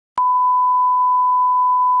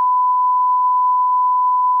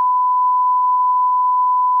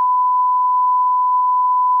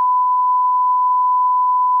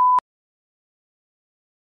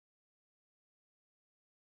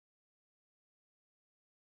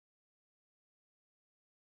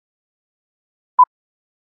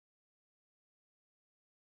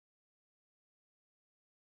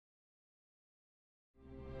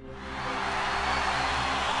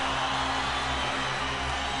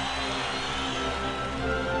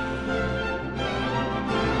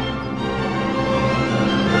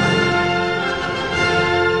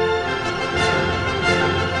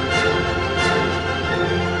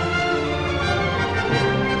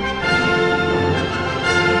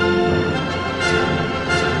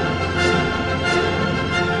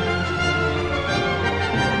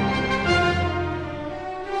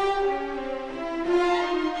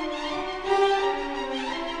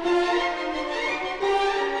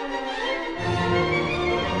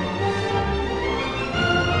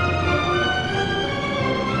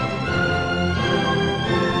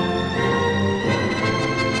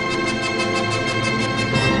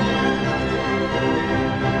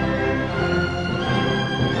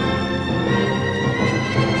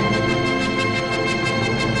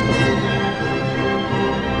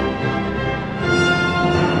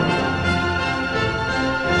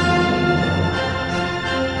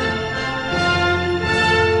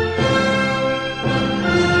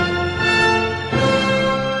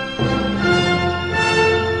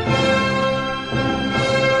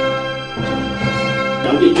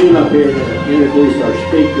June up here to introduce our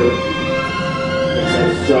speaker.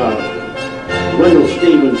 As Wendell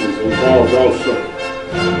Stevens is involved also.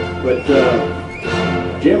 But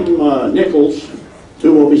Jim Nichols,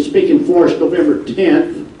 who will be speaking for us November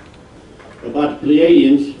 10th about the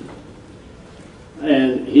Pleiadians,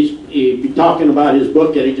 and he'll be talking about his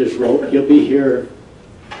book that he just wrote. He'll be here.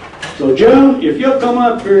 So Jim, if you'll come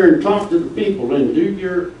up here and talk to the people and do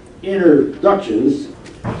your introductions.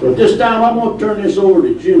 So at this time, I'm going to turn this over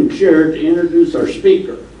to Jim Schratt to introduce our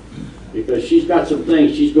speaker, because she's got some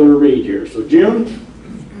things she's going to read here. So Jim,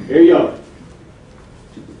 here you are.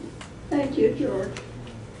 Thank you, George.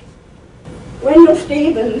 Wendell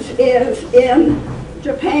Stevens is in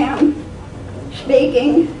Japan,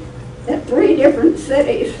 speaking at 3 different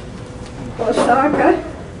cities: Osaka,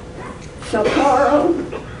 Sapporo,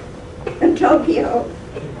 and Tokyo.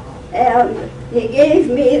 And he gave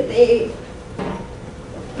me the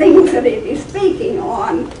things that he'd be speaking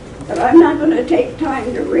on, but I'm not going to take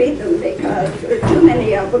time to read them because there are too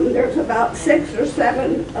many of them. There's about 6 or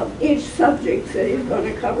 7 of each subject that he's going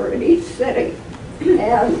to cover in each city.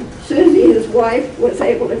 And Susie, his wife, was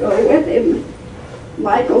able to go with him.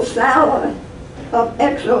 Michael Sala of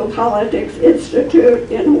Exopolitics Institute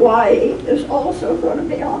in Hawaii is also going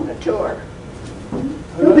to be on the tour.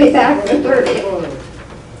 He'll be back the 30th.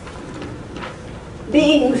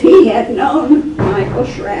 Being he had known Michael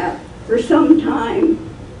Schratt for some time,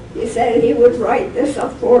 he said he would write this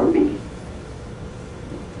up for me.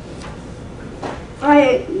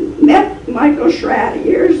 I met Michael Schratt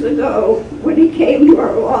years ago when he came to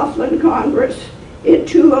our Laughlin Congress in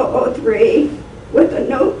 2003 with a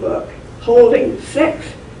notebook holding 6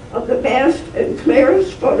 of the best and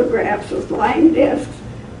clearest photographs of flying discs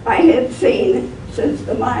I had seen since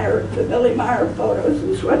the Billy Meyer photos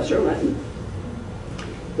in Switzerland.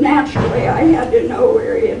 Naturally, I had to know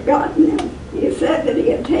where he had gotten them. He said that he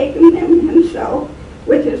had taken them himself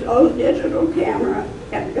with his own digital camera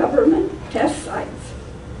at government test sites.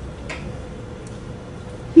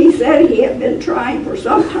 He said he had been trying for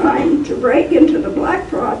some time to break into the Black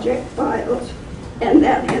Project files, and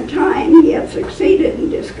that in time he had succeeded and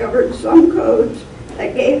discovered some codes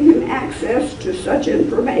that gave him access to such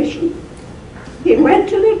information. He went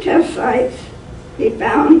to the test sites. He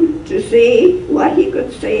found to see what he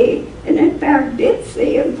could see, and in fact did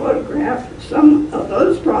see and photograph some of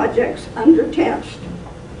those projects under test.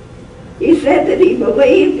 He said that he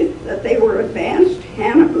believed that they were advanced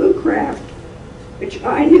Hanabu craft, which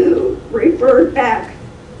I knew referred back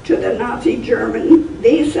to the Nazi German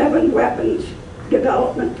V7 weapons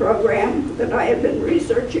development program that I had been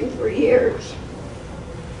researching for years.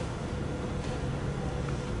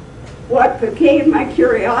 What became my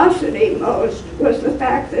curiosity most was the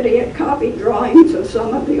fact that he had copied drawings of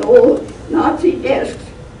some of the old Nazi discs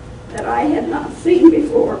that I had not seen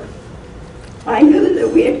before. I knew that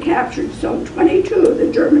we had captured some 22 of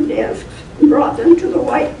the German discs and brought them to the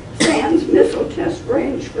White Sands Missile Test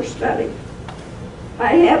Range for study.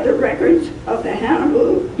 I had the records of the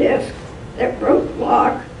Hanabu disc that broke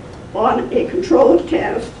lock on a controlled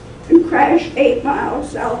test and crashed 8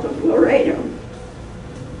 miles south of Laredo,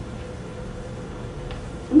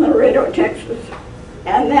 Texas,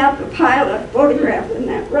 and that the pilot photographed in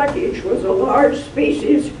that wreckage was a large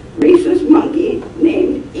species rhesus monkey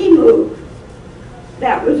named Emu.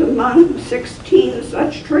 That was among 16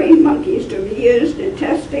 such trained monkeys to be used in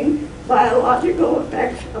testing biological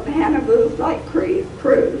effects of Hanabu flight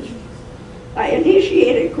crews. I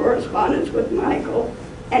initiated correspondence with Michael,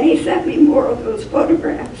 and he sent me more of those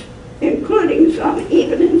photographs, including some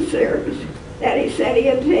even in series that he said he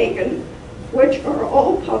had taken, which are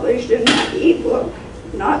all published in my ebook,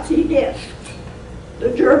 Nazi Discs, the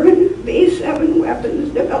German V7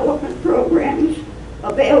 weapons development programs,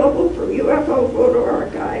 available from UFO Photo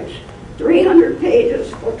Archives, 300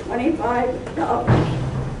 pages for $25.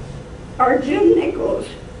 Our Jim Nichols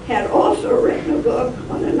had also written a book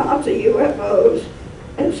on the Nazi UFOs,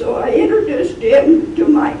 and so I introduced Jim to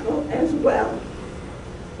Michael as well.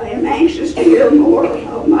 I am anxious to hear more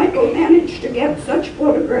how Michael managed to get such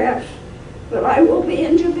photographs, but I will be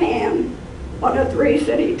in Japan on a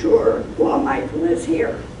 3-city tour while Michael is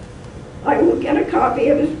here. I will get a copy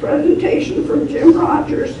of his presentation from Jim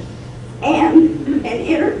Rogers and an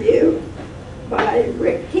interview by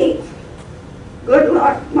Rick Keith. Good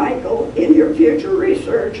luck, Michael, in your future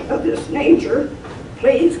research of this nature.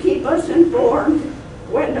 Please keep us informed.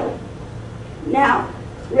 Wendell. Now,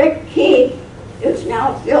 Rick Keith is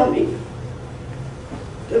now filming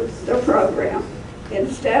the program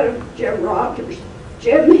instead of Jim Rogers.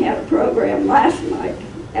 Jim had a program last night,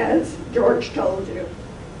 as George told you.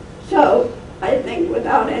 So I think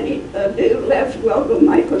without any ado, let's welcome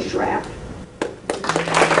Michael Schratt.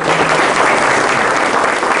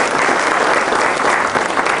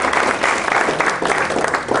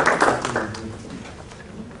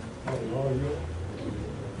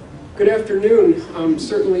 Good afternoon. I'm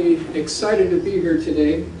certainly excited to be here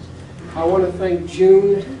today. I want to thank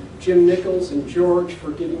Jim Nichols, and George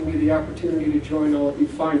for giving me the opportunity to join all of you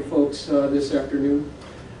fine folks this afternoon.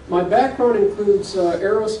 My background includes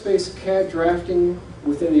aerospace CAD drafting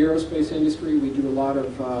within the aerospace industry. We do a lot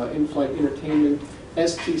of in-flight entertainment,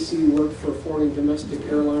 STC work for foreign and domestic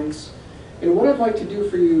airlines. And what I'd like to do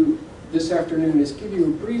for you this afternoon is give you a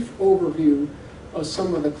brief overview of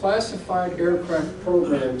some of the classified aircraft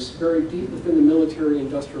programs buried deep within the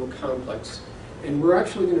military-industrial complex. And we're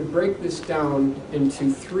actually going to break this down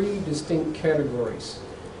into three distinct categories.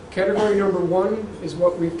 Category number one is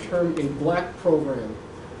what we've termed a black program.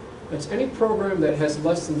 That's any program that has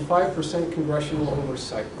less than 5% congressional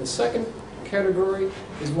oversight. The second category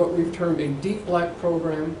is what we've termed a deep black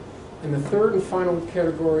program. And the third and final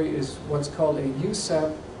category is what's called a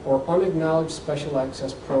USAP, or Unacknowledged Special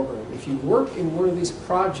Access Program. If you work in one of these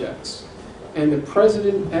projects and the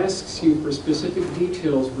President asks you for specific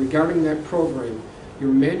details regarding that program,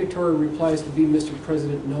 your mandatory reply is to be, Mr.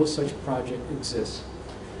 President, no such project exists.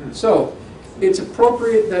 So, it's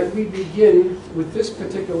appropriate that we begin with this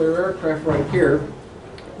particular aircraft right here.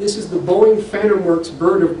 This is the Boeing Phantom Works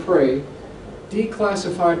Bird of Prey,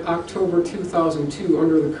 declassified October 2002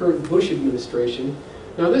 under the current Bush administration.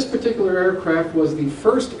 Now, this particular aircraft was the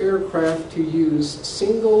first aircraft to use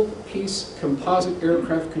single-piece composite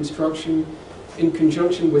aircraft construction in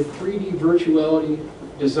conjunction with 3D virtuality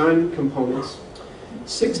design components.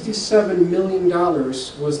 $67 million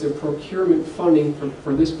was the procurement funding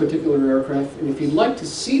for this particular aircraft. And if you'd like to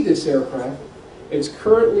see this aircraft, it's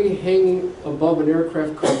currently hanging above an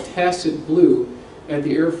aircraft called Tacit Blue at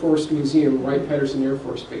the Air Force Museum, Wright-Patterson Air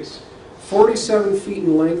Force Base. 47 feet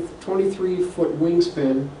in length, 23-foot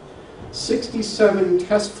wingspan. 67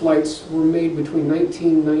 test flights were made between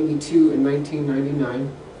 1992 and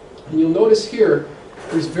 1999. And you'll notice here,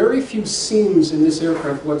 there's very few seams in this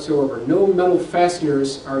aircraft whatsoever. No metal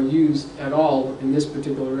fasteners are used at all in this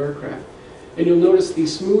particular aircraft. And you'll notice the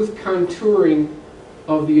smooth contouring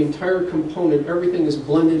of the entire component. Everything is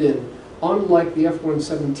blended in, unlike the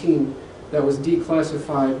F-117 that was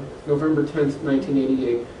declassified November 10th,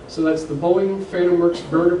 1988. So that's the Boeing Phantom Works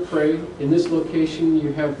Bird of Prey. In this location,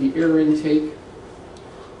 you have the air intake.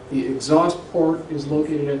 The exhaust port is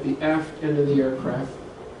located at the aft end of the aircraft.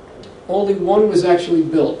 Only one was actually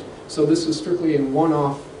built, so this is strictly a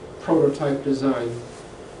one-off prototype design.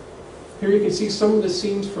 Here you can see some of the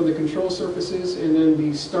seams for the control surfaces, and then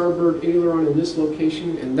the starboard aileron in this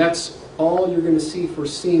location, and that's all you're going to see for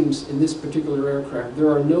seams in this particular aircraft. There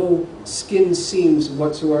are no skin seams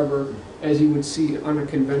whatsoever as you would see on a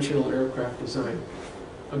conventional aircraft design.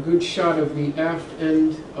 A good shot of the aft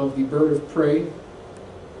end of the Bird of Prey,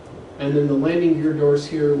 and then the landing gear doors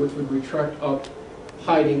here, which would retract up,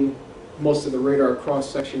 hiding most of the radar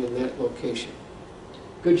cross-section in that location.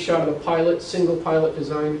 Good shot of the pilot, single pilot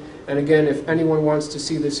design, and again, if anyone wants to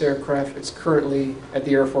see this aircraft, it's currently at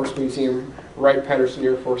the Air Force Museum, Wright-Patterson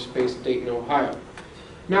Air Force Base, Dayton, Ohio.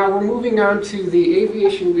 Now we're moving on to the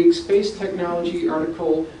Aviation Week Space Technology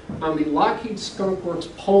article on the Lockheed Skunk Works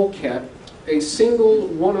Polecat, a single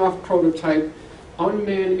one-off prototype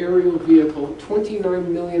unmanned aerial vehicle. $29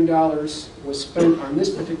 million was spent on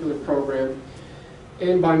this particular program,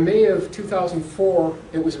 and by May of 2004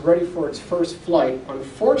 it was ready for its first flight.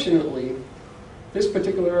 Unfortunately, this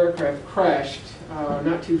particular aircraft crashed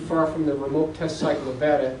not too far from the remote test site in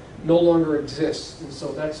Nevada, no longer exists, and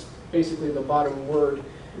so that's basically the bottom word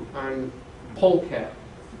on Polecat.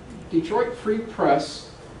 Detroit Free Press,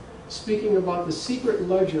 speaking about the secret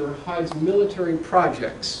ledger hides military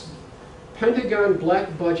projects. Pentagon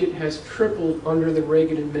black budget has tripled under the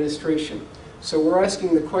Reagan administration. So we're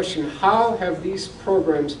asking the question, how have these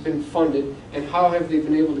programs been funded and how have they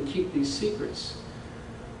been able to keep these secrets?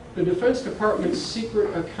 The Defense Department's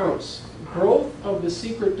secret accounts. Growth of the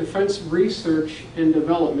secret defense research and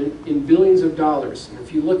development in billions of dollars. And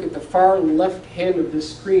if you look at the far left hand of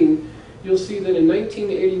this screen, you'll see that in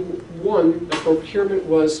 1981, the procurement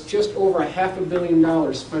was just over $500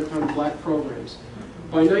 million spent on black programs.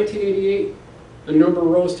 By 1988, the number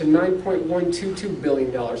rose to $9.122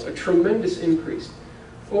 billion, a tremendous increase.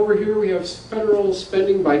 Over here we have federal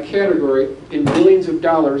spending by category in billions of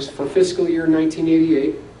dollars for fiscal year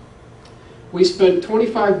 1988. We spent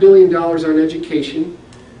 $25 billion on education.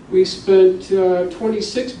 We spent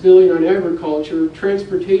 $26 billion on agriculture.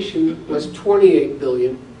 Transportation was $28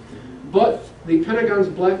 billion. But the Pentagon's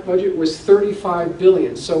black budget was $35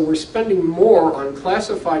 billion. So we're spending more on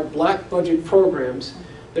classified black budget programs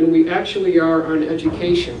than we actually are on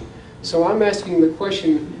education. So I'm asking the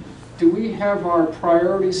question, do we have our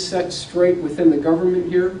priorities set straight within the government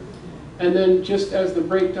here? And then just as the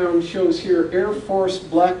breakdown shows here, Air Force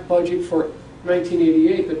black budget for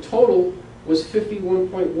 1988, the total was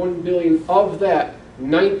 $51.1 billion. Of that,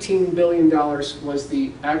 $19 billion was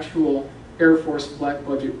the actual Air Force black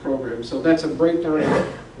budget program. So that's a breakdown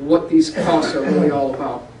of what these costs are really all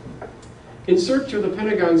about. In search of the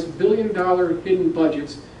Pentagon's billion-dollar hidden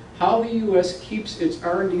budgets, how the U.S. keeps its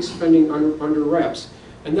R&D spending under wraps.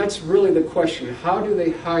 And that's really the question. How do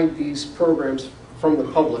they hide these programs from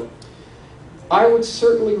the public? I would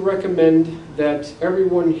certainly recommend that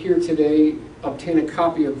everyone here today obtain a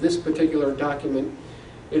copy of this particular document.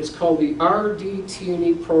 It's called the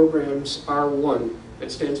RDT&E Programs R1.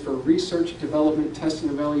 It stands for Research, Development, Test,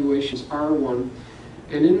 and Evaluations R1.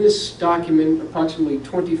 And in this document, approximately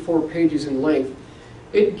 24 pages in length,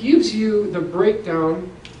 it gives you the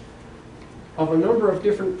breakdown of a number of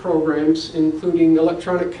different programs, including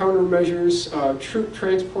electronic countermeasures, troop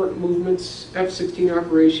transport movements, F-16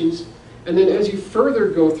 operations. And then as you further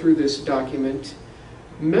go through this document,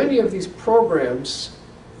 many of these programs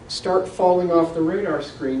start falling off the radar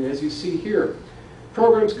screen, as you see here.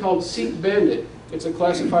 Programs called Seek Bandit. It's a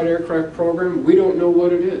classified aircraft program. We don't know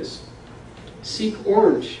what it is. Seek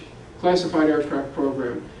Orange, classified aircraft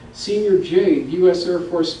program. Senior Jade, U.S. Air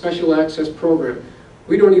Force Special Access Program.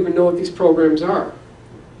 We don't even know what these programs are.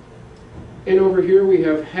 And over here we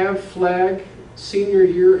have Flag, Senior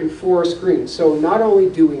Year, and Forest Green. So not only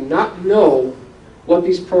do we not know what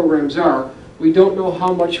these programs are, we don't know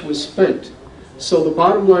how much was spent. So the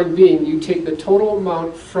bottom line being, you take the total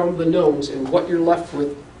amount from the knowns, and what you're left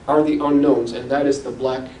with are the unknowns, and that is the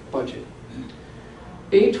black budget.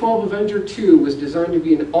 A-12 Avenger II was designed to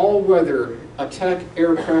be an all-weather attack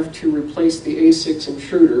aircraft to replace the A-6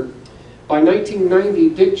 Intruder. By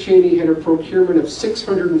 1990, Dick Cheney had a procurement of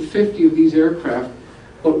 650 of these aircraft,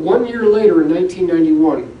 but 1 year later, in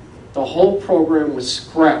 1991, the whole program was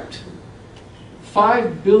scrapped.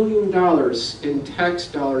 $5 billion in tax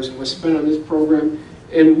dollars was spent on this program,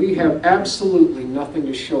 and we have absolutely nothing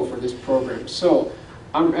to show for this program. So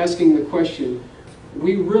I'm asking the question,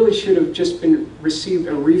 we really should have just received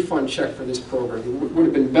a refund check for this program. We would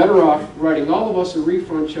have been better off writing all of us a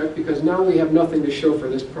refund check, because now we have nothing to show for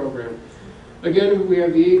this program. Again, we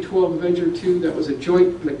have the A-12 Avenger II. That was a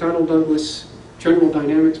joint McDonnell Douglas General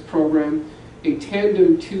Dynamics program, a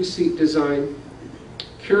tandem two-seat design,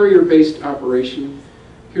 carrier-based operation.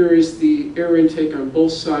 Here is the air intake on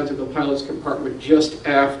both sides of the pilot's compartment, just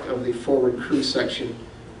aft of the forward crew section.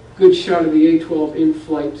 Good shot of the A-12 in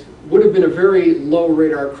flight. Would have been a very low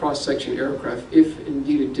radar cross-section aircraft if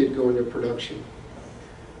indeed it did go into production.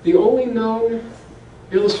 The only known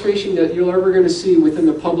illustration that you're ever going to see within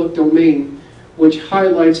the public domain, which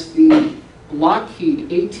highlights the Lockheed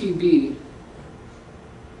ATB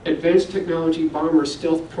Advanced Technology Bomber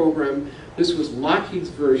Stealth Program. This was Lockheed's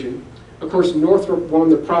version. Of course, Northrop won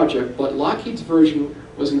the project, but Lockheed's version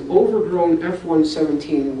was an overgrown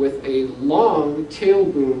F-117 with a long tail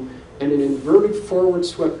boom and an inverted forward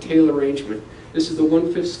swept tail arrangement. This is the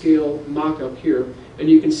 1/5 scale mock-up here, and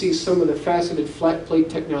you can see some of the faceted flat plate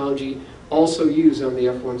technology also used on the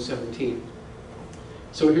F-117.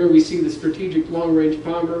 So here we see the strategic long-range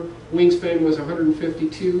bomber. Wingspan was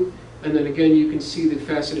 152, and then again you can see the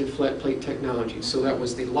faceted flat plate technology. So that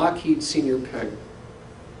was the Lockheed Senior Peg.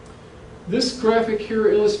 This graphic here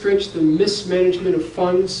illustrates the mismanagement of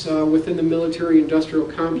funds within the military-industrial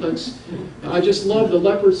complex. I just love the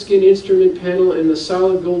leopard skin instrument panel and the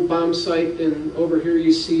solid gold bomb sight, and over here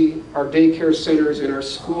you see our daycare centers and our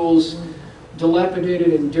schools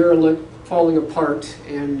dilapidated and derelict, falling apart,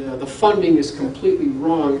 and the funding is completely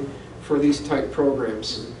wrong for these type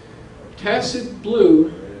programs. Tacit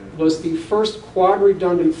Blue was the first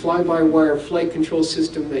quad-redundant fly-by-wire flight control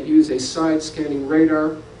system that used a side-scanning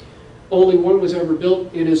radar. Only one was ever built.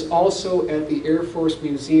 It is also at the Air Force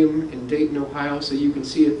Museum in Dayton, Ohio, so you can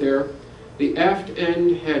see it there. The aft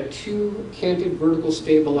end had two canted vertical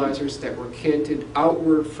stabilizers that were canted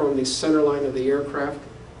outward from the center line of the aircraft.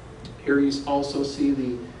 Here you also see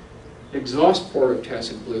the exhaust port of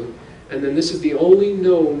Tacit Blue. And then this is the only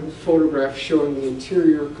known photograph showing the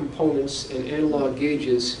interior components and analog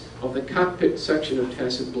gauges of the cockpit section of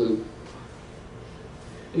Tacit Blue.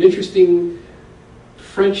 An interesting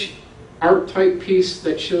French art type piece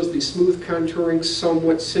that shows the smooth contouring,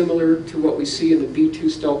 somewhat similar to what we see in the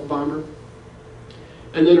B-2 stealth bomber.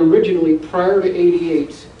 And then originally, prior to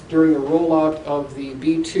 '88, during the rollout of the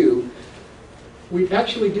B-2, We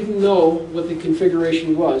actually didn't know what the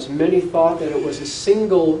configuration was. Many thought that it was a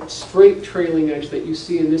single straight trailing edge that you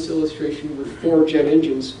see in this illustration with 4 jet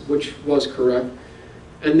engines, which was correct.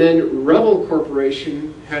 And then Rebel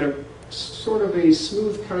Corporation had a sort of a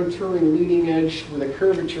smooth contouring leading edge with a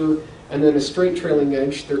curvature and then a straight trailing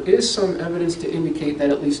edge. There is some evidence to indicate that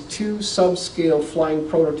at least 2 subscale flying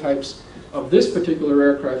prototypes of this particular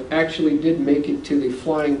aircraft actually did make it to the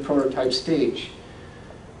flying prototype stage.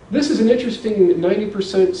 This is an interesting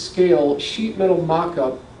 90% scale sheet metal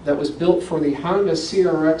mock-up that was built for the Honda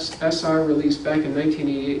CRX SI release back in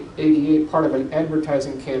 1988, part of an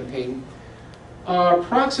advertising campaign.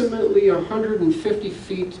 Approximately 150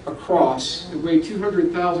 feet across, it weighed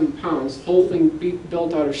 200,000 pounds, the whole thing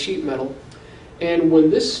built out of sheet metal. And when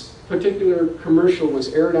this particular commercial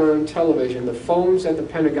was aired on television, the phones at the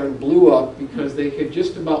Pentagon blew up because they had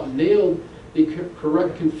just about nailed the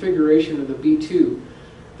correct configuration of the B-2.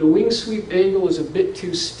 The wing sweep angle is a bit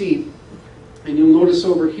too steep, and you'll notice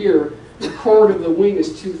over here the chord of the wing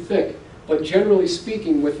is too thick. But generally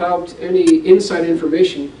speaking, without any inside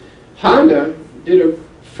information, Honda did a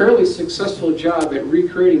fairly successful job at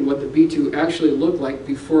recreating what the B-2 actually looked like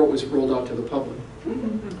before it was rolled out to the public.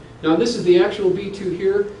 Now this is the actual B-2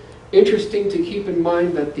 here. Interesting to keep in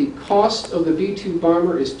mind that the cost of the B-2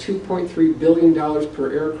 bomber is $2.3 billion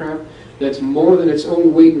per aircraft. That's more than its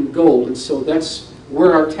own weight in gold, and so that's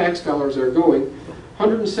where our tax dollars are going.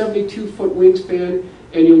 172-foot wingspan,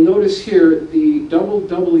 and you'll notice here the double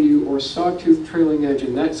W or sawtooth trailing edge,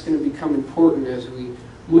 and that's going to become important as we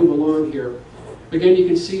move along here. Again, you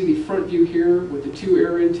can see the front view here with the 2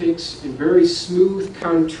 air intakes and very smooth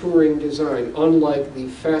contouring design, unlike the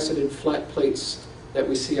faceted flat plates that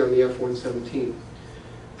we see on the F-117.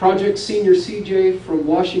 Project Senior CJ from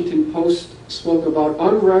Washington Post spoke about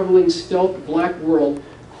unraveling stealth black world.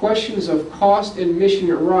 Questions of cost and mission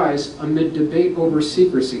arise amid debate over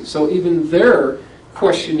secrecy. So even they're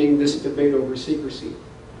questioning this debate over secrecy.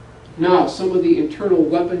 Now, some of the internal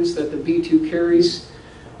weapons that the B-2 carries.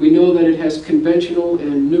 We know that it has conventional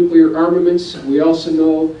and nuclear armaments. We also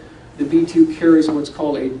know the B-2 carries what's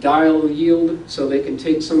called a dial yield, so they can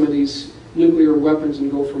take some of these nuclear weapons and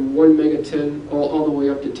go from 1 megaton all the way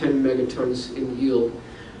up to 10 megatons in yield.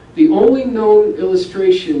 The only known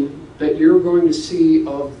illustration that you're going to see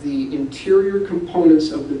of the interior components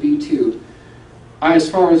of the B-2, as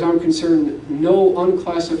far as I'm concerned, no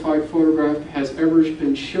unclassified photograph has ever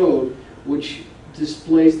been showed which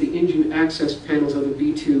displays the engine access panels of the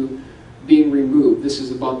B-2 being removed. This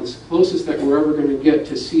is about the closest that we're ever going to get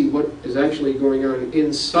to see what is actually going on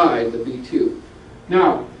inside the B-2.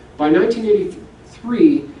 Now, by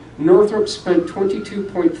 1983, Northrop spent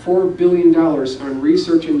 $22.4 billion on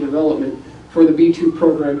research and development for the B-2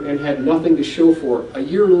 program and had nothing to show for it. A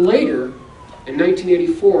year later, in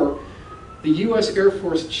 1984, the U.S. Air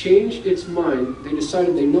Force changed its mind. They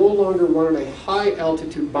decided they no longer wanted a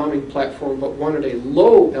high-altitude bombing platform, but wanted a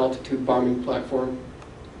low-altitude bombing platform.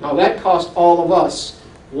 Now that cost all of us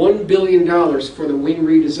 $1 billion for the wing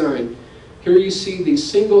redesign. Here you see the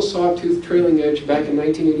single sawtooth trailing edge back in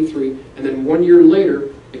 1983, and then 1 year later,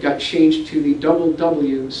 it got changed to the double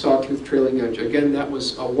W sawtooth trailing edge. Again, that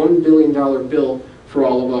was a $1 billion bill for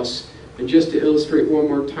all of us. And just to illustrate one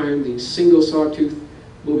more time, the single sawtooth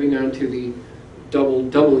moving on to the double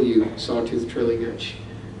W sawtooth trailing edge.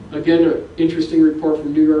 Again, an interesting report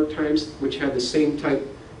from New York Times, which had the same type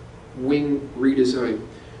wing redesign.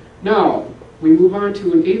 Now, we move on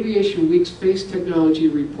to an Aviation Week Space Technology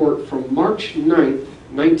report from March 9th,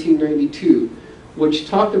 1992, which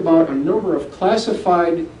talked about a number of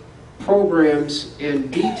classified programs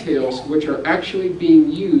and details which are actually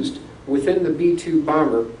being used within the B-2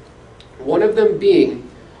 bomber. One of them being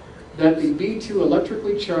that the B-2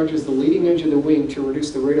 electrically charges the leading edge of the wing to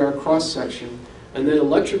reduce the radar cross-section, and then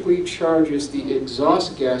electrically charges the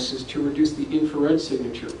exhaust gases to reduce the infrared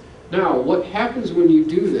signature. Now, what happens when you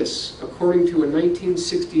do this, according to a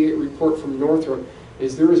 1968 report from Northrop,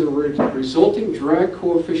 is there is a resulting drag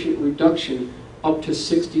coefficient reduction up to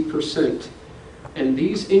 60%. And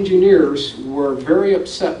these engineers were very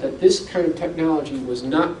upset that this kind of technology was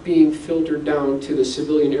not being filtered down to the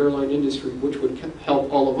civilian airline industry, which would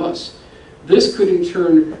help all of us. This could in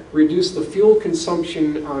turn reduce the fuel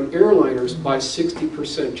consumption on airliners by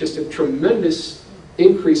 60%, just a tremendous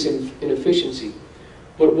increase in efficiency.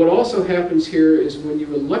 But what also happens here is when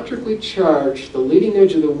you electrically charge the leading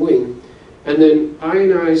edge of the wing and then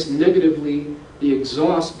ionize negatively the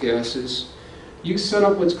exhaust gases, you set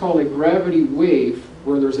up what's called a gravity wave,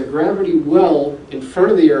 where there's a gravity well in front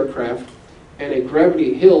of the aircraft and a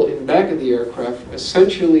gravity hill in back of the aircraft.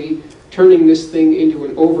 Essentially, turning this thing into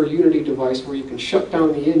an over-unity device where you can shut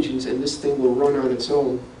down the engines and this thing will run on its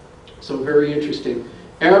own. So very interesting.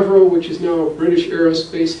 Avro, which is now British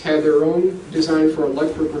Aerospace, had their own design for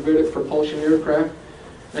electrogravitic propulsion aircraft.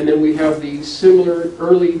 And then we have the similar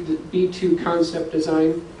early B-2 concept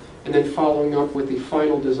design, and then following up with the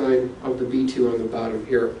final design of the B-2 on the bottom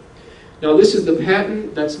here. Now this is the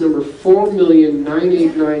patent, that's number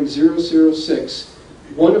 4,989,006.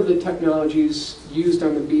 One of the technologies used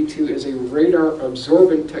on the B-2 is a radar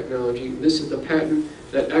absorbent technology. This is the patent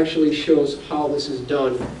that actually shows how this is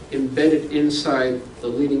done, embedded inside the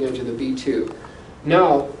leading edge of the B-2.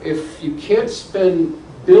 Now, if you can't spend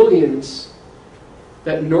billions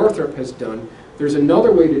that Northrop has done, there's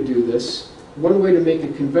another way to do this. One way to make a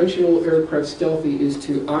conventional aircraft stealthy is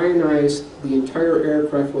to ionize the entire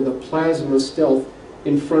aircraft with a plasma stealth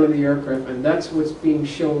in front of the aircraft, and that's what's being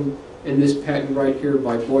shown in this patent right here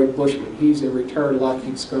by Boyd Bushman. He's a retired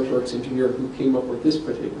Lockheed Skunk Works engineer who came up with this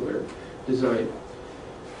particular design.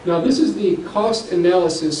 Now this is the cost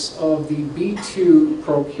analysis of the B-2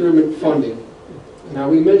 procurement funding. Now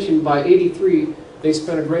we mentioned by '83 they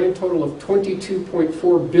spent a grand total of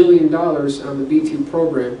 $22.4 billion on the B-2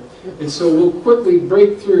 program. And so we'll quickly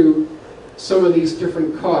break through some of these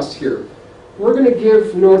different costs here. We're going to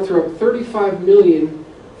give Northrop $35 million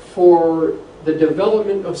for the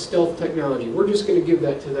development of stealth technology. We're just going to give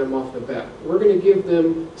that to them off the bat. We're going to give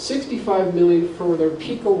them $65 million for their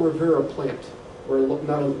Pico Rivera plant, where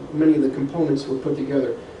not many of the components were put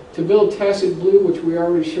together. To build Tacit Blue, which we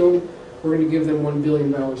already showed, we're going to give them $1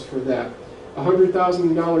 billion for that.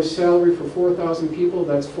 $100,000 salary for 4,000 people,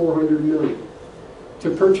 that's $400 million.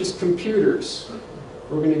 To purchase computers,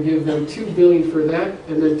 we're going to give them $2 billion for that,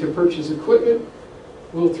 and then to purchase equipment,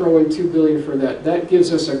 we'll throw in $2 billion for that. That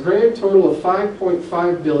gives us a grand total of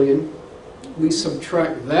 $5.5 billion. We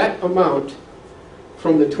subtract that amount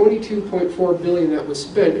from the $22.4 billion that was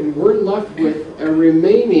spent, and we're left with a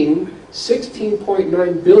remaining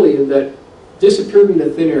 $16.9 billion that disappeared into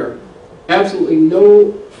thin air. Absolutely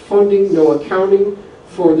no funding, no accounting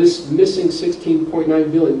for this missing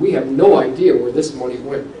 $16.9 billion. We have no idea where this money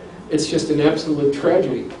went. It's just an absolute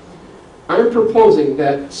tragedy. I'm proposing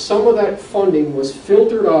that some of that funding was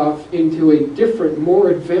filtered off into a different, more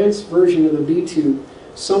advanced version of the B-2,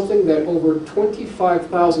 something that over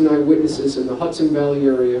 25,000 eyewitnesses in the Hudson Valley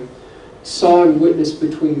area saw and witnessed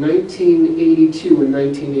between 1982 and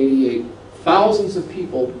 1988. Thousands of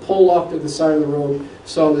people pulled off to the side of the road,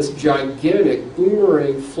 saw this gigantic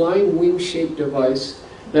boomerang flying wing-shaped device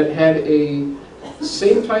that had a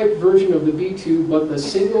same type version of the B-2, but the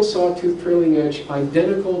single sawtooth trailing edge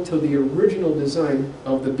identical to the original design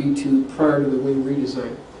of the B-2 prior to the wing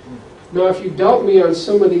redesign. Now, if you doubt me on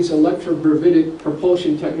some of these electrogravitic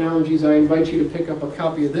propulsion technologies, I invite you to pick up a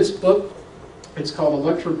copy of this book. It's called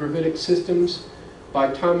Electrogravitic Systems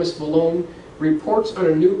by Thomas Vallone. Reports on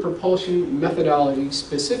a new propulsion methodology,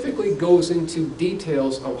 specifically goes into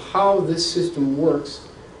details of how this system works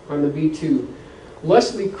on the B-2.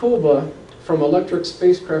 Leslie Kulba from Electric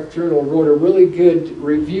Spacecraft Journal wrote a really good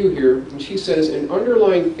review here, and she says an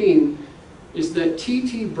underlying theme is that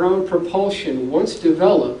T.T. Brown propulsion, once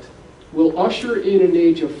developed, will usher in an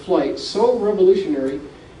age of flight so revolutionary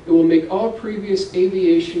it will make all previous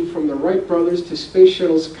aviation from the Wright brothers to space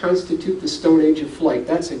shuttles constitute the Stone Age of flight.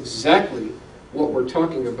 That's exactly what we're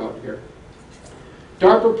talking about here.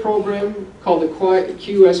 DARPA program called the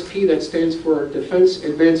QSP, that stands for Defense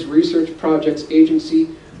Advanced Research Projects Agency.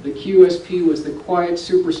 The QSP was the Quiet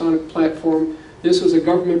Supersonic Platform. This was a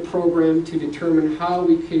government program to determine how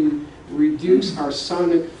we can reduce our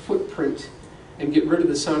sonic footprint and get rid of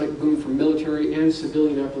the sonic boom for military and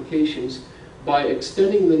civilian applications by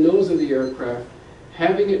extending the nose of the aircraft,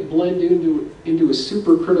 having it blend into a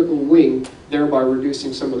supercritical wing, thereby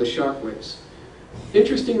reducing some of the shock waves.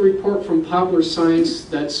 Interesting report from Popular Science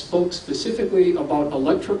that spoke specifically about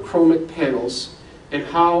electrochromic panels and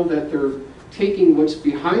how that they're taking what's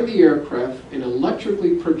behind the aircraft and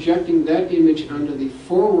electrically projecting that image onto the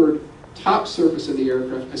forward top surface of the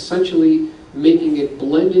aircraft, essentially making it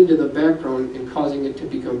blend into the background and causing it to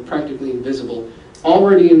become practically invisible.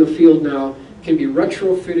 Already in the field now, can be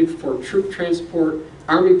retrofitted for troop transport,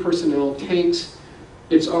 Army personnel, tanks.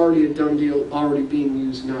 It's already a done deal, already being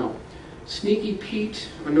used now. Sneaky Pete,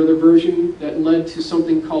 another version that led to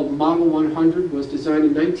something called Model 100, was designed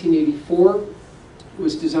in 1984. It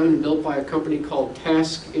was designed and built by a company called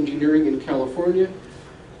Task Engineering in California.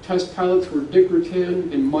 Test pilots were Dick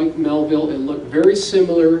Rutan and Mike Melville, and looked very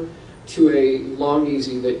similar to a Long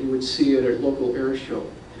Easy that you would see at a local air show.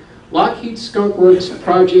 Lockheed Skunk Works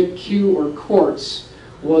Project Q, or Quartz,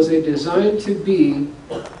 was a designed to be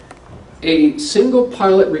a single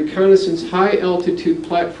pilot reconnaissance high altitude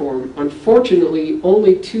platform. Unfortunately,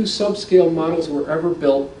 only 2 subscale models were ever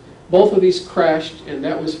built. Both of these crashed, and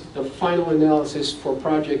that was the final analysis for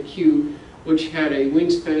Project Q, which had a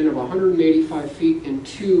wingspan of 185 feet and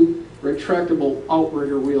 2 retractable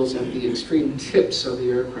outrigger wheels at the extreme tips of the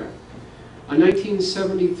aircraft. A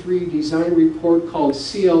 1973 design report called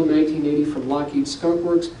CL 1980 from Lockheed Skunk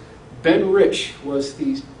Works. Ben Rich was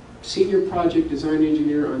the senior project design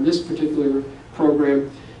engineer on this particular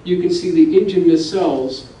program. You can see the engine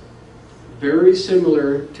nacelles very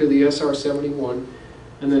similar to the SR-71.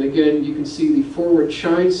 And then again, you can see the forward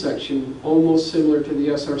chine section almost similar to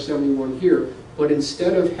the SR-71 here. But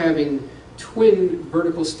instead of having twin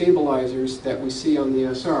vertical stabilizers that we see on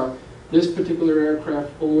the SR, this particular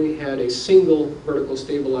aircraft only had a single vertical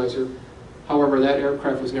stabilizer. However, that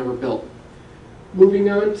aircraft was never built. Moving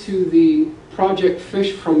on to the Project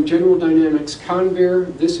Fish from General Dynamics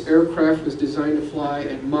Convair. This aircraft was designed to fly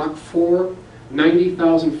at Mach 4,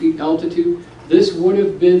 90,000 feet altitude. This would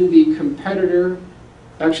have been the competitor,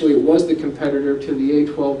 actually it was the competitor to the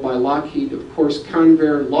A-12 by Lockheed. Of course,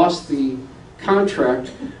 Convair lost the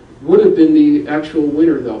contract, would have been the actual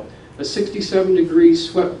winner though. A 67-degree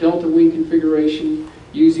swept delta wing configuration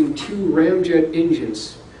using 2 ramjet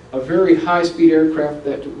engines. A very high-speed aircraft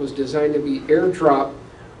that was designed to be airdropped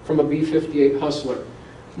from a B-58 Hustler.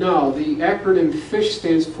 Now, the acronym FISH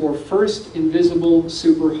stands for First Invisible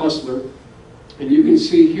Super Hustler. And you can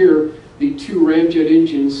see here the 2 ramjet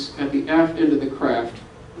engines at the aft end of the craft.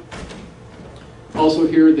 Also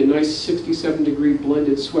here, the nice 67-degree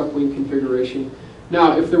blended swept wing configuration.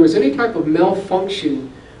 Now, if there was any type of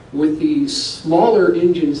malfunction with the smaller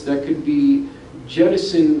engines that could be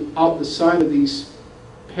jettisoned out the side of these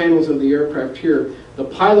panels of the aircraft here, the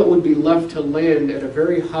pilot would be left to land at a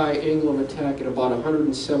very high angle of attack at about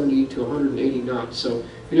 170 to 180 knots. So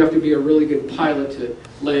you'd have to be a really good pilot to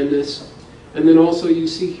land this. And then also you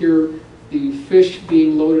see here the fish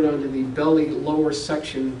being loaded onto the belly lower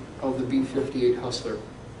section of the B-58 Hustler.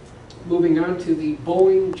 Moving on to the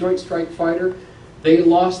Boeing Joint Strike Fighter. They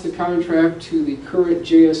lost the contract to the current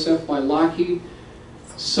JSF by Lockheed.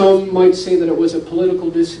 Some might say that it was a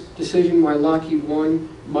political decision why Lockheed won.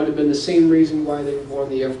 Might have been the same reason why they won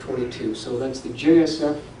the F-22. So that's the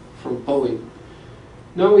JSF from Boeing.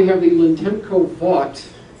 Now we have the Lentemco Vought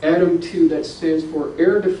Atom 2, that stands for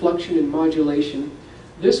Air Deflection and Modulation.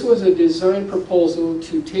 This was a design proposal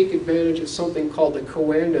to take advantage of something called the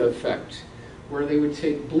Coanda effect, where they would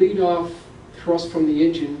take bleed-off thrust from the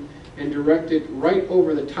engine and direct it right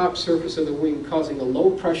over the top surface of the wing, causing a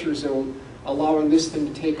low pressure zone, allowing this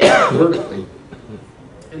thing to take off vertically.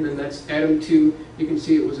 And then that's Atom 2. You can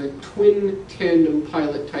see it was a twin tandem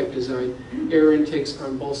pilot type design, air intakes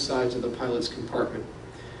on both sides of the pilot's compartment.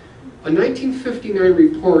 A 1959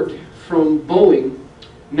 report from Boeing,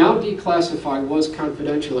 now declassified, was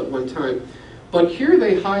confidential at one time, but here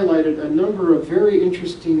they highlighted a number of very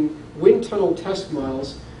interesting wind tunnel test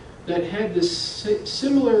miles that had this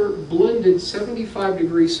similar blended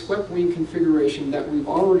 75-degree swept wing configuration that we've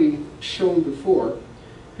already shown before.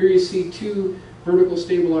 Here you see 2 vertical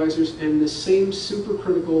stabilizers and the same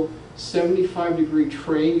supercritical 75-degree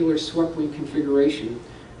triangular swept wing configuration,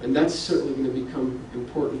 and that's certainly going to become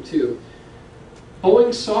important too.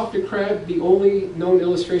 Boeing's Softacrad, the only known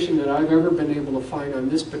illustration that I've ever been able to find on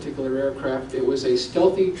this particular aircraft. It was a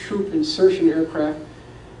stealthy troop insertion aircraft.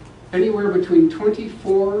 Anywhere between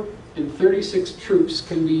 24 and 36 troops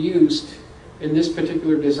can be used in this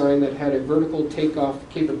particular design that had a vertical takeoff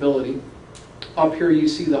capability. Up here you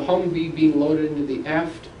see the Humvee being loaded into the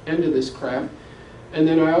aft end of this craft. And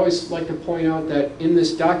then I always like to point out that in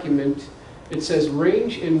this document it says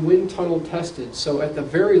range and wind tunnel tested. So at the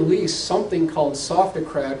very least, something called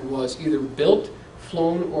Softacrad was either built,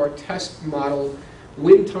 flown, or a test model.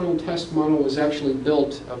 Wind tunnel test model was actually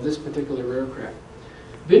built of this particular aircraft.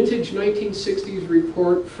 Vintage 1960s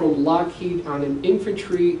report from Lockheed on an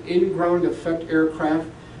infantry in-ground effect aircraft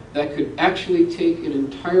that could actually take an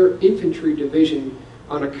entire infantry division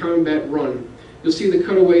on a combat run. You'll see the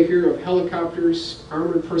cutaway here of helicopters,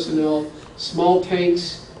 armored personnel, small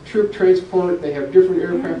tanks, troop transport. They have different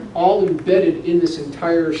aircraft all embedded in this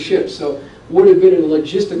entire ship. So it would have been a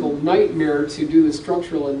logistical nightmare to do the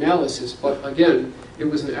structural analysis, but again, it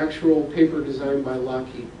was an actual paper designed by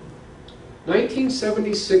Lockheed.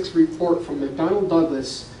 1976 report from McDonnell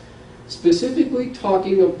Douglas, specifically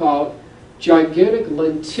talking about gigantic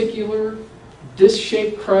lenticular,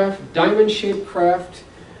 disc-shaped craft, diamond-shaped craft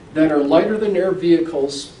that are lighter than air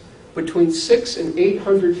vehicles, between 600 and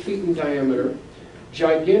 800 feet in diameter,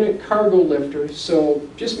 gigantic cargo lifters. So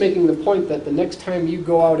just making the point that the next time you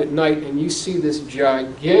go out at night and you see this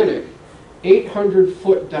gigantic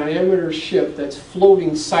 800-foot diameter ship that's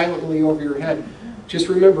floating silently over your head. Just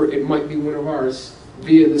remember, it might be one of ours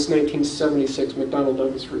via this 1976 McDonnell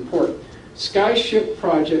Douglas report. Skyship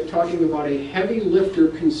project, talking about a heavy lifter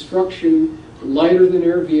construction, lighter than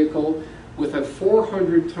air vehicle with a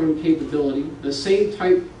 400-ton capability, the same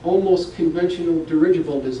type, almost conventional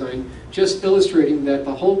dirigible design, just illustrating that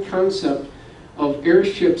the whole concept of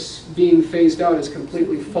airships being phased out is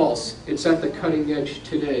completely false. It's at the cutting edge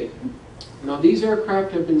today. Now, these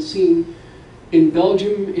aircraft have been seen in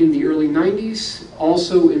Belgium in the early 90s,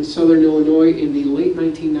 also in southern Illinois in the late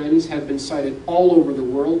 1990s, have been sighted all over the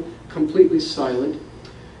world, completely silent.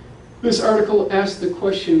 This article asked the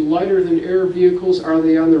question, lighter than air vehicles, are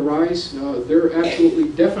they on the rise? They're absolutely,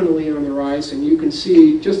 definitely on the rise, and you can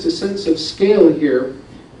see just a sense of scale here.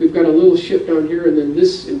 We've got a little ship down here, and then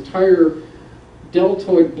this entire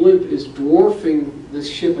deltoid blimp is dwarfing this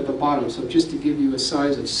ship at the bottom, so just to give you a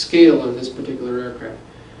size of scale on this particular aircraft.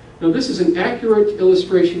 Now, this is an accurate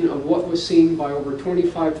illustration of what was seen by over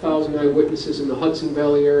 25,000 eyewitnesses in the Hudson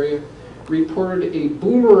Valley area. Reported a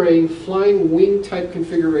boomerang flying wing type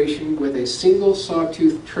configuration with a single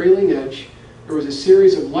sawtooth trailing edge. There was a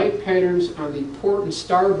series of light patterns on the port and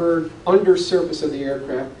starboard undersurface of the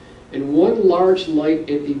aircraft, and one large light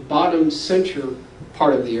at the bottom center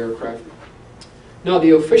part of the aircraft. Now,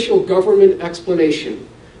 the official government explanation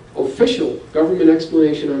on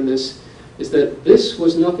this is that this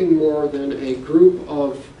was nothing more than a group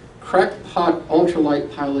of crackpot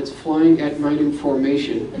ultralight pilots flying at night in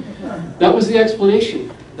formation. That was the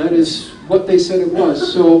explanation. That is what they said it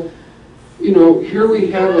was. So, you know, here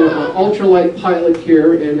we have an ultralight pilot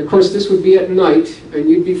here, and of course this would be at night, and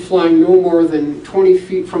you'd be flying no more than 20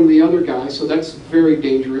 feet from the other guy, so that's very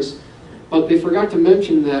dangerous. But they forgot to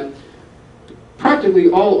mention that practically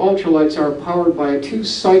all ultralights are powered by a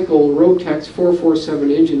two-cycle Rotax 447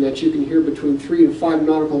 engine that you can hear between 3 and 5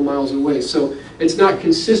 nautical miles away. So it's not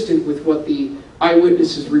consistent with what the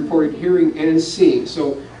eyewitnesses reported hearing and seeing.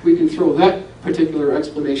 So we can throw that particular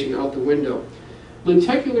explanation out the window.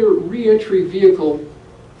 Lenticular re-entry vehicle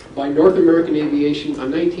by North American Aviation, a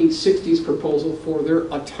 1960s proposal for their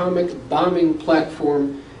atomic bombing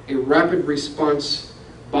platform, a rapid response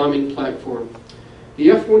bombing platform. The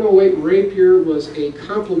F-108 Rapier was a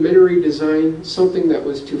complementary design, something that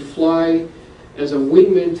was to fly as a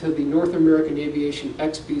wingman to the North American Aviation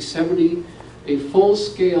XB-70. A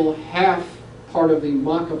full-scale half part of the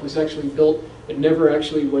mock-up was actually built and never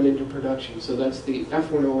actually went into production. So that's the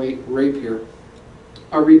F-108 Rapier.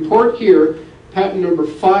 Our report here, patent number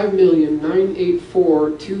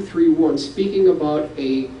 5,984,231, speaking about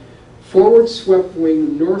a forward swept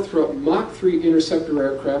wing Northrop Mach 3 interceptor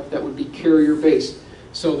aircraft that would be carrier based.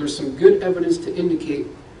 So there's some good evidence to indicate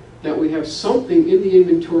that we have something in the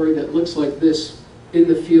inventory that looks like this in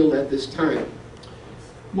the field at this time.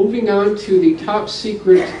 Moving on to the top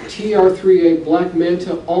secret TR-3A Black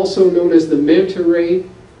Manta, also known as the Manta Ray.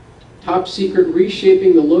 Top secret,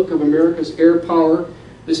 reshaping the look of America's air power.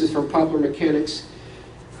 This is from Popular Mechanics.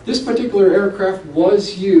 This particular aircraft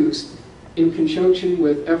was used in conjunction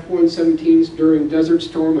with F-117s during Desert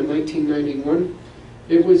Storm in 1991.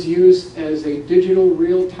 It was used as a digital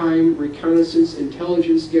real-time reconnaissance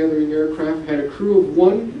intelligence gathering aircraft, had a crew of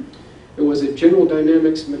 1. It was a General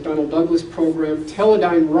Dynamics McDonnell Douglas program.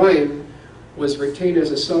 Teledyne Ryan was retained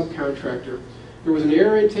as a subcontractor. There was an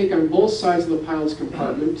air intake on both sides of the pilot's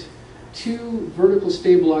compartment, 2 vertical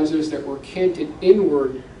stabilizers that were canted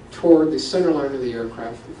inward toward the center line of the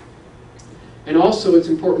aircraft. And also it's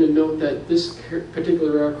important to note that this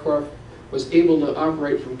particular aircraft was able to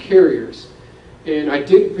operate from carriers. And I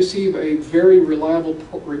did receive a very reliable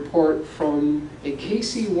report from a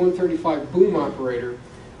KC-135 boom operator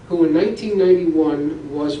who in 1991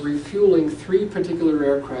 was refueling 3 particular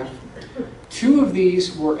aircraft. 2 of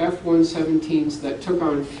these were F-117s that took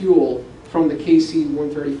on fuel from the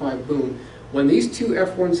KC-135 boom. When these 2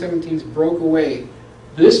 F-117s broke away,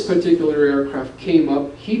 this particular aircraft came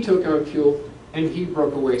up, he took on fuel, and he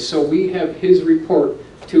broke away. So we have his report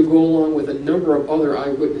to go along with a number of other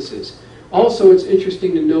eyewitnesses. Also, it's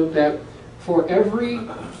interesting to note that for every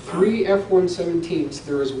 3 F-117s,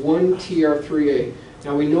 there is 1 TR-3A.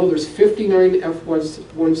 Now we know there's 59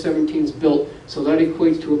 F-117s built, so that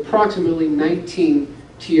equates to approximately 19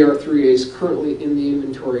 TR-3As currently in the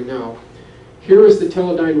inventory now. Here is the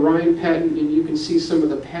Teledyne Ryan patent, and you can see some of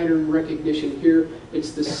the pattern recognition here.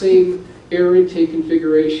 It's the same air intake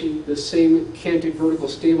configuration, the same canted vertical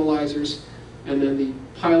stabilizers, and then the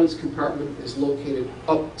pilot's compartment is located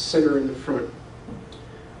up center in the front.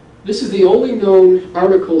 This is the only known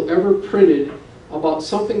article ever printed about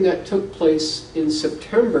something that took place in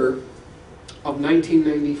September of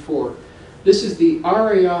 1994. This is the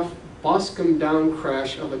RAF Boscombe Down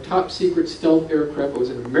crash of a top-secret stealth aircraft. It was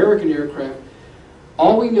an American aircraft.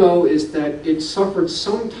 All we know is that it suffered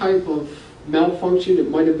some type of malfunction. It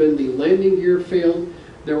might have been the landing gear failed.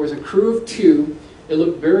 There was a crew of 2. It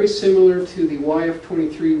looked very similar to the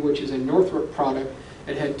YF-23, which is a Northrop product.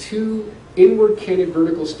 It had 2 inward canted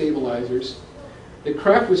vertical stabilizers. The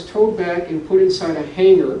craft was towed back and put inside a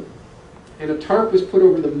hangar, and a tarp was put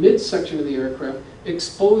over the midsection of the aircraft,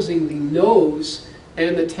 exposing the nose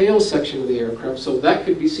and the tail section of the aircraft, so that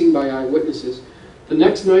could be seen by eyewitnesses. The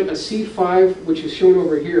next night, a C-5, which is shown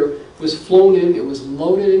over here, was flown in. It was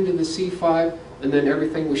loaded into the C-5, and then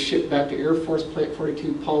everything was shipped back to Air Force Plant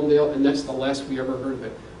 42, Palmdale, and that's the last we ever heard of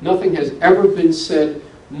it. Nothing has ever been said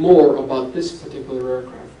more about this particular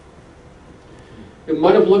aircraft. It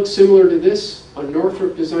might have looked similar to this, a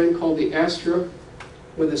Northrop design called the Astra,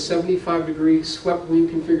 with a 75-degree swept wing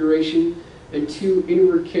configuration and 2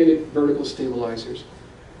 inward canted vertical stabilizers.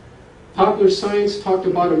 Popular Science talked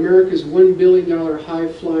about America's $1 billion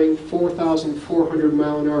high-flying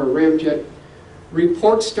 4,400-mile-an-hour ramjet.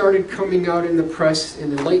 Reports started coming out in the press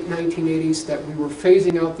in the late 1980s that we were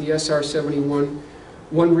phasing out the SR-71.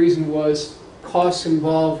 One reason was costs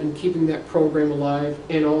involved in keeping that program alive,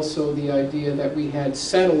 and also the idea that we had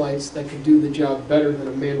satellites that could do the job better than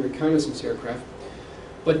a manned reconnaissance aircraft.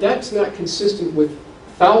 But that's not consistent with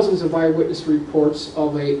thousands of eyewitness reports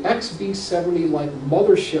of a XB-70-like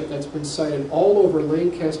mothership that's been sighted all over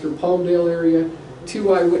Lancaster, Palmdale area.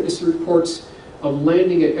 2 eyewitness reports of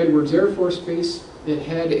landing at Edwards Air Force Base. It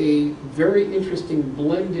had a very interesting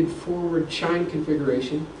blended forward chine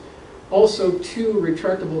configuration. Also 2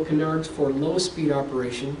 retractable canards for low-speed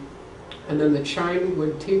operation. And then the chine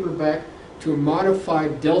would taper back to a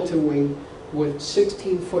modified delta wing with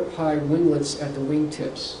 16-foot-high winglets at the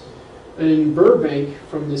wingtips. And in Burbank,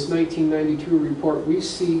 from this 1992 report, we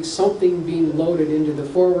see something being loaded into the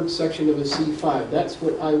forward section of a C-5. That's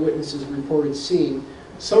what eyewitnesses reported seeing.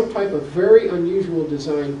 Some type of very unusual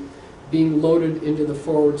design being loaded into the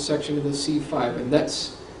forward section of the C-5. And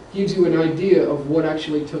that gives you an idea of what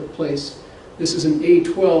actually took place. This is an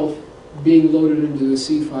A-12 being loaded into the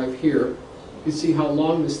C-5 here. You can see how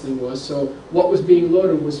long this thing was. So what was being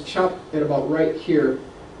loaded was chopped at about right here,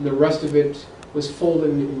 and the rest of it was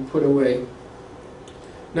folded and put away.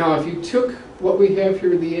 Now, if you took what we have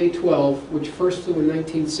here, the A-12, which first flew in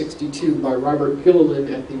 1962 by Robert Gilliland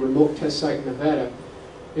at the remote test site in Nevada,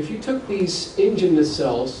 if you took these engine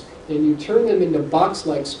nacelles and you turned them into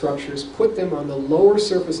box-like structures, put them on the lower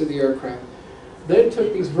surface of the aircraft, then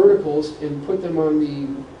took these verticals and put them on the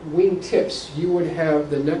wing tips, you would have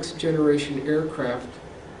the next generation aircraft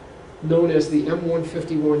known as the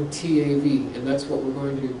M151 TAV, and that's what we're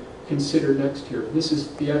going to consider next here. This is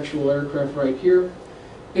the actual aircraft right here.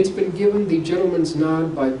 It's been given the gentleman's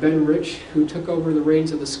nod by Ben Rich, who took over the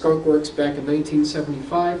reins of the Skunk Works back in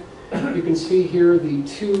 1975. You can see here the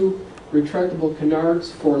 2 retractable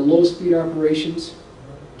canards for low-speed operations.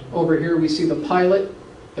 Over here we see the pilot,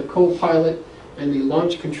 the co-pilot, and the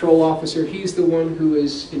launch control officer. He's the one who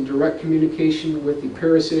is in direct communication with the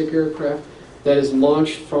parasitic aircraft that is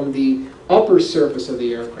launched from the upper surface of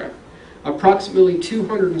the aircraft. Approximately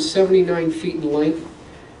 279 feet in length.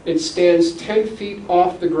 It stands 10 feet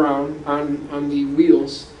off the ground on the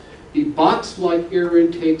wheels. The box-like air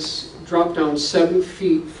intakes drop down 7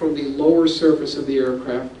 feet from the lower surface of the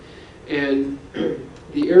aircraft, and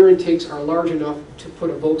the air intakes are large enough to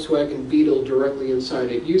put a Volkswagen Beetle directly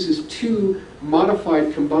inside. It uses 2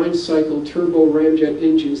 modified combined cycle turbo ramjet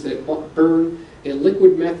engines that burn a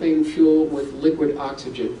liquid methane fuel with liquid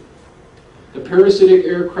oxygen. The parasitic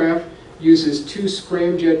aircraft uses 2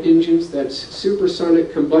 scramjet engines, that's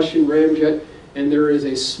supersonic combustion ramjet, and there is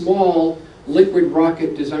a small liquid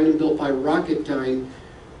rocket designed and built by Rocketdyne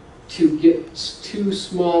to get 2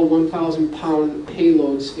 small 1,000-pound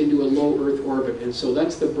payloads into a low Earth orbit. And so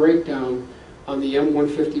that's the breakdown on the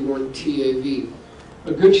M151 TAV.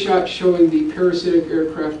 A good shot showing the parasitic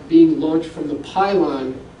aircraft being launched from the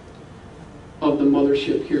pylon of the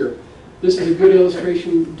mothership here. This is a good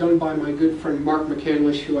illustration done by my good friend Mark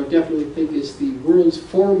McCandlish, who I definitely think is the world's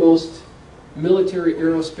foremost military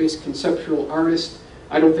aerospace conceptual artist.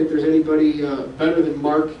 I don't think there's anybody better than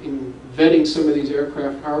Mark in vetting some of these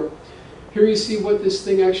aircraft out. Here you see what this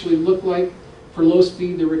thing actually looked like. For low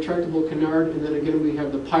speed, the retractable canard, and then again we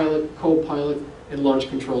have the pilot, co-pilot, and launch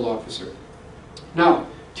control officer. Now,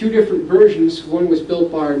 2 different versions. One was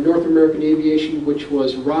built by North American Aviation, which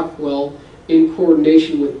was Rockwell in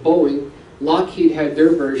coordination with Boeing. Lockheed had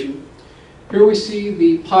their version. Here we see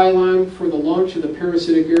the pylon for the launch of the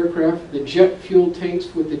parasitic aircraft, the jet fuel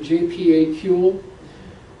tanks with the JPA fuel.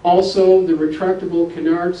 Also, the retractable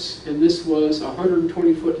canards, and this was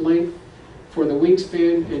 120-foot length for the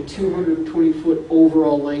wingspan and 220-foot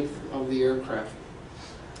overall length of the aircraft.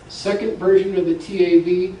 Second version of the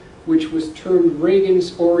TAV, which was termed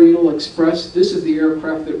Reagan's Oriental Express, this is the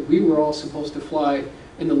aircraft that we were all supposed to fly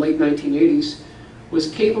in the late 1980s,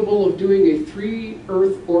 was capable of doing a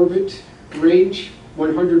 3-Earth orbit range,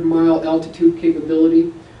 100-mile altitude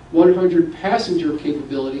capability, 100 passenger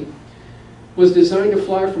capability, was designed to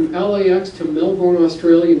fly from LAX to Melbourne,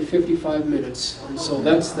 Australia in 55 minutes. And so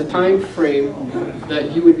that's the time frame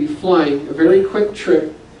that you would be flying, a very quick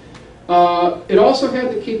trip. It also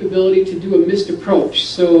had the capability to do a missed approach.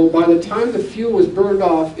 So by the time the fuel was burned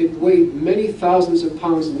off, it weighed many thousands of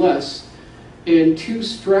pounds less, and 2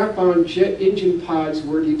 strap-on jet engine pods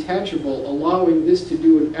were detachable, allowing this to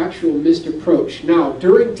do an actual missed approach. Now,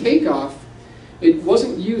 during takeoff, it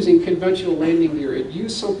wasn't using conventional landing gear. It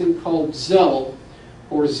used something called ZEL,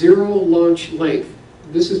 or Zero Launch Length.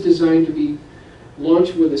 This is designed to be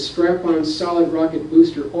launched with a strap-on solid rocket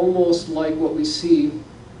booster, almost like what we see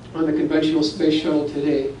on the conventional space shuttle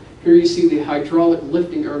today. Here you see the hydraulic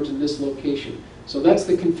lifting arms in this location. So that's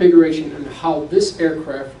the configuration and how this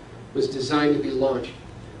aircraft was designed to be launched.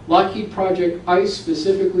 Lockheed Project ICE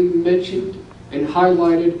specifically mentioned and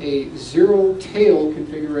highlighted a zero-tail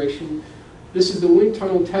configuration. This is the wind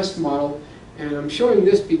tunnel test model, and I'm showing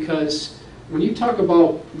this because when you talk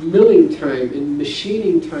about milling time and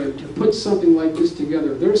machining time to put something like this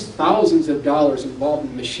together, there's thousands of dollars involved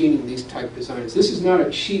in machining these type designs. This is not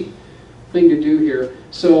a cheap thing to do here.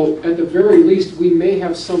 So at the very least, we may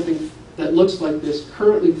have something that looks like this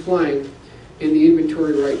currently flying in the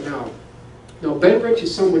inventory right now. Now, Ben Rich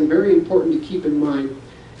is someone very important to keep in mind.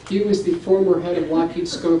 He was the former head of Lockheed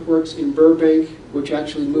Skunk Works in Burbank, which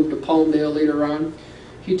actually moved to Palmdale later on.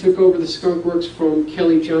 He took over the Skunk Works from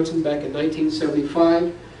Kelly Johnson back in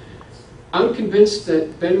 1975. I'm convinced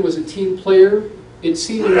that Ben was a team player. It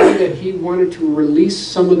seemed to me that he wanted to release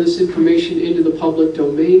some of this information into the public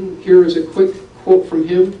domain. Here is a quick quote from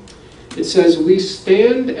him. It says, "We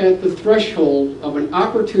stand at the threshold of an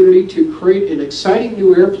opportunity to create an exciting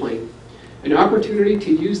new airplane, an opportunity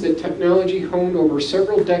to use the technology honed over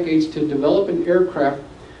several decades to develop an aircraft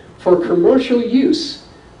for commercial use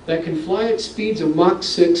that can fly at speeds of Mach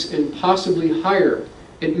 6 and possibly higher.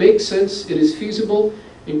 It makes sense, it is feasible,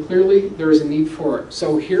 and clearly there is a need for it."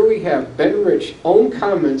 So here we have Ben Rich's own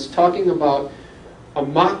comments talking about a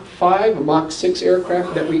Mach 5, a Mach 6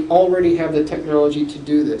 aircraft, that we already have the technology to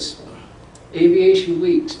do this. Aviation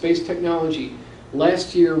Week, Space Technology,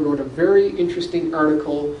 last year wrote a very interesting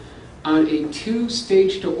article on a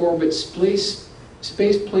 2-stage-to-orbit space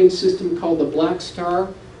plane system called the Black Star.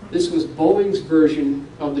 This was Boeing's version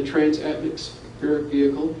of the transatmospheric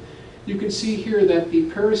vehicle. You can see here that the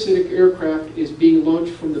parasitic aircraft is being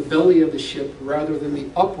launched from the belly of the ship rather than the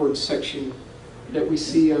upward section that we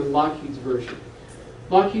see on Lockheed's version.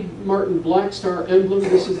 Lockheed Martin Black Star emblem,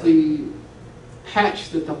 this is the patch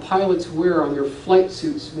that the pilots wear on their flight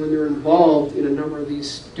suits when they're involved in a number of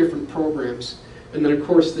these different programs. And then of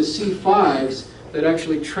course the C-5s that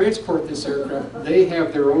actually transport this aircraft, they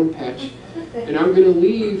have their own patch. And I'm going to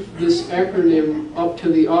leave this acronym up to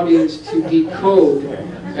the audience to decode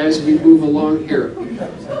as we move along here.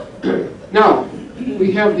 Now,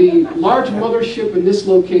 we have the large mothership in this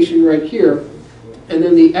location right here, and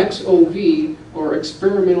then the XOV, or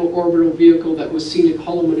Experimental Orbital Vehicle, that was seen at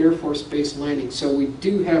Holloman Air Force Base landing. So we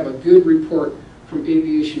do have a good report from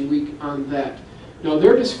Aviation Week on that. Now,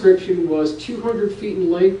 their description was 200 feet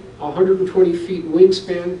in length, 120 feet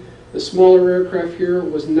wingspan. The smaller aircraft here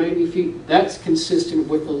was 90 feet. That's consistent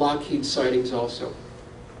with the Lockheed sightings also.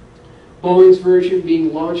 Boeing's version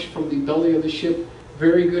being launched from the belly of the ship,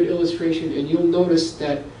 very good illustration, and you'll notice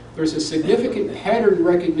that there's a significant pattern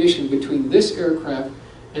recognition between this aircraft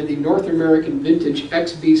and the North American vintage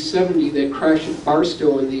XB-70 that crashed at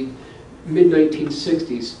Barstow in the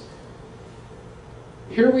mid-1960s.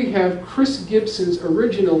 Here we have Chris Gibson's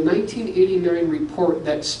original 1989 report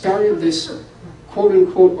that started this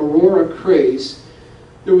quote-unquote Aurora craze.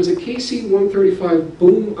 There was a KC-135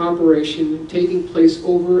 boom operation taking place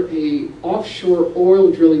over an offshore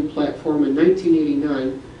oil drilling platform in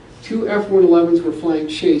 1989. 2 F-111s were flying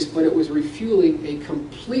chase, but it was refueling a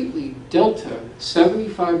completely delta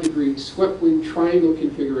 75-degree swept-wing triangle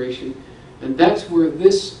configuration, and that's where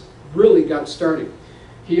this really got started.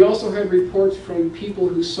 He also had reports from people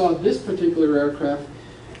who saw this particular aircraft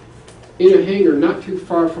in a hangar not too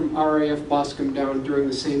far from RAF Boscombe Down during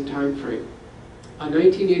the same time frame. A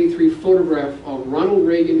 1983 photograph of Ronald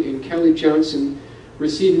Reagan and Kelly Johnson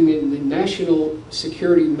receiving the National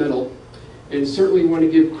Security Medal, And certainly want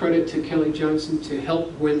to give credit to Kelly Johnson to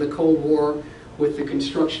help win the Cold War with the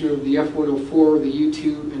construction of the F-104, the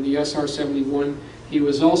U-2, and the SR-71. He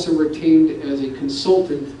was also retained as a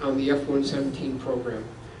consultant on the F-117 program.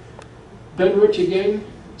 Ben Rich again,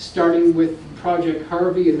 starting with Project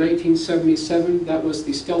Harvey in 1977. That was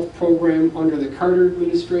the stealth program under the Carter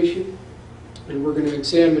administration. And we're going to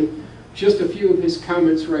examine just a few of his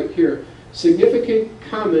comments right here. Significant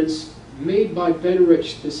comments made by Ben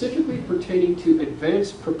Rich specifically pertaining to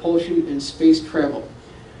advanced propulsion and space travel.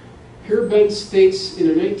 Here Ben states in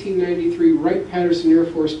a 1993 Wright-Patterson Air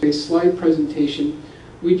Force Base slide presentation,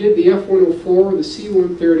 we did the F-104, the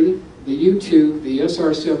C-130, the U-2, the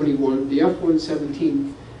SR-71, the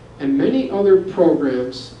F-117, and many other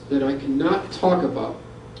programs that I cannot talk about.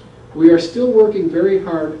 We are still working very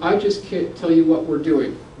hard. I just can't tell you what we're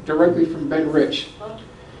doing. Directly from Ben Rich.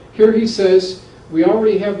 Here he says, we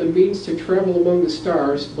already have the means to travel among the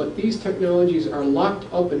stars, but these technologies are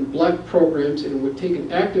locked up in black programs and it would take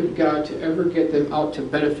an act of God to ever get them out to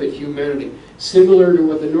benefit humanity, similar to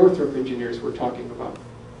what the Northrop engineers were talking about.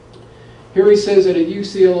 Here he says at a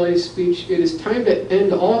UCLA speech, it is time to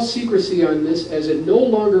end all secrecy on this as it no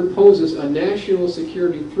longer poses a national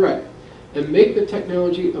security threat and make the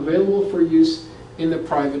technology available for use in the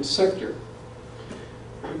private sector.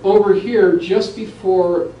 Over here, just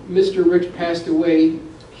before Mr. Rich passed away,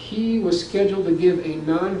 he was scheduled to give a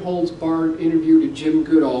non-holds-barred interview to Jim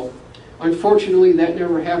Goodall. Unfortunately, that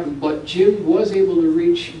never happened, but Jim was able to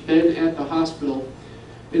reach Ben at the hospital.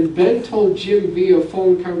 And Ben told Jim via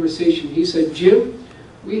phone conversation, he said, Jim,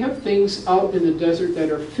 we have things out in the desert that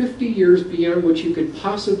are 50 years beyond what you could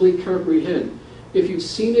possibly comprehend. If you've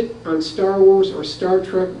seen it on Star Wars or Star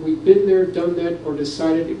Trek, we've been there, done that, or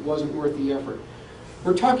decided it wasn't worth the effort.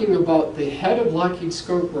 We're talking about the head of Lockheed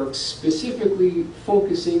Skunk Works specifically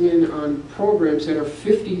focusing in on programs that are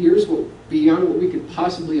 50 years beyond what we could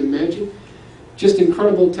possibly imagine. Just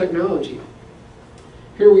incredible technology.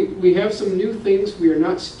 Here we have some new things. We are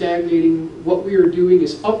not stagnating. What we are doing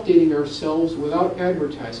is updating ourselves without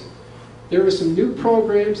advertising. There are some new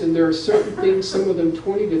programs and there are certain things, some of them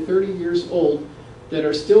 20 to 30 years old, that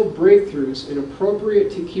are still breakthroughs and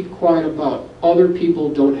appropriate to keep quiet about. Other people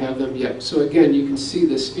don't have them yet. So again, you can see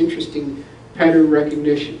this interesting pattern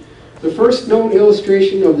recognition. The first known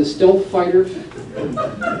illustration of the stealth fighter,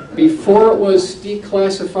 before it was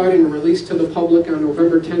declassified and released to the public on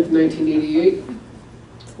November 10th, 1988,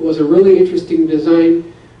 was a really interesting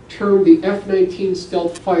design termed the F-19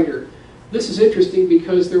 stealth fighter. This is interesting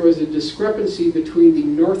because there was a discrepancy between the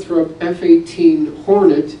Northrop F-18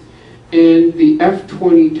 Hornet and the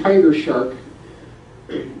F-20 Tiger Shark.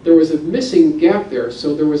 There was a missing gap there,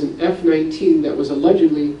 so there was an F-19 that was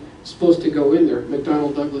allegedly supposed to go in there,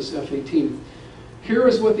 McDonnell Douglas F-18. Here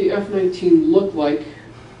is what the F-19 looked like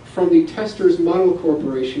from the Testers Model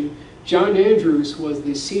Corporation. John Andrews was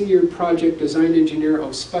the senior project design engineer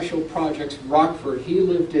of Special Projects Rockford. He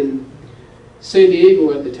lived in San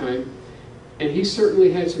Diego at the time, and he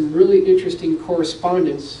certainly had some really interesting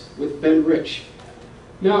correspondence with Ben Rich.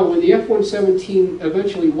 Now, when the F-117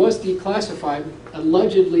 eventually was declassified,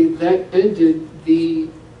 allegedly that ended the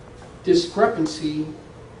discrepancy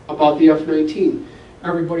about the F-19.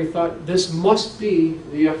 Everybody thought this must be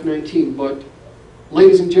the F-19, but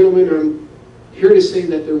ladies and gentlemen, I'm here to say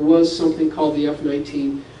that there was something called the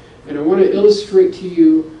F-19, and I want to illustrate to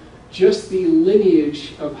you just the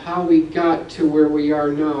lineage of how we got to where we are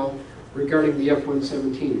now regarding the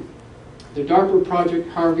F-117. The DARPA Project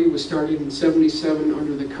Harvey was started in '77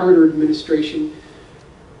 under the Carter administration.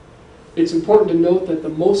 It's important to note that the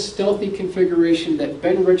most stealthy configuration that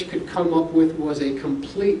Ben Rich could come up with was a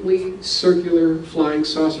completely circular flying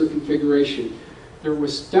saucer configuration. There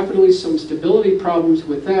was definitely some stability problems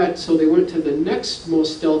with that, so they went to the next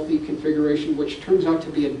most stealthy configuration, which turns out to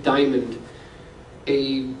be a diamond.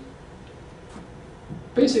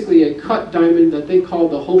 Basically a cut diamond that they call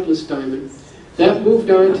the hopeless diamond. That moved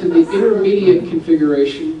on to the intermediate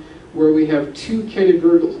configuration, where we have two canted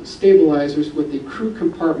vertical stabilizers with the crew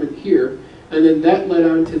compartment here, and then that led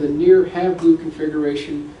on to the near half-blue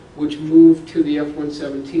configuration, which moved to the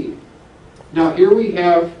F-117. Now here we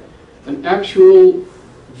have an actual,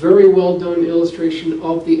 very well done illustration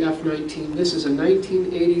of the F-19. This is a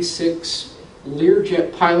 1986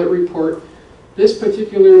 Learjet pilot report. This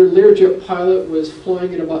particular Learjet pilot was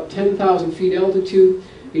flying at about 10,000 feet altitude.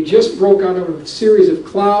 He just broke out of a series of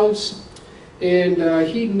clouds, and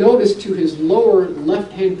he noticed to his lower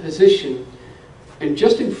left-hand position, and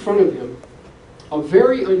just in front of him, a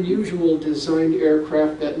very unusual designed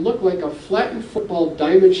aircraft that looked like a flattened football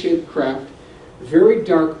diamond-shaped craft very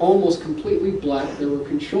dark, almost completely black. There were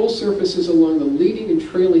control surfaces along the leading and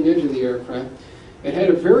trailing edge of the aircraft. It had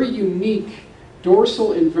a very unique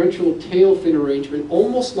dorsal and ventral tail fin arrangement,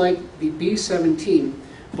 almost like the B-17,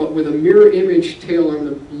 but with a mirror image tail on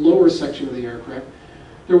the lower section of the aircraft.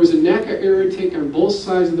 There was a NACA air intake on both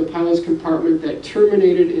sides of the pilot's compartment that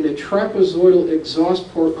terminated in a trapezoidal exhaust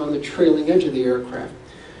port on the trailing edge of the aircraft.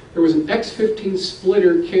 There was an X-15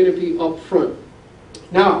 splitter canopy up front.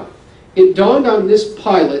 Now, it dawned on this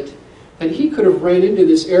pilot that he could have ran into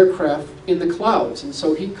this aircraft in the clouds, and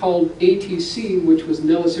so he called ATC, which was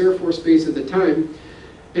Nellis Air Force Base at the time,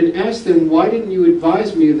 and asked them, why didn't you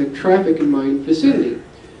advise me of the traffic in my vicinity?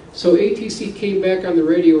 So ATC came back on the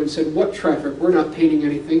radio and said, what traffic? We're not painting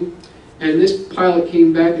anything. And this pilot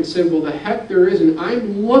came back and said, well, the heck there isn't.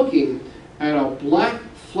 I'm looking at a black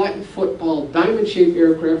flattened football diamond-shaped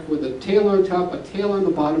aircraft with a tail on top, a tail on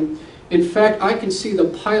the bottom. In fact, I can see the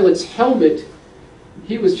pilot's helmet.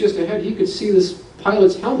 He was just ahead. He could see this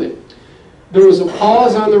pilot's helmet. There was a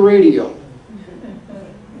pause on the radio.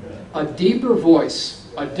 A deeper voice,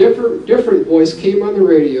 a different voice came on the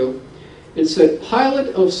radio and said,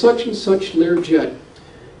 pilot of such and such Learjet,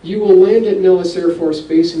 you will land at Nellis Air Force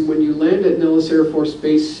Base, and when you land at Nellis Air Force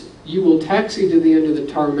Base, you will taxi to the end of the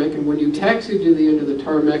tarmac, and when you taxi to the end of the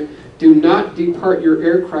tarmac, do not depart your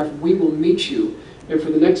aircraft, we will meet you. And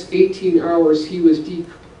for the next 18 hours, he was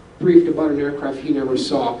debriefed about an aircraft he never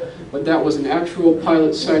saw. But that was an actual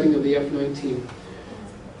pilot sighting of the F-19.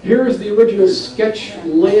 Here is the original sketch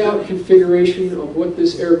layout configuration of what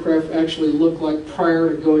this aircraft actually looked like prior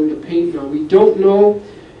to going to paint. Now, we don't know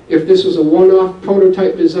if this was a one-off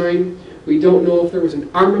prototype design. We don't know if there was an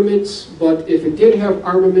armaments, but if it did have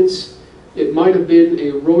armaments, it might have been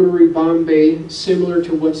a rotary bomb bay similar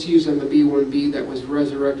to what's used on the B-1B that was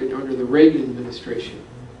resurrected under the Reagan administration.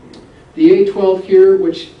 The A-12 here,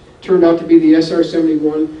 which turned out to be the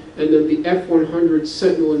SR-71, and then the F-100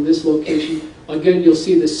 Sentinel in this location. Again, you'll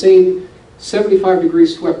see the same 75-degree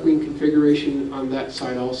swept wing configuration on that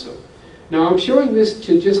side also. Now, I'm showing this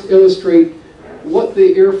to just illustrate what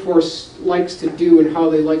the Air Force likes to do and how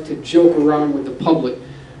they like to joke around with the public.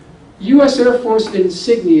 U.S. Air Force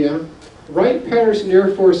insignia, Wright-Patterson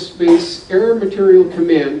Air Force Base Air Material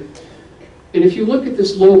Command. And if you look at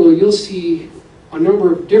this logo, you'll see a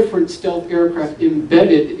number of different stealth aircraft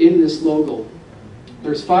embedded in this logo.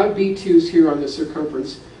 There's 5 B-2s here on the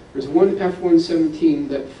circumference. There's one F-117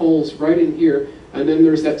 that folds right in here, and then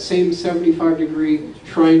there's that same 75-degree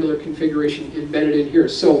triangular configuration embedded in here.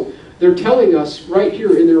 So they're telling us right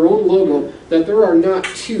here in their own logo that there are not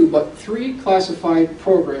 2, but 3 classified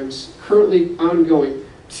programs currently ongoing.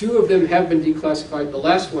 2 of them have been declassified. The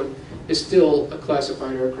last one is still a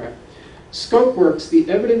classified aircraft. Skunk Works, the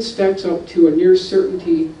evidence stacks up to a near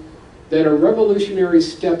certainty that a revolutionary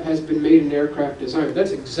step has been made in aircraft design.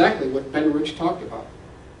 That's exactly what Ben Rich talked about.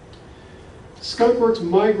 Skunk Works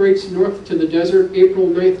migrates north to the desert. April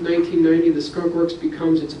 9th, 1990, the Skunk Works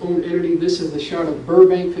becomes its own entity. This is the shot of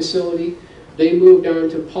Burbank facility. They moved on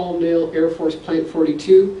to Palmdale Air Force Plant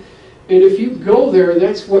 42. And if you go there,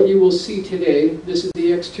 that's what you will see today. This is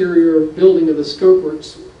the exterior building of the Skunk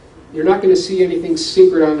Works. You're not going to see anything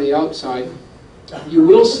secret on the outside. You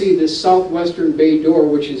will see this southwestern bay door,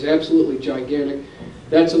 which is absolutely gigantic.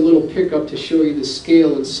 That's a little pickup to show you the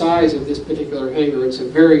scale and size of this particular hangar. It's a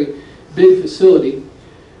very big facility.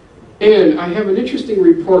 And I have an interesting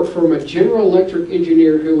report from a General Electric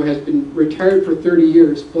engineer who has been retired for 30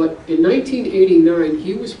 years, but in 1989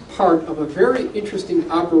 he was part of a very interesting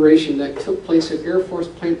operation that took place at Air Force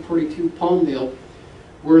Plant 42 Palmdale,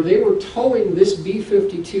 where they were towing this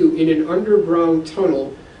B-52 in an underground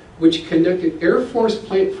tunnel which connected Air Force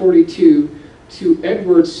Plant 42 to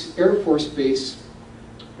Edwards Air Force Base,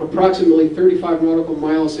 approximately 35 nautical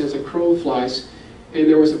miles as a crow flies. And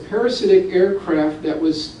there was a parasitic aircraft that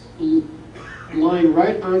was lying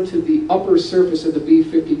right onto the upper surface of the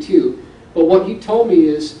B-52. But what he told me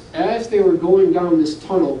is, as they were going down this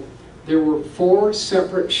tunnel, there were 4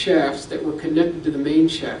 separate shafts that were connected to the main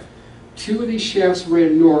shaft. 2 of these shafts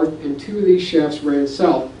ran north, and 2 of these shafts ran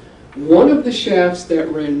south. One of the shafts that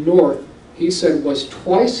ran north, he said, was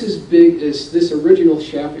twice as big as this original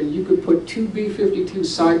shaft, and you could put 2 B-52s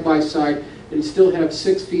side by side and still have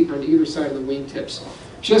 6 feet on either side of the wingtips.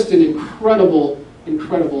 Just an incredible,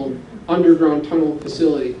 incredible underground tunnel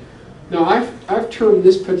facility. Now, I've termed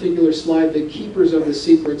this particular slide the keepers of the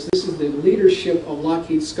secrets. This is the leadership of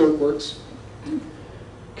Lockheed Skunk Works.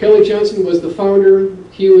 Kelly Johnson was the founder.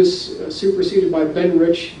 He was superseded by Ben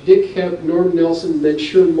Rich, Dick Hebb, Norm Nelson, then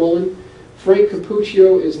Sherm Mullen. Frank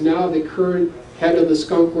Capuccio is now the current head of the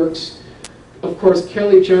Skunk Works. Of course,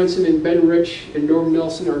 Kelly Johnson and Ben Rich and Norm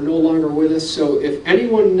Nelson are no longer with us, so if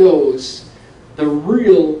anyone knows the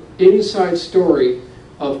real inside story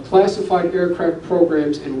of classified aircraft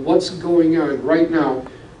programs and what's going on right now,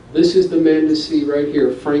 this is the man to see right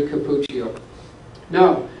here, Frank Capuccio.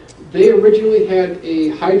 Now, they originally had a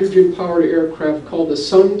hydrogen-powered aircraft called the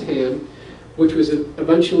Suntan, which was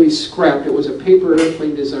eventually scrapped. It was a paper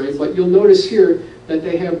airplane design, but you'll notice here that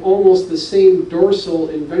they have almost the same dorsal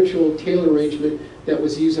and ventral tail arrangement that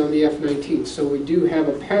was used on the F-19. So we do have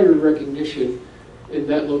a pattern recognition in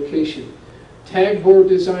that location. Tag board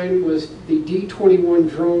design was the D-21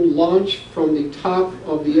 drone launched from the top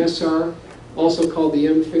of the SR, also called the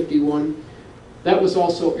M51. That was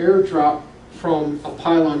also airdropped from a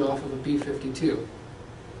pylon off of a B-52.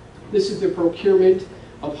 This is the procurement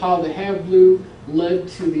of how the Have Blue led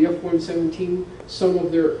to the F-117, some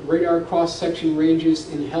of their radar cross-section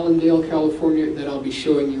ranges in Hellendale, California, that I'll be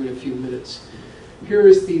showing you in a few minutes. Here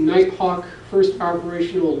is the Nighthawk, first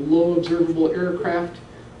operational low observable aircraft.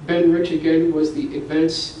 Ben Rich, again, was the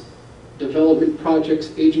Advanced Development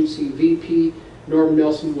Projects Agency VP. Norm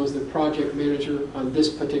Nelson was the project manager on this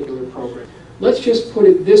particular program. Let's just put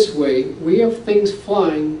it this way. We have things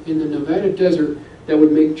flying in the Nevada desert that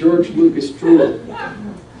would make George Lucas drool.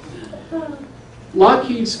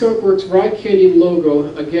 Lockheed Skunk Works Rye Canyon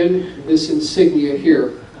logo, again, this insignia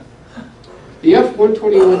here. The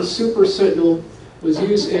F-121 Super Sentinel was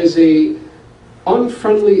used as a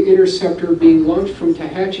unfriendly interceptor being launched from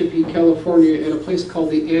Tehachapi, California at a place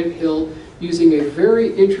called the Ant Hill using a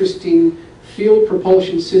very interesting field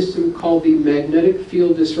propulsion system called the magnetic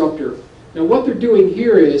field disruptor. Now what they're doing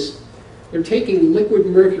here is they're taking liquid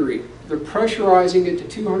mercury, they're pressurizing it to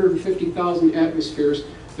 250,000 atmospheres,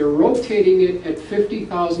 they're rotating it at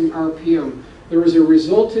 50,000 RPM. There is a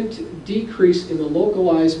resultant decrease in the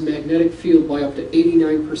localized magnetic field by up to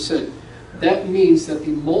 89%. That means that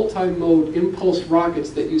the multi-mode impulse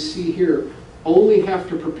rockets that you see here only have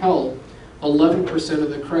to propel 11% of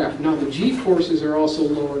the craft. Now the G-forces are also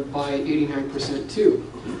lowered by 89% too.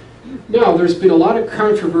 Now there's been a lot of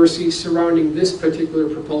controversy surrounding this particular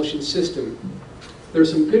propulsion system. There's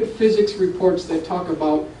some good physics reports that talk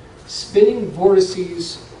about spinning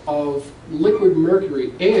vortices of liquid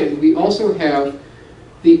mercury, and we also have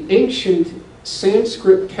the ancient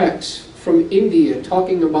Sanskrit texts from India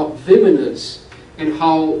talking about Vimanas and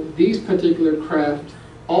how these particular craft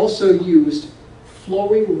also used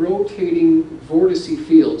flowing, rotating vortice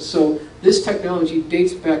fields. So this technology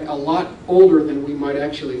dates back a lot older than we might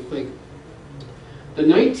actually think. The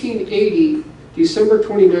 1980 December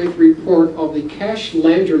 29th report of the Cash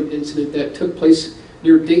Landrum incident that took place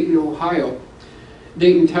near Dayton, Ohio,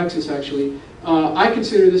 Dayton, Texas actually, I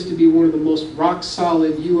consider this to be one of the most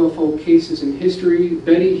rock-solid UFO cases in history.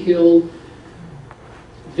 Betty Hill,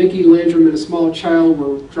 Vicki Landrum, and a small child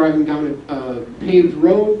were driving down a paved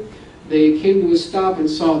road. They came to a stop and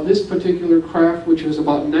saw this particular craft, which was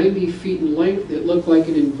about 90 feet in length. It looked like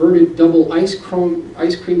an inverted double ice cream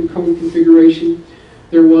cone configuration.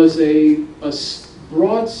 There was a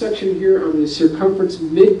broad section here on the circumference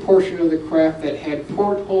mid-portion of the craft that had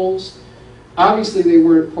portholes. Obviously they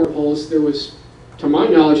weren't portholes. There was, to my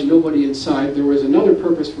knowledge, nobody inside. There was another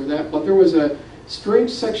purpose for that, but there was a strange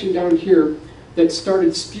section down here that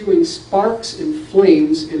started spewing sparks and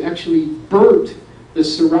flames and actually burnt the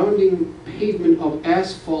surrounding pavement of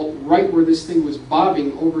asphalt right where this thing was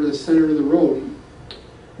bobbing over the center of the road.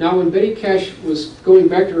 Now when Betty Cash was going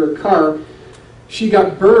back to her car, she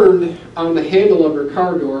got burned on the handle of her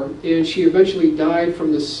car door, and she eventually died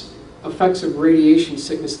from the effects of radiation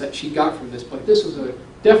sickness that she got from this. But this was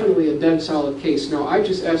definitely a dead solid case. Now I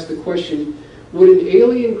just asked the question, would an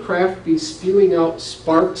alien craft be spewing out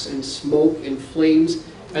sparks and smoke and flames,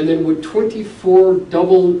 and then would 24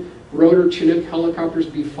 double rotor Chinook helicopters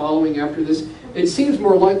be following after this? It seems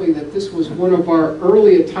more likely that this was one of our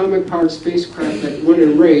early atomic-powered spacecraft that went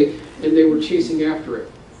array, and they were chasing after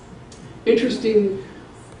it. Interesting,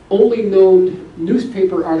 only known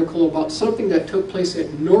newspaper article about something that took place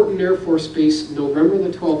at Norton Air Force Base November the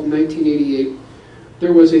 12th, 1988.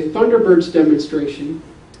 There was a Thunderbirds demonstration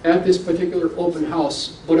at this particular open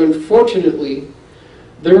house, but unfortunately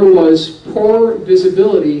there was poor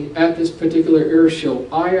visibility at this particular air show.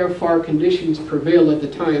 IFR conditions prevailed at the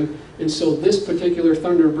time, and so this particular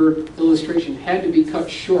Thunderbird illustration had to be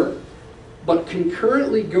cut short. But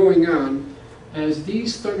concurrently going on, as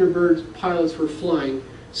these Thunderbird pilots were flying,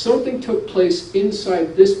 something took place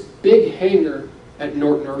inside this big hangar at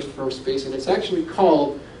Norton Air Force Base, and it's actually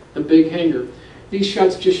called the Big Hangar. These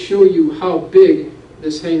shots just show you how big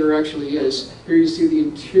this hangar actually is. Here you see the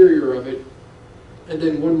interior of it, and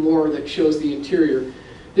then one more that shows the interior.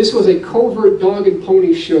 This was a covert dog and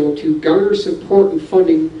pony show to garner support and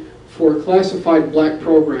funding for classified black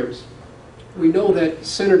programs. We know that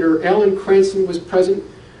Senator Alan Cranston was present.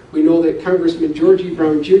 We know that Congressman George E.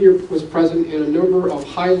 Brown Jr. was present, and a number of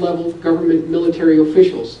high-level government military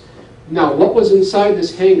officials. Now, what was inside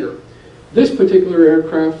this hangar? This particular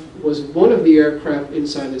aircraft was one of the aircraft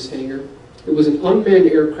inside this hangar. It was an unmanned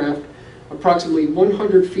aircraft, approximately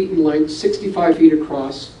 100 feet in length, 65 feet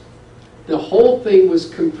across. The whole thing was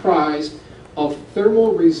comprised of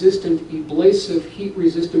thermal-resistant, abrasive,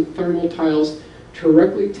 heat-resistant thermal tiles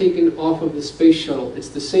directly taken off of the space shuttle. It's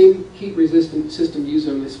the same heat-resistant system used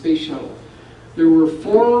on the space shuttle. There were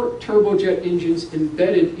 4 turbojet engines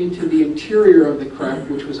embedded into the interior of the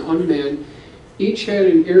craft, which was unmanned. Each had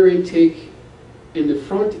an air intake in the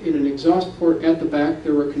front and an exhaust port at the back.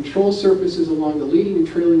 There were control surfaces along the leading and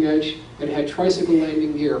trailing edge that had tricycle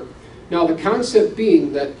landing gear. Now, the concept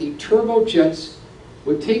being that the turbojets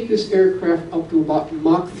would take this aircraft up to about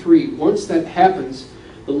Mach 3. Once that happens,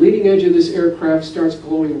 the leading edge of this aircraft starts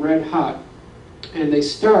glowing red hot, and they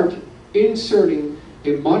start inserting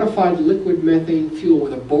a modified liquid methane fuel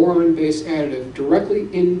with a boron-based additive directly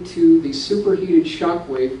into the superheated shock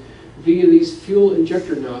wave via these fuel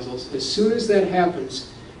injector nozzles. As soon as that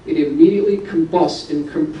happens, it immediately combusts and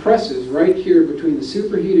compresses right here between the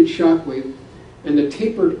superheated shock wave and the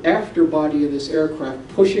tapered afterbody of this aircraft,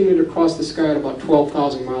 pushing it across the sky at about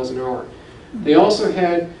 12,000 miles an hour. They also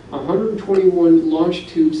had 121 launch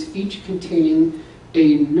tubes, each containing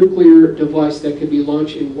a nuclear device that could be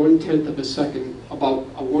launched in 1/10 of a second, about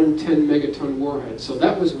a 110 megaton warhead. So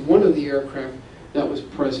that was one of the aircraft that was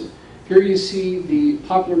present. Here you see the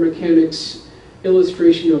Popular Mechanics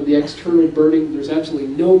illustration of the external burning. There's absolutely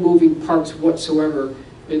no moving parts whatsoever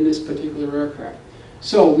in this particular aircraft.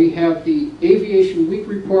 So we have the Aviation Week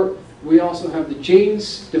report. We also have the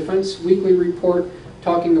Jane's Defense Weekly report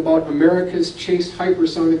talking about America's chased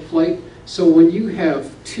hypersonic flight. So when you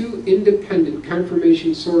have 2 independent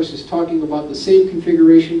confirmation sources talking about the same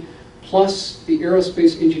configuration, plus the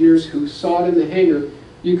aerospace engineers who saw it in the hangar,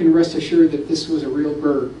 you can rest assured that this was a real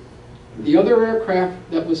bird. The other aircraft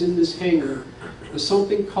that was in this hangar was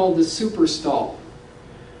something called the Super Stall.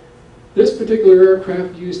 This particular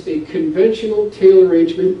aircraft used a conventional tail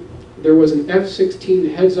arrangement. There was an F-16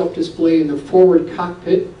 heads-up display in the forward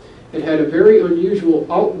cockpit. It had a very unusual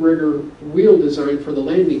outrigger wheel design for the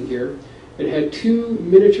landing gear. It had 2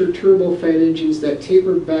 miniature turbofan engines that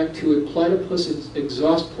tapered back to a platypus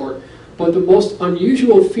exhaust port. But the most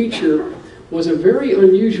unusual feature was a very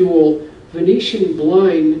unusual Venetian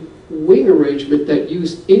blind wing arrangement that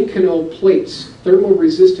used Inconel plates,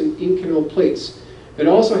 thermal-resistant Inconel plates. It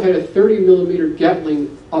also had a 30-millimeter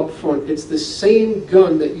Gatling up front. It's the same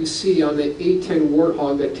gun that you see on the A-10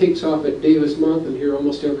 Warthog that takes off at Davis Mountain here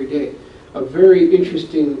almost every day. A very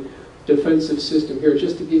interesting defensive system here,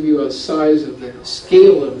 just to give you a size of the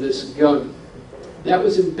scale of this gun. That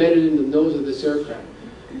was embedded in the nose of this aircraft.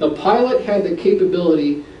 The pilot had the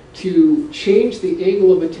capability to change the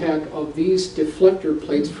angle of attack of these deflector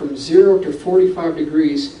plates from 0 to 45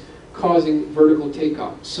 degrees, causing vertical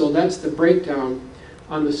takeoff. So that's the breakdown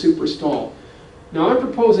on the Super Stall. Now I'm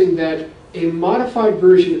proposing that a modified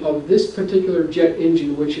version of this particular jet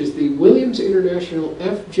engine, which is the Williams International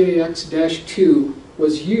FJX-2,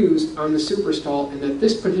 was used on the Super Stall, and that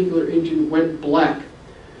this particular engine went black.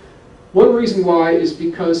 One reason why is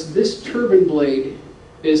because this turbine blade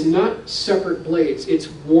is not separate blades. It's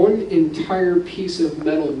one entire piece of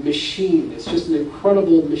metal machined. It's just an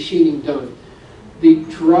incredible machining done. The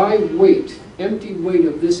dry weight, empty weight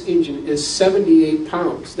of this engine is 78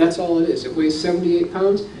 pounds. That's all it is. It weighs 78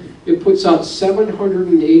 pounds. It puts out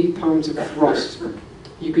 780 pounds of thrust.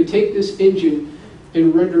 You could take this engine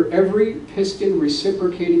and render every piston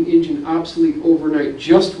reciprocating engine obsolete overnight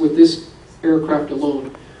just with this aircraft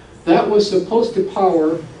alone. That was supposed to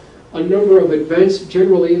power a number of advanced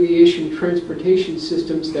general aviation transportation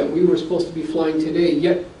systems that we were supposed to be flying today,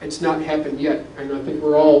 yet it's not happened yet. And I think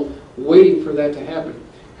we're all waiting for that to happen.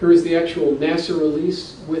 Here is the actual NASA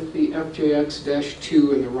release with the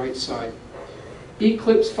FJX-2 in the right side.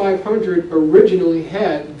 Eclipse 500 originally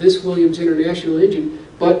had this Williams International engine,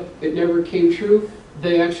 but it never came true.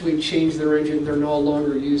 They actually changed their engine. They're no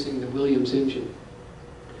longer using the Williams engine.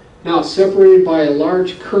 Now, separated by a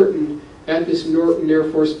large curtain at this Norton Air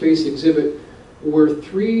Force Base exhibit were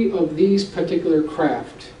 3 of these particular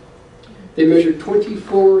craft. They measured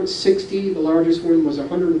 2460. The largest one was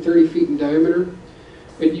 130 feet in diameter.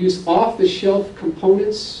 It used off-the-shelf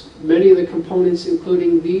components. Many of the components,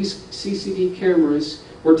 including these CCD cameras,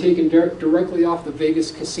 were taken directly off the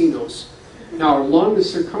Vegas casinos. Now, along the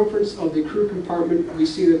circumference of the crew compartment, we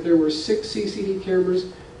see that there were 6 CCD cameras.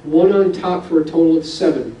 one on top for a total of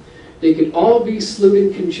 7. They could all be slewed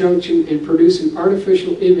in conjunction and produce an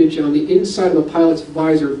artificial image on the inside of the pilot's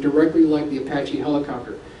visor, directly like the Apache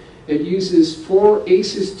helicopter. It uses 4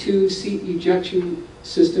 ACES-2 seat ejection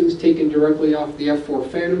systems taken directly off the F-4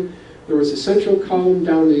 Phantom. There was a central column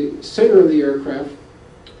down the center of the aircraft.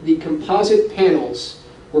 The composite panels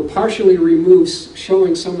were partially removed,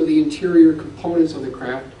 showing some of the interior components of the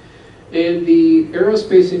craft. And the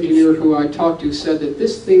aerospace engineer who I talked to said that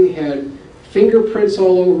this thing had fingerprints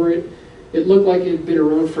all over it. It looked like it had been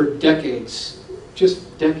around for decades,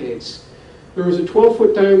 just decades. There was a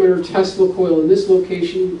 12-foot diameter Tesla coil in this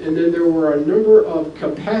location, and then there were a number of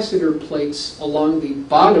capacitor plates along the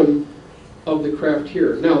bottom of the craft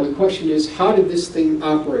here. Now, the question is, how did this thing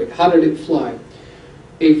operate? How did it fly?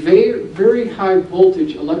 A very, very high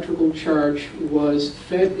voltage electrical charge was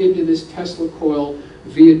fed into this Tesla coil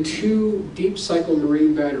via 2 deep cycle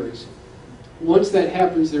marine batteries. Once that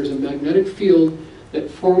happens, there's a magnetic field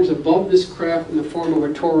that forms above this craft in the form of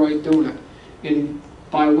a toroid donut. And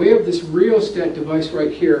by way of this rheostat device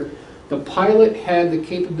right here, the pilot had the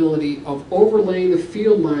capability of overlaying the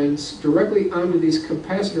field lines directly onto these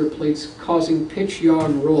capacitor plates, causing pitch, yaw,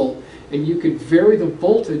 and roll. And you could vary the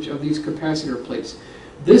voltage of these capacitor plates.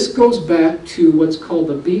 This goes back to what's called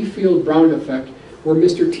the B-field-Brown effect, where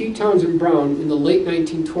Mr. T. Townsend Brown in the late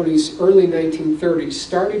 1920s, early 1930s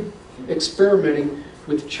started experimenting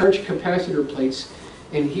with charged capacitor plates,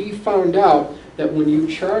 and he found out that when you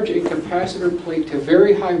charge a capacitor plate to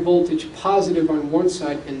very high voltage, positive on one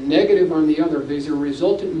side and negative on the other, there's a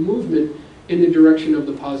resultant movement in the direction of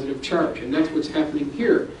the positive charge, and that's what's happening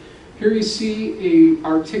here. Here you see an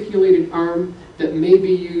articulated arm that may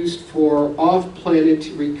be used for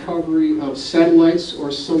off-planet recovery of satellites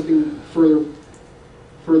or something further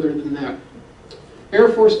than that. Air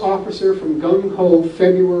Force officer from Gung Ho,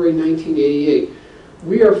 February 1988.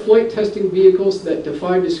 We are flight testing vehicles that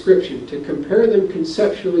defy description. To compare them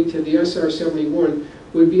conceptually to the SR-71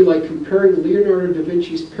 would be like comparing Leonardo da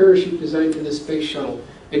Vinci's parachute design to the space shuttle.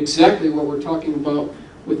 Exactly what we're talking about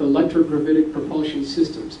with electrogravitic propulsion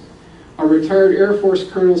systems. A retired Air Force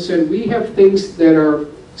colonel said, "We have things that are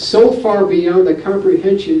so far beyond the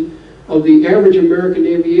comprehension of the average American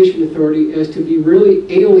aviation authority as to be really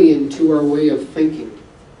alien to our way of thinking."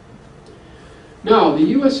 Now, the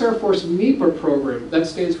U.S. Air Force NEPA program, that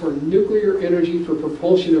stands for Nuclear Energy for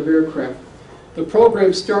Propulsion of Aircraft. The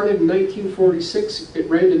program started in 1946, it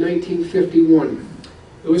ran to 1951.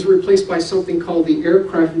 It was replaced by something called the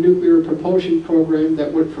Aircraft Nuclear Propulsion Program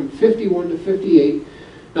that went from 51 to 58.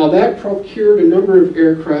 Now that procured a number of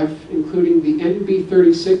aircraft, including the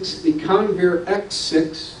NB-36, the Convair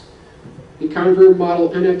X6, the Convair Model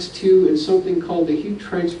NX2, and something called the Heat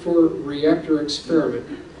Transfer Reactor Experiment.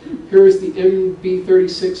 Here is the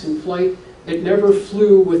NB-36 in flight. It never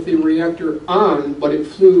flew with the reactor on, but it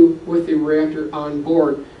flew with the reactor on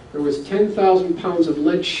board. There was 10,000 pounds of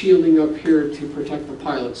lead shielding up here to protect the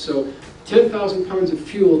pilot. So 10,000 pounds of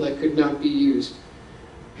fuel that could not be used.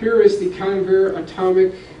 Here is the Convair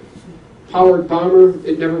atomic powered bomber.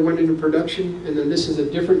 It never went into production. And then this is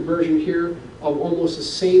a different version here of almost the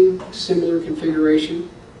same similar configuration.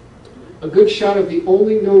 A good shot of the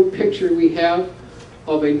only known picture we have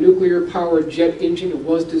of a nuclear-powered jet engine. It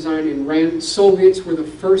was designed and ran. Soviets were the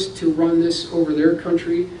first to run this over their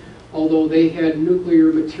country, although they had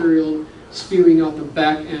nuclear material spewing out the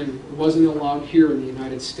back end. It wasn't allowed here in the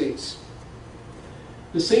United States.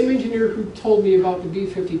 The same engineer who told me about the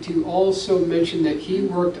B-52 also mentioned that he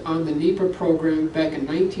worked on the NEPA program back in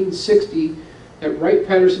 1960 at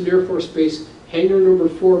Wright-Patterson Air Force Base, Hangar Number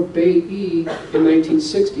 4, Bay E, in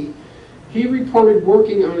 1960. He reported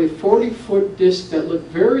working on a 40-foot disc that looked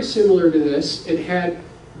very similar to this. It had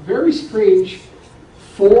very strange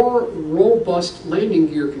 4 robust landing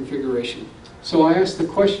gear configuration. So I asked the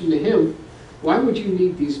question to him, why would you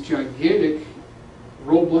need these gigantic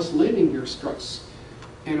robust landing gear struts?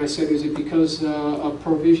 And I said, is it because of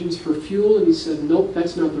provisions for fuel? And he said, nope,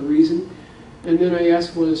 that's not the reason. And then I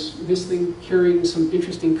asked, was this thing carrying some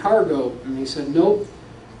interesting cargo? And he said, nope.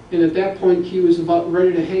 And at that point, he was about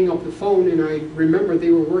ready to hang up the phone, and I remember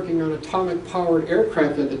they were working on atomic-powered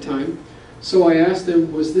aircraft at the time. So I asked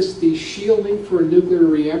him, was this the shielding for a nuclear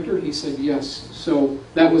reactor? He said, yes. So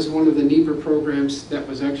that was one of the NEPA programs that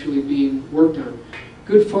was actually being worked on.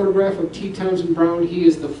 Good photograph of T. Townsend Brown. He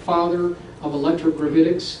is the father of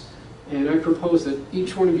electrogravitics, and I propose that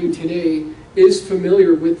each one of you today is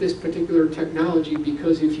familiar with this particular technology,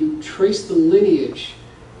 because if you trace the lineage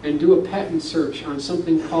and do a patent search on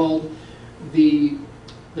something called the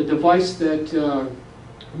device that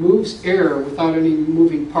moves air without any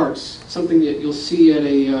moving parts, something that you'll see at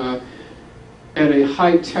at a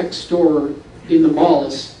high-tech store in the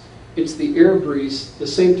malls. It's the air breeze. The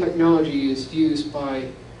same technology is used by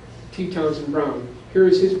T. Townsend Brown. Here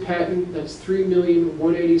is his patent. That's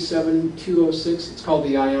 3,187,206. It's called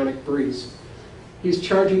the ionic breeze. He's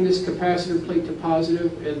charging this capacitor plate to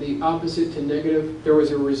positive and the opposite to negative. There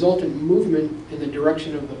was a resultant movement in the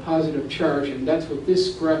direction of the positive charge, and that's what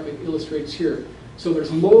this graphic illustrates here. So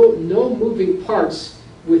there's no moving parts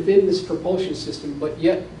within this propulsion system, but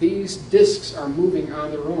yet these disks are moving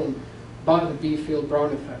on their own by the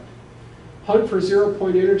B-field-Brown effect. Hunt for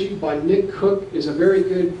Zero-Point Energy by Nick Cook is a very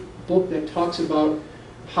good book that talks about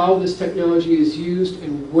how this technology is used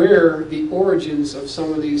and where the origins of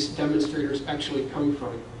some of these demonstrators actually come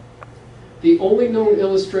from. The only known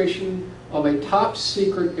illustration of a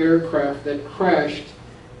top-secret aircraft that crashed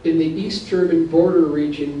in the East German border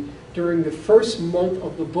region during the first month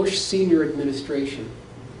of the Bush Sr. administration.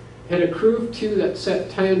 Had a crew of 2 that sat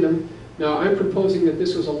tandem. Now I'm proposing that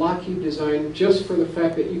this was a Lockheed design just for the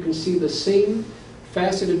fact that you can see the same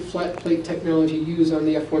faceted flat plate technology used on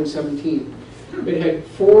the F-117. It had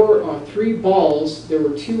 3 balls. There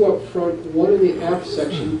were 2 up front, 1 in the aft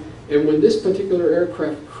section, and when this particular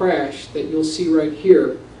aircraft crashed, that you'll see right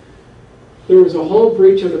here, there was a hull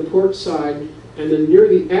breach on the port side, and then near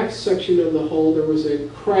the aft section of the hull there was a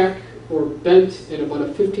crack or bent at about a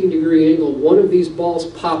 15-degree angle. One of these balls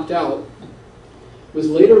popped out, was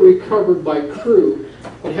later recovered by crew.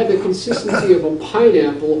 It had the consistency of a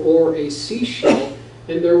pineapple or a seashell,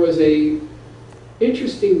 and there was a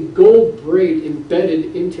interesting gold braid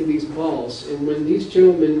embedded into these balls. And when these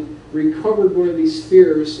gentlemen recovered one of these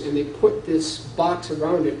spheres and they put this box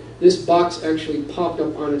around it, this box actually popped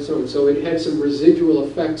up on its own. So it had some residual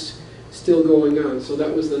effects still going on. So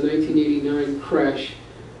that was the 1989 crash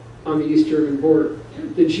on the East German border.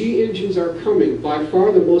 The G engines are coming. By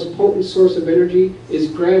far the most potent source of energy is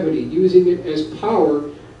gravity. Using it as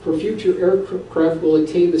power for future aircraft will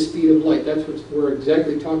attain the speed of light. That's what we're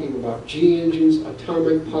exactly talking about. G engines,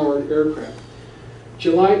 atomic-powered aircraft.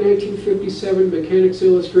 July 1957, Mechanics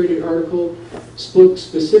Illustrated article spoke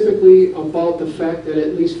specifically about the fact that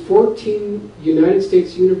at least 14 United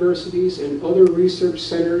States universities and other research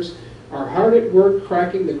centers are hard at work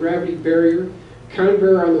cracking the gravity barrier.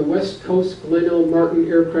 Convair on the West Coast, Glenn L. Martin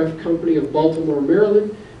Aircraft Company of Baltimore,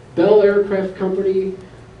 Maryland, Bell Aircraft Company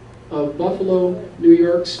of Buffalo, New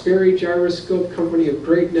York, Sperry Gyroscope Company of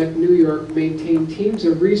Great Neck, New York, maintain teams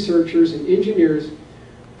of researchers and engineers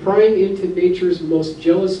prying into nature's most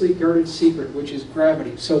jealously guarded secret, which is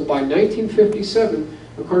gravity. So by 1957,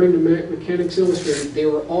 according to Mechanics Illustrated, they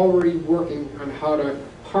were already working on how to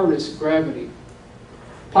harness gravity.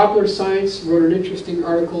 Popular Science wrote an interesting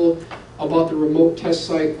article about the remote test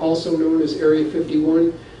site, also known as Area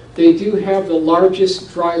 51. They do have the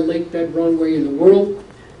largest dry lake bed runway in the world.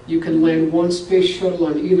 You can land 1 space shuttle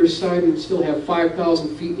on either side and still have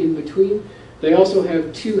 5,000 feet in between. They also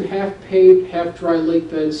have 2 half-paved, half-dry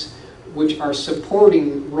lake beds which are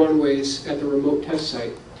supporting runways at the remote test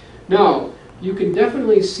site. Now, you can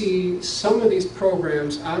definitely see some of these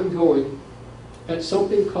programs ongoing at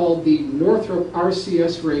something called the Northrop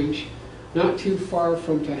RCS range, not too far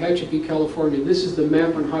from Tehachapi, California. This is the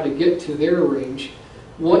map on how to get to their range.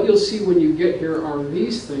 What you'll see when you get here are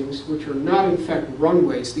these things, which are not in fact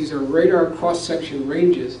runways. These are radar cross-section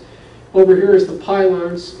ranges. Over here is the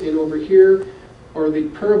pylons, and over here are the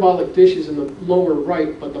parabolic dishes in the lower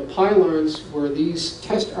right, but the pylons where these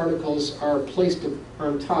test articles are placed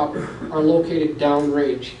on top are located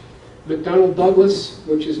downrange. McDonnell Douglas,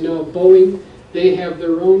 which is now Boeing, they have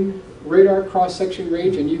their own radar cross-section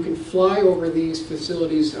range, and you can fly over these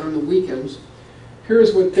facilities on the weekends.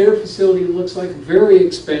 Here's what their facility looks like. Very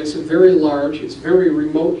expansive, very large. It's very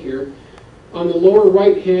remote here. On the lower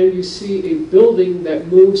right hand, you see a building that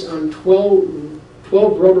moves on 12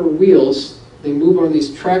 rubber wheels. They move on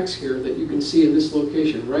these tracks here that you can see in this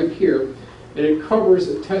location, right here. And it covers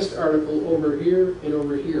a test article over here and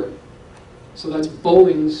over here. So that's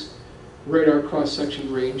Boeing's radar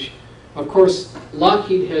cross-section range. Of course,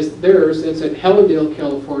 Lockheed has theirs. That's at Helendale,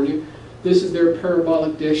 California. This is their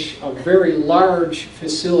parabolic dish, a very large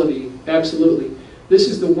facility, absolutely. This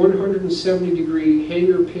is the 170-degree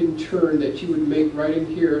hanger pin turn that you would make right in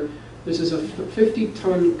here. This is a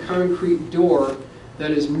 50-ton concrete door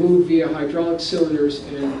that is moved via hydraulic cylinders,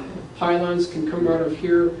 and pylons can come out of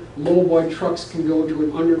here. Lowboy trucks can go to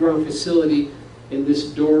an underground facility in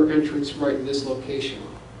this door entrance right in this location.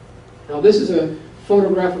 Now this is a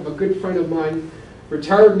photograph of a good friend of mine,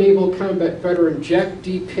 retired Naval Combat Veteran Jack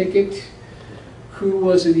D. Pickett, who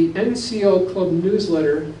was in the NCO Club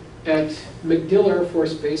newsletter at MacDill Air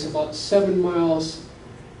Force Base, about 7 miles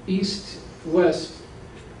east-west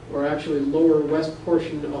or actually lower west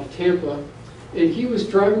portion of Tampa. And he was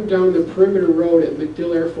driving down the perimeter road at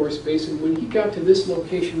MacDill Air Force Base, and when he got to this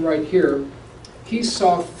location right here, he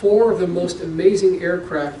saw 4 of the most amazing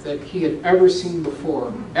aircraft that he had ever seen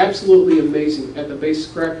before. Absolutely amazing at the base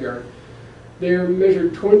scrapyard. They are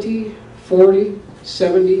measured 20, 40,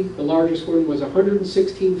 70. The largest one was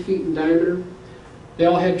 116 feet in diameter. They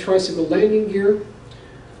all had tricycle landing gear.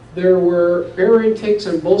 There were air intakes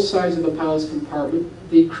on both sides of the pilot's compartment.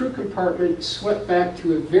 The crew compartment swept back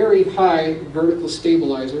to a very high vertical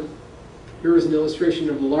stabilizer. Here is an illustration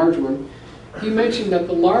of the large one. He mentioned that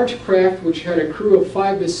the large craft, which had a crew of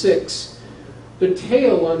 5 to 6, the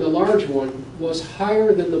tail on the large one was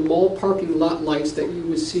higher than the mall parking lot lights that you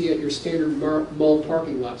would see at your standard mall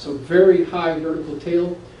parking lot. So very high vertical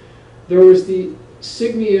tail. There was the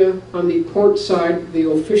insignia on the port side,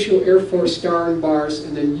 the official Air Force star and bars,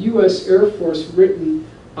 and then U.S. Air Force written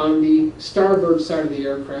on the starboard side of the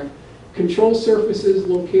aircraft. Control surfaces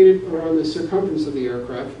located around the circumference of the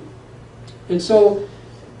aircraft. And so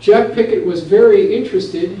Jack Pickett was very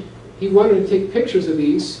interested. He wanted to take pictures of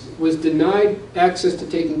these, was denied access to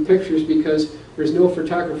taking pictures because there's no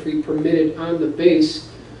photography permitted on the base.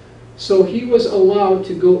 So he was allowed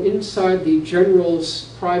to go inside the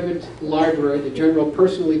general's private library. The general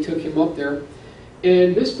personally took him up there.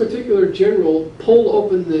 And this particular general pulled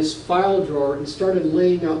open this file drawer and started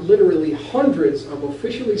laying out literally hundreds of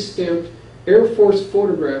officially stamped Air Force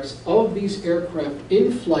photographs of these aircraft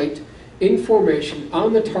in flight, in formation,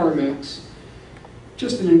 on the tarmacs.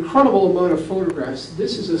 Just an incredible amount of photographs.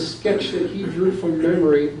 This is a sketch that he drew from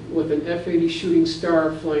memory with an F-80 Shooting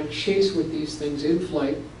Star flying chase with these things in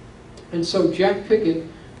flight. And so Jack Pickett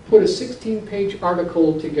put a 16-page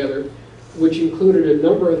article together which included a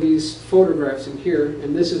number of these photographs in here.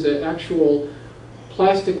 And this is an actual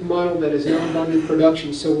plastic model that is now done in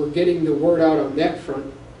production, so we're getting the word out on that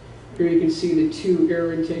front. Here you can see the 2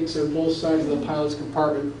 air intakes on both sides of the pilot's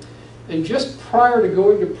compartment. And just prior to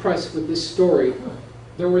going to press with this story,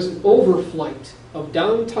 there was an overflight of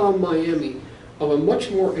downtown Miami of a much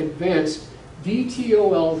more advanced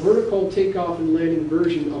VTOL, vertical takeoff and landing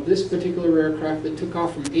version of this particular aircraft that took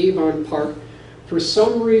off from Avon Park. For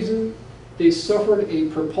some reason, they suffered a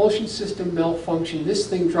propulsion system malfunction. This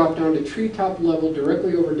thing dropped down to treetop level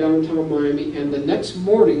directly over downtown Miami, and the next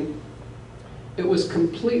morning, it was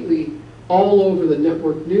completely all over the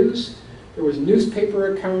network news. There was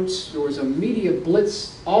newspaper accounts, there was a media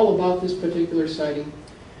blitz all about this particular sighting.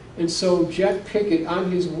 And so Jack Pickett,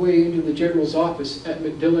 on his way into the general's office at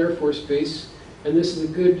MacDill Air Force Base, and this is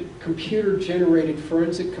a good computer-generated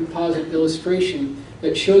forensic composite illustration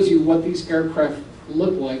that shows you what these aircraft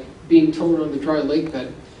look like being towed on the dry lake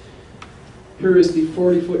bed. Here is the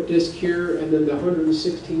 40-foot disc here, and then the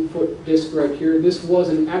 116-foot disc right here. This was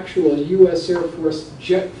an actual U.S. Air Force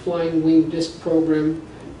jet flying wing disc program.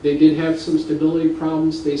 They did have some stability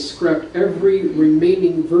problems. They scrapped every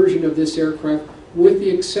remaining version of this aircraft, with the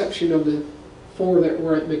exception of the 4 that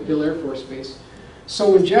were at MacDill Air Force Base.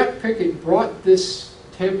 So when Jack Pickett brought this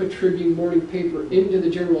Tampa Tribune morning paper into the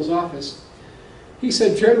general's office, he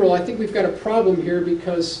said, "General, I think we've got a problem here,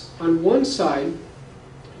 because on one side,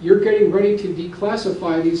 you're getting ready to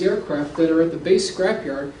declassify these aircraft that are at the base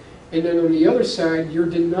scrapyard, and then on the other side, you're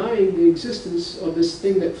denying the existence of this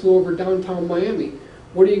thing that flew over downtown Miami.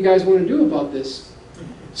 What do you guys want to do about this?"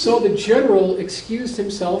 So the general excused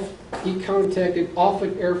himself. He contacted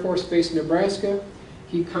Offutt Air Force Base, Nebraska.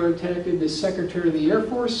 He contacted the Secretary of the Air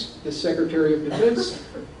Force, the Secretary of Defense,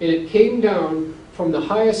 and it came down from the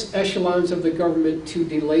highest echelons of the government to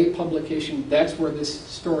delay publication. That's where this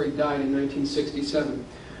story died in 1967.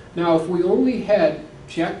 Now, if we only had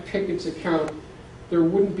Jack Pickett's account, there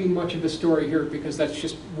wouldn't be much of a story here, because that's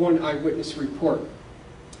just one eyewitness report.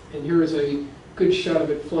 And here is a good shot of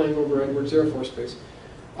it flying over Edwards Air Force Base.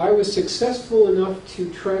 I was successful enough to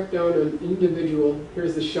track down an individual.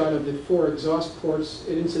 Here's the shot of the 4 exhaust ports.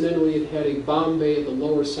 And incidentally, it had a bomb bay in the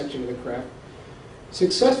lower section of the craft.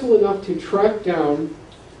 Successful enough to track down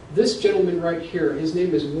this gentleman right here. His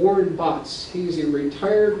name is Warren Botts. He's a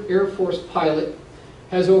retired Air Force pilot,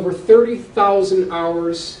 has over 30,000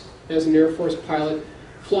 hours as an Air Force pilot,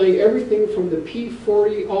 flying everything from the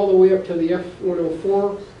P-40 all the way up to the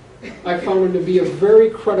F-104. I found him to be a very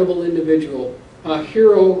credible individual. A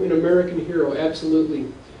hero, an American hero, absolutely.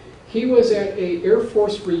 He was at an Air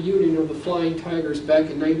Force reunion of the Flying Tigers back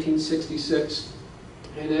in 1966.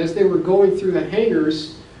 And as they were going through the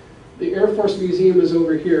hangars, the Air Force Museum is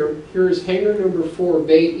over here. Here is hangar number 4,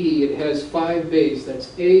 Bay E. It has 5 bays.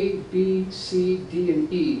 That's A, B, C, D,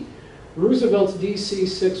 and E. Roosevelt's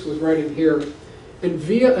DC-6 was right in here. And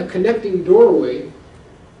via a connecting doorway,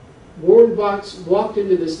 Warren Box walked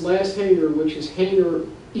into this last hangar, which is hangar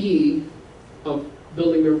E of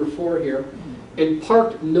building number 4 here, and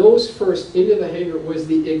parked nose first into the hangar. Was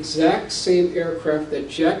the exact same aircraft that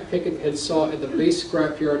Jack Pickett had saw at the base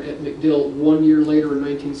scrapyard at MacDill 1 year later in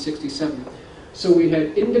 1967. So we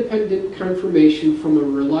had independent confirmation from a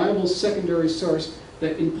reliable secondary source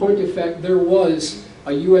that in point of fact there was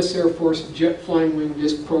a U.S. Air Force jet flying wing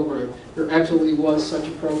disc program. There absolutely was such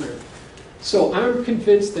a program. So I'm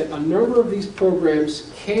convinced that a number of these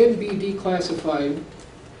programs can be declassified,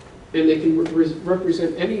 and they can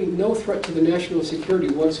represent no threat to the national security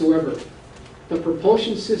whatsoever. The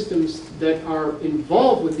propulsion systems that are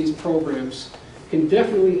involved with these programs can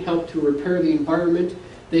definitely help to repair the environment.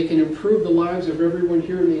 They can improve the lives of everyone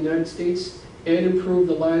here in the United States and improve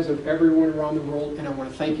the lives of everyone around the world, and I want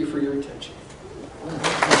to thank you for your attention.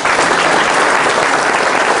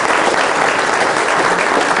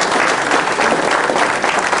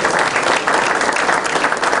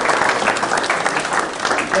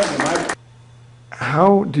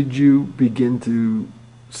 How did you begin to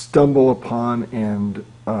stumble upon and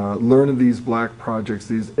learn of these black projects,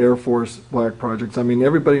 these Air Force black projects? I mean,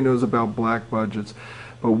 everybody knows about black budgets,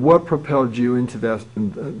 but what propelled you into that,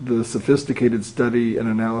 the sophisticated study and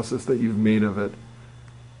analysis that you've made of it?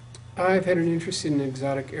 I've had an interest in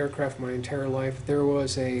exotic aircraft my entire life. There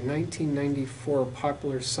was a 1994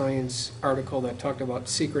 Popular Science article that talked about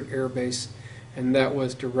secret airbase, and that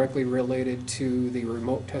was directly related to the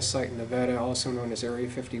remote test site in Nevada, also known as Area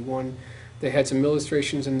 51. They had some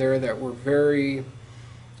illustrations in there that were very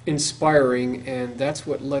inspiring, and that's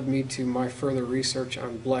what led me to my further research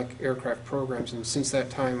on black aircraft programs. And since that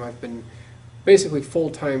time, I've been basically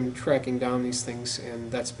full-time tracking down these things, and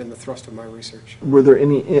that's been the thrust of my research. Were there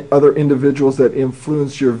any other individuals that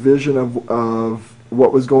influenced your vision of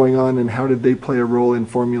what was going on, and how did they play a role in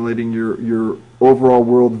formulating your overall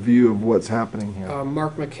world view of what's happening here?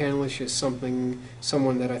 Mark McCandlish is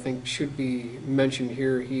someone that I think should be mentioned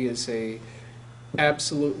here. He is a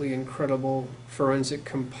absolutely incredible forensic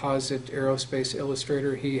composite aerospace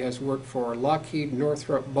illustrator. He has worked for Lockheed,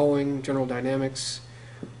 Northrop, Boeing, General Dynamics,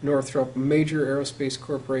 Northrop, major aerospace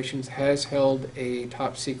corporations, has held a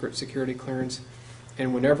top secret security clearance,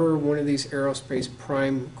 and whenever one of these aerospace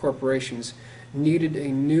prime corporations needed a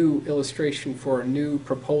new illustration for a new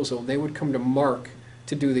proposal, they would come to Mark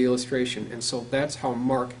to do the illustration. And so that's how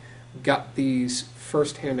Mark got these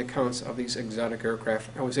first-hand accounts of these exotic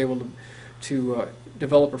aircraft. I was able to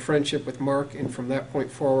develop a friendship with Mark, and from that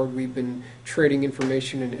point forward we've been trading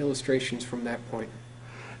information and illustrations from that point.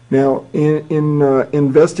 Now, in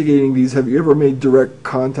investigating these, have you ever made direct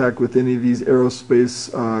contact with any of these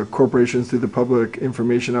aerospace corporations through the public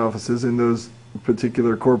information offices in those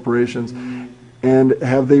particular corporations? And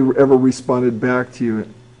have they ever responded back to you?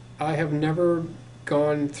 I have never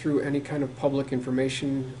gone through any kind of public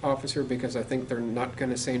information officer because I think they're not going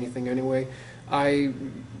to say anything anyway. I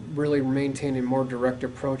really maintain a more direct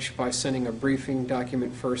approach by sending a briefing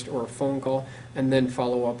document first or a phone call and then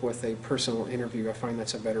follow up with a personal interview. I find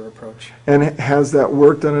that's a better approach. And has that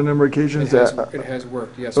worked on a number of occasions? It has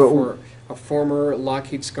worked, yes. For a former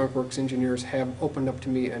Lockheed Skunk Works engineers have opened up to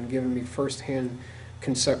me and given me first-hand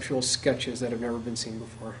conceptual sketches that have never been seen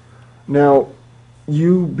before. Now,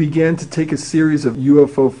 you began to take a series of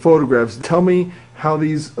UFO photographs. Tell me how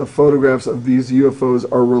these photographs of these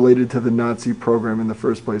UFOs are related to the Nazi program in the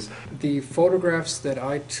first place. The photographs that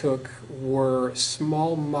I took were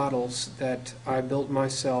small models that I built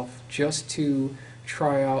myself just to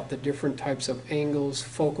try out the different types of angles,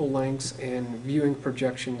 focal lengths, and viewing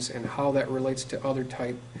projections, and how that relates to other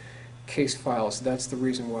type case files. That's the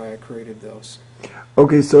reason why I created those.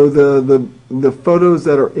 Okay, so the photos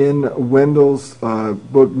that are in Wendell's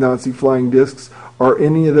book, Nazi Flying Discs, are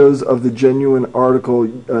any of those of the genuine article,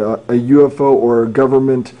 a UFO or a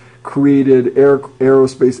government-created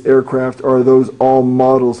aerospace aircraft, or are those all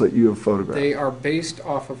models that you have photographed? They are based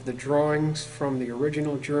off of the drawings from the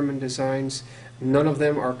original German designs. None of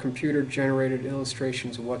them are computer-generated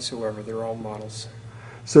illustrations whatsoever. They're all models.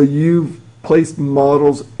 So you've placed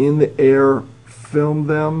models in the air, filmed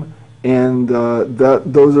them, and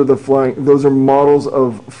those are models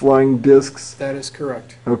of flying discs? That is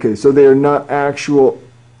correct. Okay, so they are not actual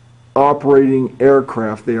operating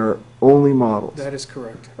aircraft, they are only models? That is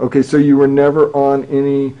correct. Okay, so you were never on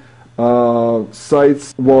any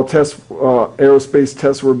sites while aerospace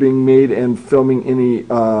tests were being made and filming any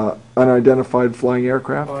unidentified flying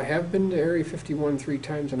aircraft? I have been to Area 51 3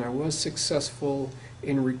 times, and I was successful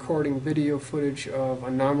in recording video footage of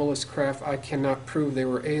anomalous craft. I cannot prove they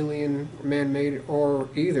were alien, man-made, or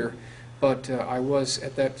either, but I was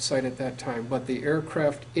at that site at that time. But the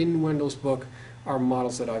aircraft in Wendell's book are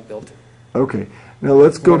models that I built. Okay. Now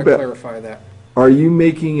let's I go want to back. clarify that. Are you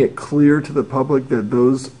making it clear to the public that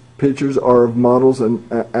those pictures are of models and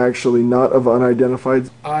actually not of unidentified?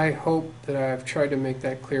 I hope that I've tried to make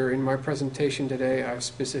that clear. In my presentation today, I've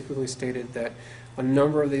specifically stated that a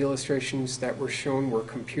number of the illustrations that were shown were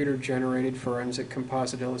computer-generated forensic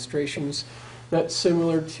composite illustrations. That's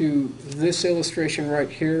similar to this illustration right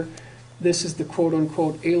here. This is the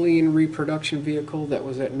quote-unquote alien reproduction vehicle that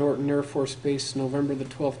was at Norton Air Force Base November the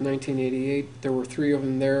 12th, 1988. There were 3 of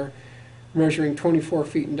them there, measuring 24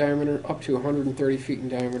 feet in diameter up to 130 feet in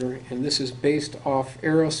diameter, and this is based off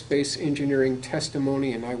aerospace engineering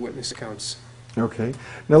testimony and eyewitness accounts. Okay.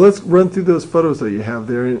 Now let's run through those photos that you have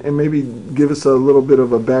there and maybe give us a little bit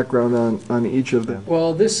of a background on each of them.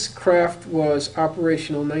 Well, this craft was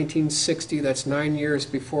operational 1960. That's 9 years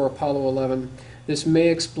before Apollo 11. This may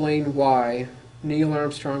explain why Neil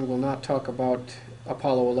Armstrong will not talk about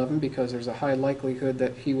Apollo 11, because there's a high likelihood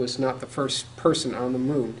that he was not the first person on the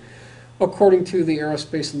moon, according to the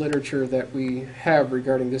aerospace literature that we have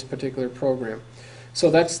regarding this particular program. So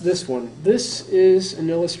that's this one. This is an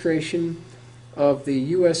illustration of the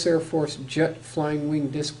U.S. Air Force Jet Flying Wing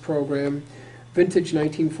Disc program, vintage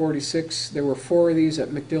 1946. There were 4 of these at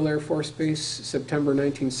MacDill Air Force Base, September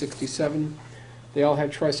 1967. They all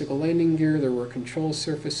had tricycle landing gear. There were control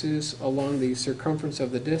surfaces along the circumference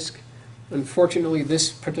of the disc. Unfortunately,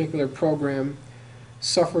 this particular program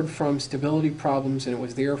suffered from stability problems, and it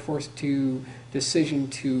was the Air Force decision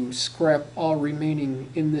to scrap all remaining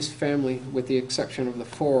in this family, with the exception of the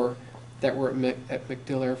 4 that were at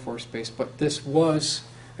MacDill Air Force Base. But this was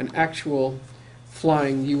an actual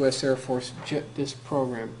flying U.S. Air Force jet disc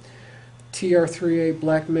program. TR-3A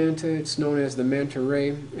Black Manta, it's known as the Manta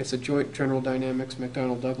Ray. It's a Joint General Dynamics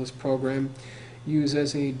McDonnell Douglas program, used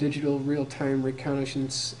as a digital real-time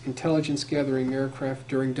reconnaissance intelligence gathering aircraft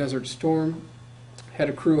during Desert Storm. Had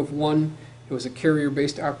a crew of 1. It was a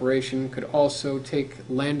carrier-based operation, could also take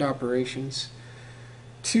land operations.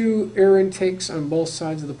 2 air intakes on both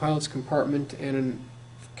sides of the pilot's compartment, and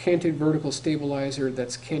a canted vertical stabilizer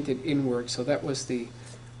that's canted inward. So that was the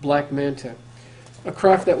Black Manta. A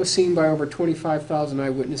craft that was seen by over 25,000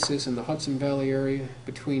 eyewitnesses in the Hudson Valley area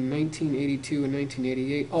between 1982 and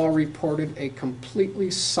 1988, all reported a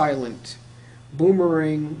completely silent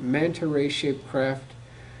boomerang manta ray shaped craft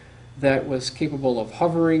that was capable of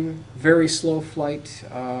hovering, very slow flight,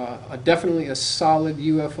 definitely a solid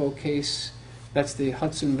UFO case. That's the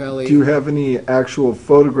Hudson Valley. Do you have any actual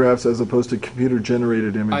photographs as opposed to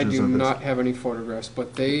computer-generated images I of this? do not have any photographs,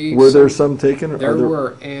 but they... Were there some taken? There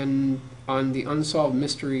were, and on the Unsolved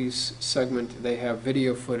Mysteries segment, they have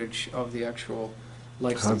video footage of the actual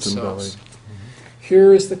lights Hudson themselves. Valley.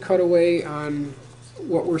 Here is the cutaway on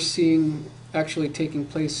what we're seeing actually taking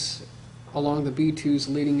place along the B-2's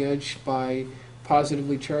leading edge by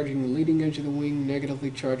positively charging the leading edge of the wing, negatively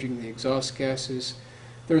charging the exhaust gases.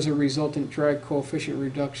 There's a resultant drag coefficient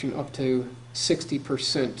reduction up to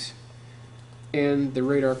 60%, and the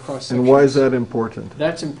radar cross-section. And why is that important?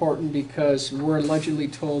 That's important because we're allegedly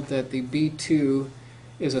told that the B-2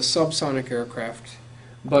 is a subsonic aircraft,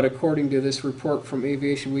 but according to this report from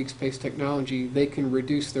Aviation Week Space Technology, they can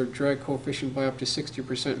reduce their drag coefficient by up to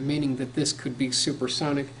 60%, meaning that this could be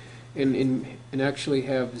supersonic and actually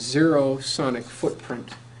have 0 sonic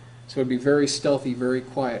footprint. So it'd be very stealthy, very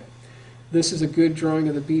quiet. This is a good drawing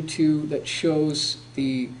of the B-2 that shows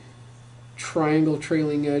the triangle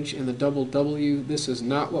trailing edge and the double W. This is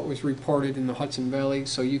not what was reported in the Hudson Valley,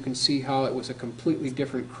 so you can see how it was a completely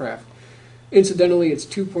different craft. Incidentally, it's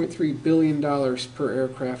 $2.3 billion per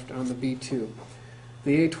aircraft on the B-2.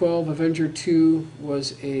 The A-12 Avenger II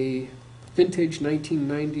was a vintage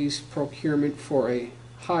 1990s procurement for a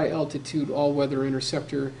high-altitude all-weather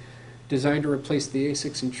interceptor designed to replace the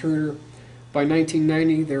A-6 Intruder. By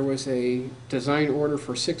 1990, there was a design order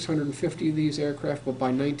for 650 of these aircraft, but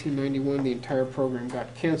by 1991, the entire program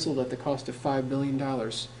got canceled at the cost of $5 billion.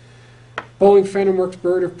 Boeing Phantom Works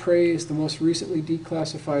Bird of Prey is the most recently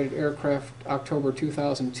declassified aircraft, October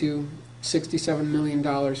 2002, $67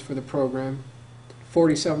 million for the program,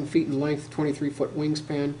 47 feet in length, 23-foot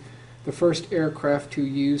wingspan, the first aircraft to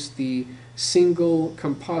use the single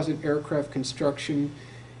composite aircraft construction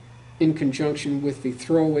in conjunction with the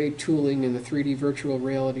throwaway tooling and the 3D virtual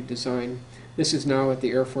reality design. This is now at the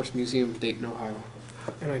Air Force Museum, Dayton, Ohio.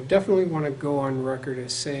 And I definitely want to go on record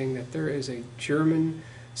as saying that there is a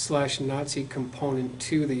German/Nazi component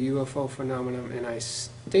to the UFO phenomenon, and I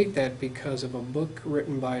state that because of a book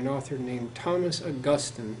written by an author named Thomas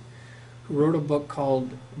Augustin, who wrote a book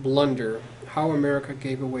called Blunder: How America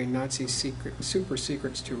Gave Away Nazi Super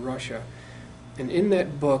Secrets to Russia. And in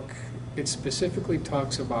that book, it specifically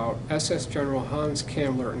talks about SS General Hans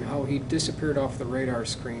Kammler and how he disappeared off the radar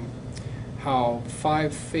screen, how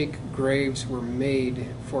 5 fake graves were made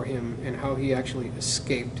for him, and how he actually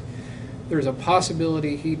escaped. There's a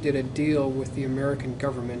possibility he did a deal with the American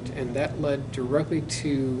government, and that led directly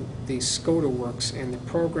to the Skoda Works and the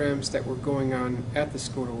programs that were going on at the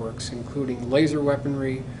Skoda Works, including laser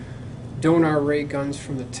weaponry, Donar ray guns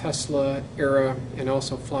from the Tesla era, and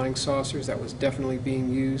also flying saucers. That was definitely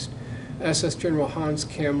being used. SS General Hans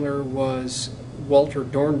Kammler was Walter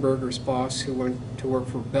Dornberger's boss, who went to work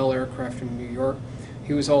for Bell Aircraft in New York.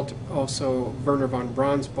 He was also Werner von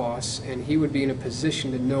Braun's boss, and he would be in a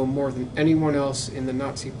position to know more than anyone else in the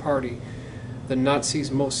Nazi Party the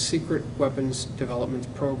Nazis' most secret weapons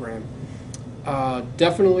development program.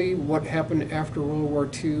 Definitely what happened after World War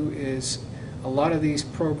II is a lot of these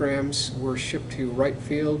programs were shipped to Wright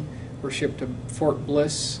Field, were shipped to Fort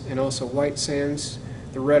Bliss, and also White Sands.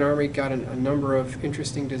 The Red Army got a number of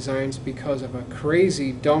interesting designs because of a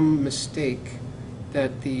crazy, dumb mistake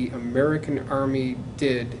that the American Army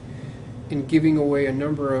did in giving away a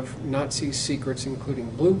number of Nazi secrets,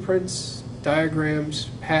 including blueprints, diagrams,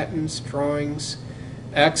 patents, drawings.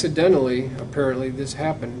 Accidentally, apparently, this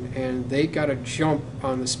happened, and they got a jump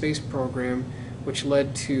on the space program, which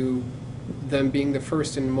led to them being the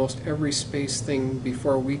first in most every space thing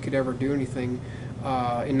before we could ever do anything.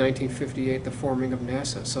 In 1958, the forming of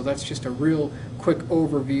NASA. So that's just a real quick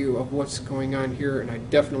overview of what's going on here, and I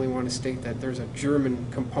definitely want to state that there's a German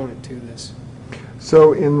component to this.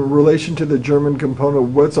 So in relation to the German component,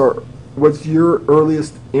 what's your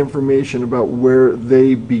earliest information about where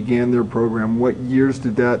they began their program? What years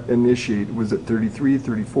did that initiate? Was it 33,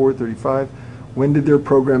 34, 35? When did their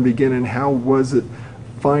program begin, and how was it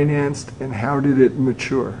financed, and how did it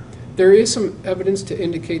mature? There is some evidence to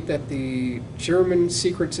indicate that the German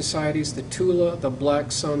secret societies, the Tula, the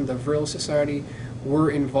Black Sun, the Vril Society, were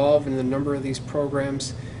involved in a number of these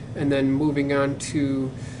programs. And then moving on to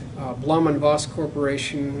Blum and Voss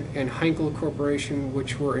Corporation and Heinkel Corporation,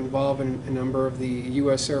 which were involved in a number of the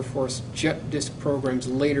U.S. Air Force jet disc programs,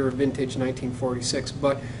 later vintage 1946.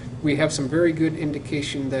 But we have some very good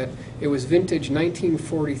indication that it was vintage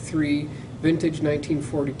 1943, vintage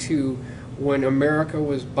 1942, when America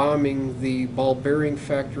was bombing the ball bearing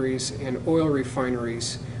factories and oil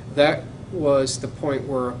refineries. That was the point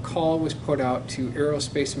where a call was put out to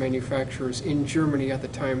aerospace manufacturers in Germany at the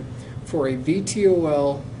time for a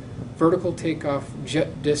VTOL, vertical takeoff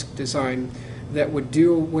jet disc design that would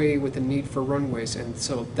do away with the need for runways. And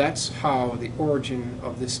so that's how the origin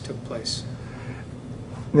of this took place.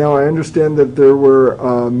 Now, I understand that there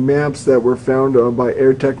were maps that were found by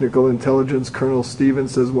Air Technical Intelligence. Colonel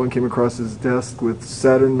Stevens says one came across his desk with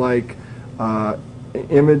Saturn-like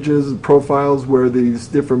images, profiles where these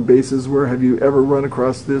different bases were. Have you ever run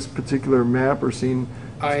across this particular map or seen?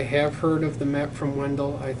 I have heard of the map from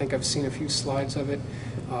Wendell. I think I've seen a few slides of it.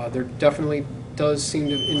 There definitely does seem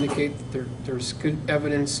to indicate that there's good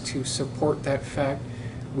evidence to support that fact.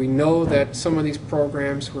 We know that some of these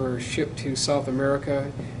programs were shipped to South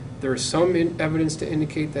America. There's some evidence to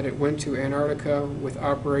indicate that it went to Antarctica with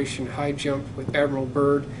Operation High Jump with Admiral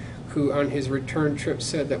Byrd, who on his return trip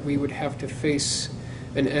said that we would have to face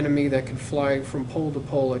an enemy that could fly from pole to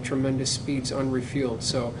pole at tremendous speeds unrefueled.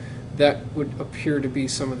 So that would appear to be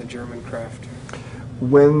some of the German craft.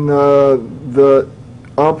 When the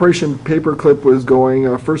Operation Paperclip was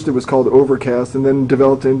going, first it was called Overcast and then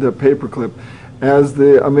developed into Paperclip. As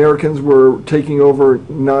the Americans were taking over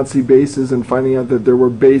Nazi bases and finding out that there were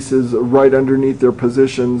bases right underneath their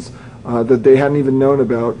positions that they hadn't even known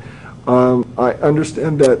about, I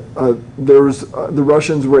understand that the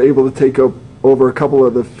Russians were able to take over a couple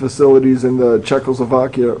of the facilities in the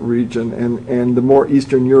Czechoslovakia region and the more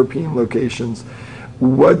Eastern European locations.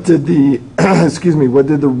 What did the what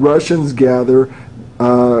did the Russians gather,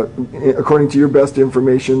 according to your best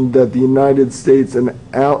information, that the United States and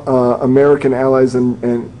American allies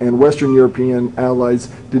and Western European allies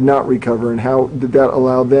did not recover, and how did that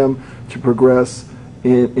allow them to progress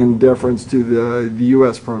in deference to the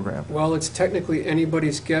U.S. program? Well, it's technically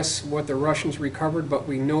anybody's guess what the Russians recovered, but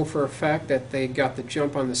we know for a fact that they got the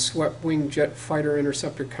jump on the swept-wing jet fighter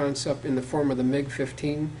interceptor concept in the form of the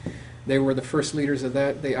MiG-15. They were the first leaders of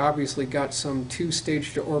that. They obviously got some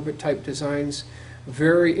two-stage-to-orbit type designs.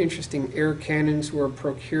 Very interesting air cannons were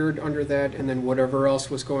procured under that, and then whatever else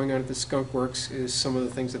was going on at the Skunk Works is some of the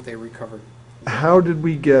things that they recovered. How did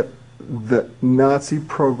we get the Nazi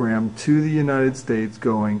program to the United States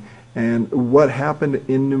going, and what happened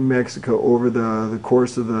in New Mexico over the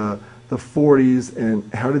course of the 40s,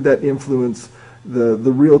 and how did that influence the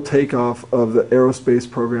real takeoff of the aerospace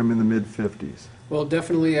program in the mid-50s? Well,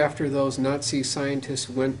 definitely after those Nazi scientists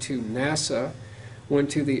went to NASA, went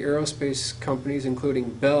to the aerospace companies, including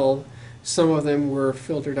Bell. Some of them were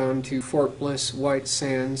filtered onto Fort Bliss, White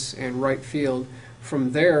Sands, and Wright Field.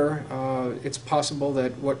 From there, it's possible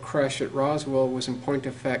that what crashed at Roswell was in point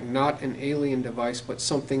of fact not an alien device, but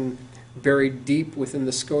something buried deep within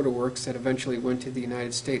the Skoda works that eventually went to the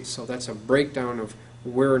United States. So that's a breakdown of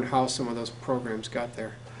where and how some of those programs got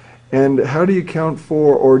there. And how do you account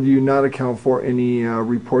for, or do you not account for, any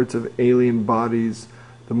reports of alien bodies?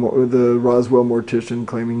 The Roswell mortician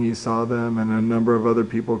claiming he saw them, and a number of other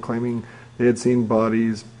people claiming they had seen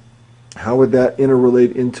bodies. How would that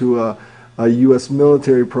interrelate into a U.S.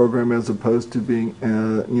 military program as opposed to being,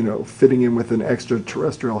 fitting in with an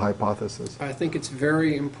extraterrestrial hypothesis? I think it's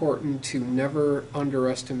very important to never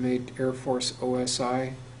underestimate Air Force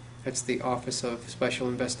OSI. That's the Office of Special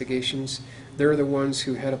Investigations. They're the ones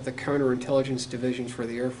who head up the counterintelligence divisions for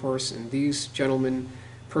the Air Force, and these gentlemen,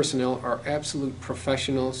 personnel, are absolute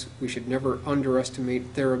professionals. We should never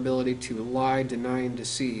underestimate their ability to lie, deny, and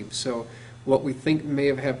deceive. So what we think may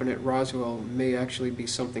have happened at Roswell may actually be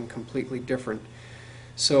something completely different.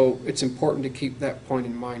 So it's important to keep that point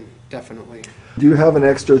in mind, definitely. Do you have an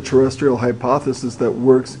extraterrestrial hypothesis that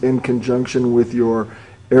works in conjunction with your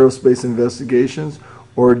aerospace investigations,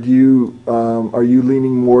 or do you are you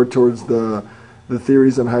leaning more towards the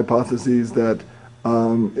theories and hypotheses that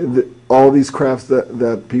all these crafts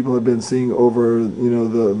that people have been seeing over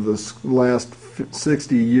the last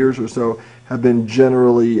 60 years or so have been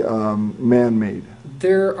generally man-made?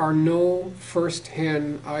 There are no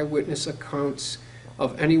first-hand eyewitness accounts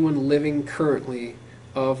of anyone living currently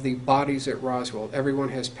of the bodies at Roswell. Everyone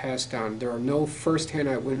has passed on. There are no first-hand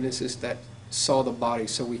eyewitnesses that saw the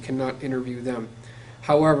bodies, so we cannot interview them.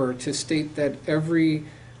 However, to state that every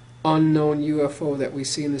unknown UFO that we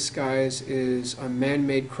see in the skies is a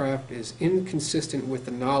man-made craft is inconsistent with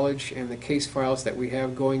the knowledge and the case files that we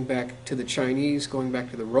have going back to the Chinese, going back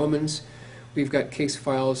to the Romans. We've got case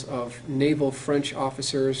files of naval French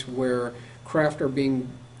officers where craft are being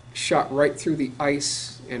shot right through the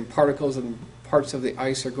ice, and particles and parts of the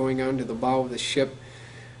ice are going onto the bow of the ship,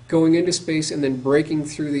 going into space and then breaking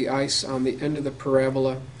through the ice on the end of the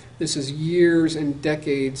parabola. This is years and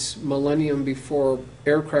decades, millennium before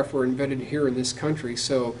aircraft were invented here in this country.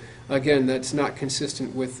 So again, that's not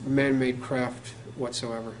consistent with man-made craft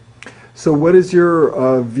whatsoever. So what is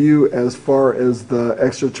your view as far as the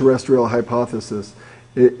extraterrestrial hypothesis?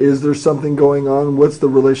 Is there something going on? What's the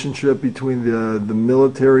relationship between the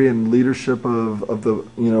military and leadership of the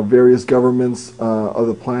various governments of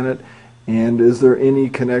the planet? And is there any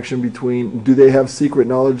connection between, do they have secret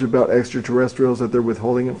knowledge about extraterrestrials that they're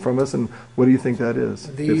withholding it from us? And what do you think that is?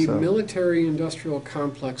 The military-industrial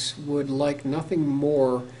complex would like nothing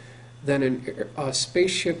more than a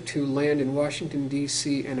spaceship to land in Washington,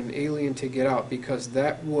 D.C. and an alien to get out, because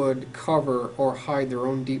that would cover or hide their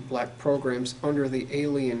own deep black programs under the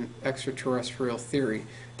alien extraterrestrial theory.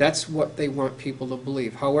 That's what they want people to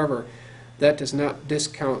believe. However, that does not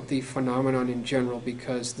discount the phenomenon in general,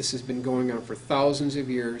 because this has been going on for thousands of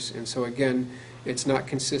years, and so again, it's not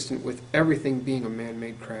consistent with everything being a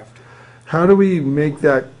man-made craft. How do we make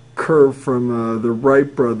that curve from the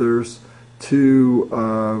Wright brothers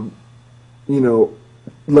to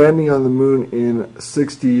landing on the moon in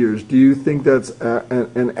 60 years? Do you think that's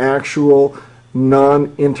an actual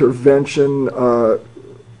non-intervention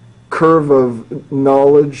curve of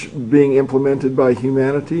knowledge being implemented by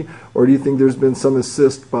humanity, or do you think there's been some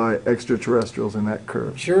assist by extraterrestrials in that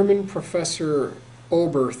curve? German professor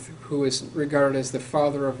Oberth, who is regarded as the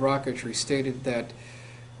father of rocketry, stated that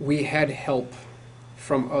we had help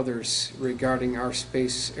from others regarding our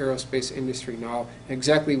aerospace industry. Now,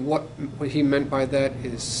 exactly what he meant by that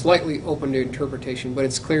is slightly open to interpretation, but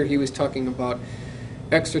it's clear he was talking about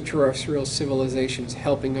extraterrestrial civilizations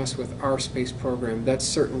helping us with our space program. That's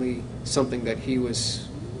certainly something that he was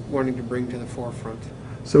wanting to bring to the forefront.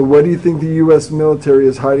 So what do you think the U.S. military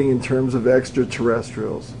is hiding in terms of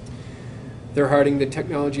extraterrestrials? They're hiding the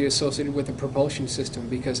technology associated with the propulsion system,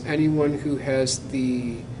 because anyone who has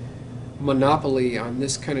the monopoly on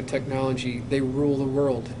this kind of technology, they rule the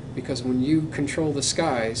world. Because when you control the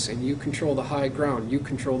skies and you control the high ground, you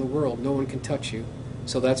control the world. No one can touch you.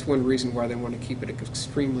 So that's one reason why they want to keep it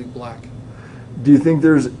extremely black. Do you think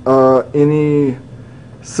there's any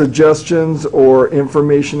suggestions or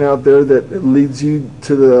information out there that leads you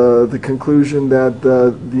to the conclusion that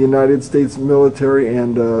the United States military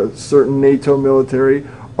and certain NATO military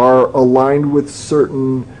are aligned with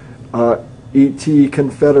certain ET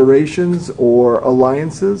confederations or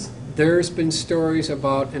alliances? There's been stories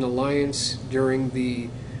about an alliance during the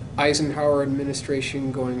Eisenhower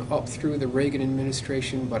administration going up through the Reagan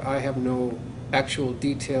administration, but I have no actual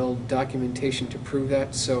detailed documentation to prove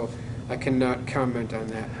that, so I cannot comment on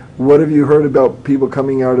that. What have you heard about people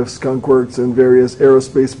coming out of Skunk Works and various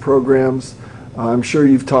aerospace programs? I'm sure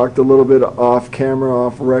you've talked a little bit off camera,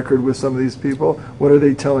 off record with some of these people. What are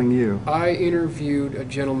they telling you? I interviewed a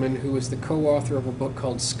gentleman who was the co-author of a book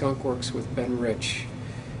called Skunk Works with Ben Rich.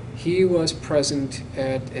 He was present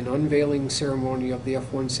at an unveiling ceremony of the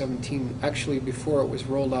F-117, actually before it was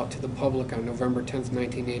rolled out to the public on November 10th,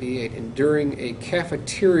 1988, and during a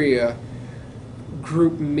cafeteria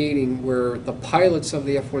group meeting where the pilots of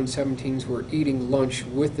the F-117s were eating lunch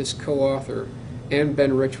with this co-author, and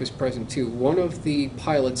Ben Rich was present too. One of the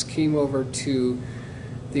pilots came over to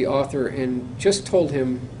the author and just told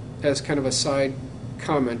him, as kind of a side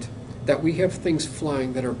comment, that we have things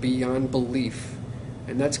flying that are beyond belief.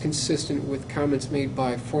 And that's consistent with comments made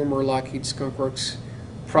by former Lockheed Skunk Works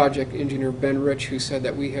project engineer Ben Rich, who said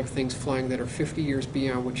that we have things flying that are 50 years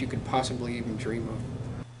beyond what you could possibly even dream of.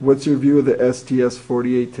 What's your view of the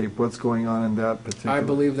STS-48 tape? What's going on in that particular? I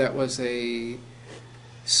believe that was a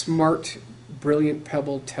smart, brilliant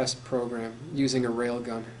pebble test program using a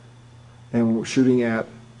railgun. And shooting at?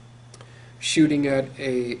 Shooting at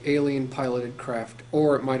a alien piloted craft,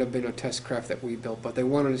 or it might have been a test craft that we built, but they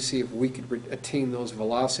wanted to see if we could attain those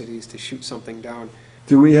velocities to shoot something down.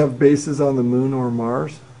 Do we have bases on the moon or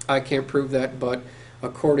Mars? I can't prove that, but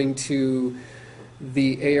according to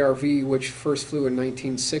the ARV, which first flew in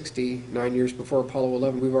 1960, 9 years before Apollo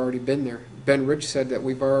 11, we've already been there. Ben Rich said that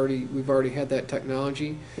we've already had that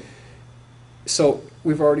technology. So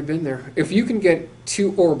we've already been there. If you can get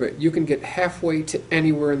to orbit, you can get halfway to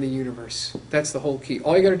anywhere in the universe. That's the whole key.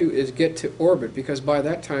 All you got to do is get to orbit, because by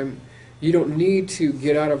that time you don't need to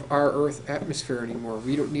get out of our Earth atmosphere anymore.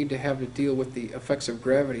 We don't need to have to deal with the effects of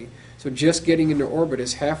gravity. So just getting into orbit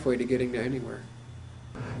is halfway to getting to anywhere.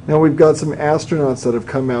 Now we've got some astronauts that have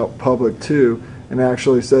come out public too, and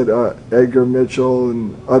actually said, Edgar Mitchell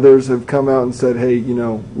and others have come out and said, hey, you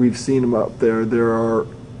know, we've seen them up there. There are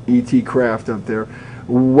ET craft up there.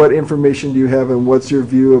 What information do you have, and what's your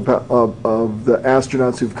view about, of the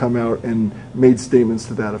astronauts who've come out and made statements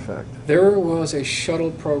to that effect? There was a shuttle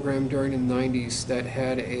program during the 90s that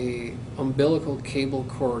had a umbilical cable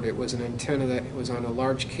cord. It was an antenna that was on a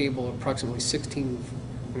large cable approximately 16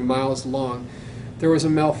 miles long. There was a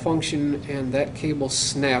malfunction and that cable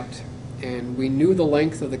snapped, and we knew the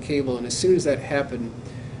length of the cable, and as soon as that happened,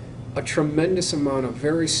 a tremendous amount of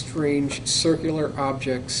very strange circular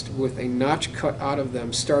objects with a notch cut out of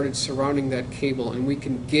them started surrounding that cable, and we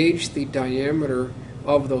can gauge the diameter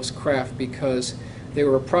of those craft because they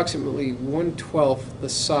were approximately 1/12 the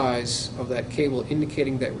size of that cable,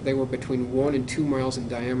 indicating that they were between 1 and 2 miles in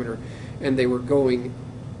diameter, and they were going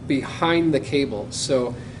behind the cable.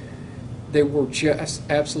 So they were just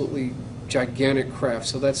absolutely gigantic craft.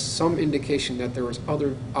 So that's some indication that there was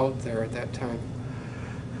other out there at that time.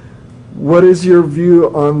 What is your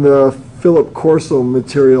view on the Philip Corso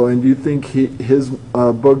material, and do you think his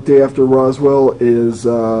book Day After Roswell is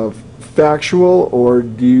factual, or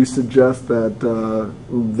do you suggest that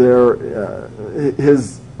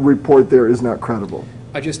his report there is not credible?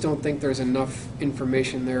 I just don't think there's enough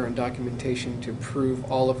information there and documentation to prove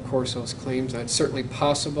all of Corso's claims. It's certainly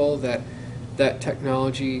possible that that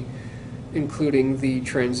technology, including the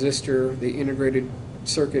transistor, the integrated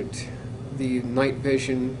circuit, the night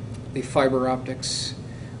vision, the fiber optics,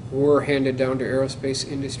 were handed down to aerospace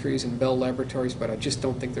industries and Bell Laboratories, but I just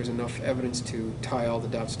don't think there's enough evidence to tie all the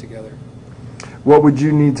dots together. What would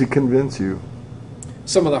you need to convince you?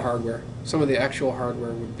 Some of the hardware. Some of the actual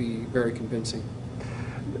hardware would be very convincing.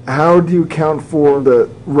 How do you account for the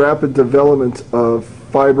rapid development of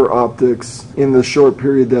fiber optics in the short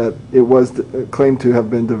period that it was claimed to have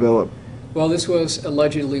been developed? Well, this was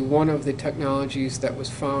allegedly one of the technologies that was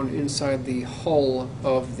found inside the hull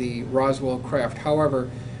of the Roswell craft. However,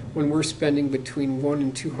 when we're spending between $1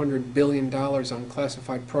 and $200 billion on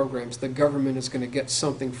classified programs, the government is going to get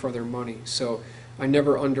something for their money. So I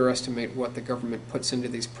never underestimate what the government puts into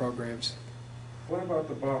these programs. What about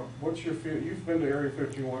the Bob? What's your feel? You've been to Area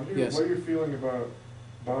 51. Yes. What are you feeling about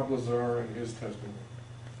Bob Lazar and his testimony?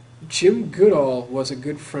 Jim Goodall was a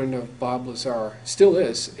good friend of Bob Lazar, still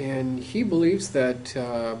is, and he believes that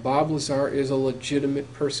Bob Lazar is a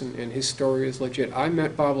legitimate person and his story is legit. I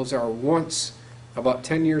met Bob Lazar once, about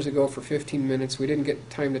 10 years ago, for 15 minutes. We didn't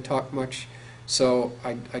get time to talk much, so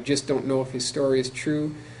I just don't know if his story is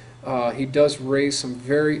true. He does raise some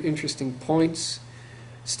very interesting points.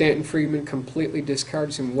 Stanton Friedman completely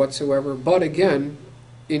discards him whatsoever, but again,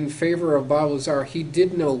 in favor of Bob Lazar. He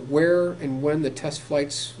did know where and when the test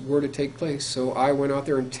flights were to take place, so I went out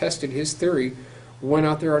there and tested his theory, went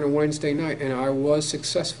out there on a Wednesday night, and I was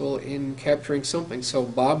successful in capturing something. So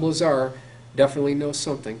Bob Lazar definitely knows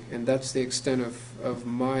something, and that's the extent of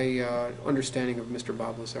my understanding of Mr.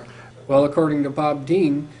 Bob Lazar. Well, according to Bob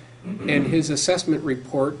Dean and his assessment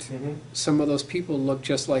report, some of those people look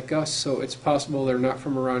just like us, so it's possible they're not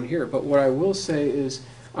from around here. But what I will say is,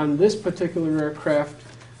 on this particular aircraft,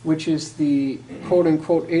 which is the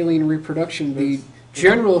quote-unquote alien reproduction, the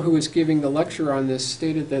general who was giving the lecture on this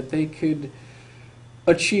stated that they could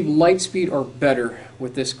achieve light speed or better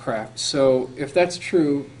with this craft. So if that's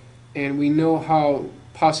true, and we know how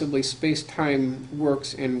possibly space-time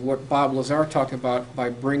works and what Bob Lazar talked about by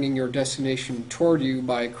bringing your destination toward you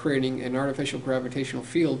by creating an artificial gravitational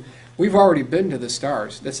field, we've already been to the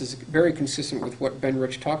stars. This is very consistent with what Ben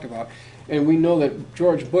Rich talked about. And we know that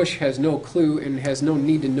George Bush has no clue and has no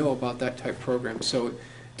need to know about that type program. So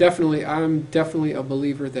definitely, I'm definitely a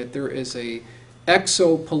believer that there is a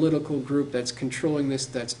exo-political group that's controlling this,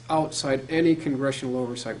 that's outside any congressional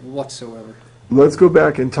oversight whatsoever. Let's go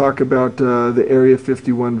back and talk about the Area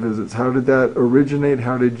 51 visits. How did that originate?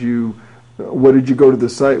 What did you go to the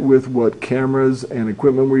site with? What cameras and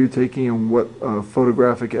equipment were you taking, and what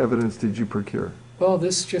photographic evidence did you procure? Well,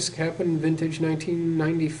 this just happened vintage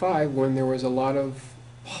 1995 when there was a lot of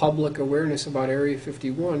public awareness about Area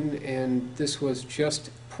 51, and this was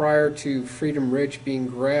just prior to Freedom Ridge being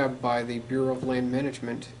grabbed by the Bureau of Land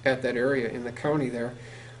Management at that area in the county there.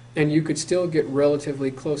 And you could still get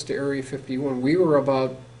relatively close to Area 51. We were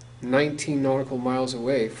about 19 nautical miles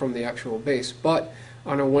away from the actual base, but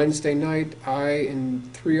on a Wednesday night, I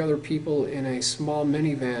and 3 other people in a small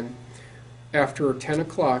minivan after 10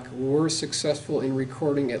 o'clock were successful in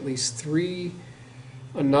recording at least 3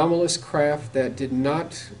 anomalous craft that did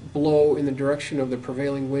not blow in the direction of the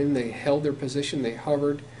prevailing wind. They held their position, they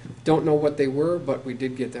hovered. Don't know what they were, but we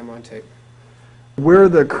did get them on tape. Where are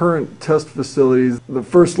the current test facilities, the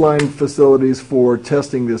first line facilities for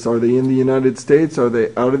testing this? Are they in the United States? Are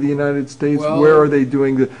they out of the United States? Well, where are they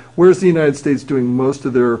doing where's the United States doing most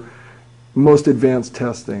of their most advanced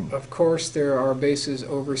testing? Of course, there are bases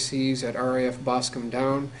overseas at RAF Boscombe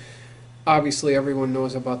Down. Obviously, everyone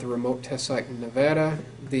knows about the remote test site in Nevada.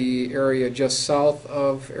 The area just south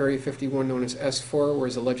of Area 51 known as S4, where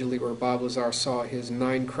is allegedly where Bob Lazar saw his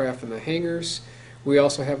 9 craft in the hangars. We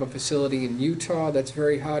also have a facility in Utah that's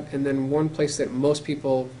very hot, and then one place that most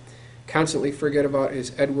people constantly forget about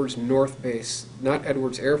is Edwards North Base. Not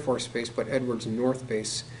Edwards Air Force Base, but Edwards North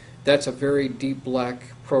Base. That's a very deep black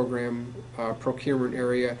program procurement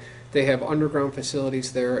area. They have underground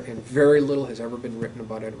facilities there, and very little has ever been written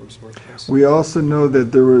about Edwards North Base. We also know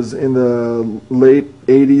that there was, in the late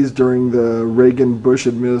 80s, during the Reagan-Bush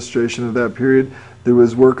administration of that period, there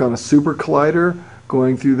was work on a super collider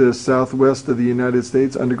going through the southwest of the United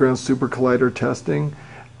States, underground super collider testing.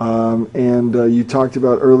 You talked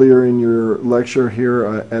about earlier in your lecture here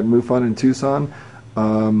at MUFON in Tucson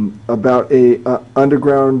about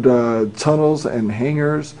underground tunnels and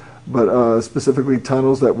hangars, but specifically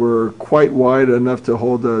tunnels that were quite wide enough to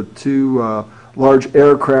hold 2 large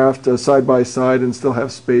aircraft side by side and still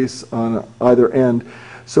have space on either end.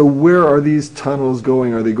 So where are these tunnels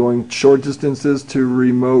going? Are they going short distances to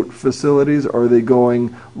remote facilities? Or are they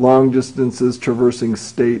going long distances traversing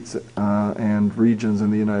states and regions in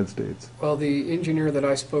the United States? Well, the engineer that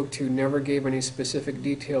I spoke to never gave any specific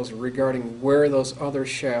details regarding where those other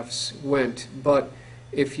shafts went, but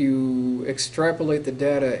if you extrapolate the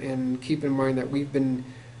data and keep in mind that we've been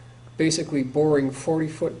basically boring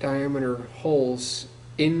 40-foot diameter holes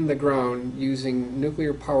in the ground using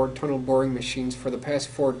nuclear-powered tunnel boring machines for the past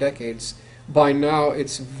 4 decades, by now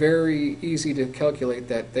it's very easy to calculate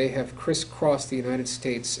that they have crisscrossed the United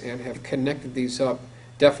States and have connected these up.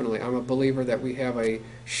 Definitely, I'm a believer that we have a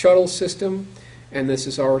shuttle system, and this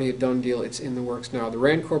is already a done deal. It's in the works now. The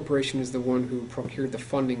RAND Corporation is the one who procured the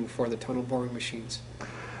funding for the tunnel boring machines.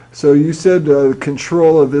 So you said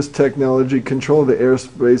control of this technology, control of the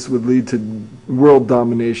airspace would lead to world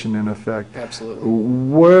domination in effect. Absolutely.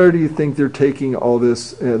 Where do you think they're taking all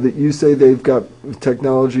this? That you say they've got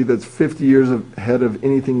technology that's 50 years ahead of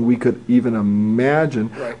anything we could even imagine.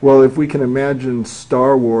 Right. Well, if we can imagine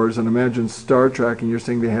Star Wars and imagine Star Trek, and you're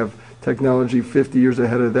saying they have technology 50 years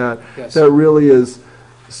ahead of that, yes. That really is,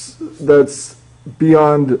 that's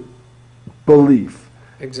beyond belief.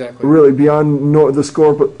 Exactly. Really beyond the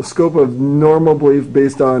scope of normal belief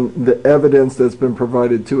based on the evidence that's been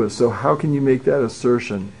provided to us. So how can you make that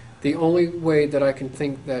assertion? The only way that I can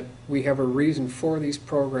think that we have a reason for these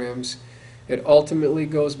programs It ultimately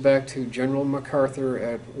goes back to General MacArthur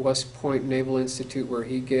at West Point Naval Institute, where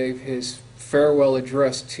he gave his farewell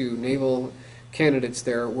address to naval candidates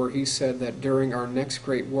there, where he said that during our next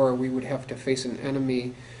great war we would have to face an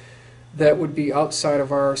enemy that would be outside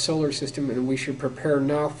of our solar system, and we should prepare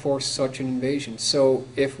now for such an invasion. So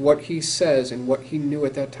if what he says and what he knew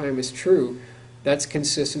at that time is true, that's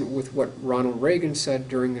consistent with what Ronald Reagan said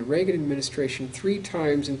during the Reagan administration 3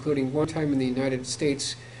 times, including one time in the United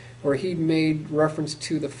States, where he made reference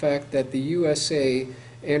to the fact that the USA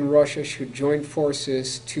and Russia should join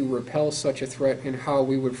forces to repel such a threat, and how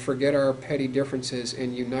we would forget our petty differences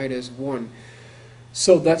and unite as one.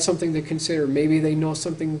 So that's something to consider. Maybe they know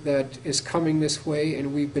something that is coming this way,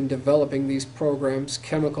 and we've been developing these programs,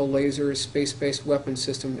 chemical lasers, space-based weapon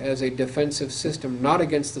system, as a defensive system, not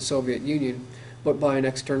against the Soviet Union, but by an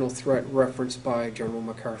external threat referenced by General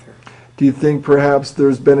MacArthur. Do you think perhaps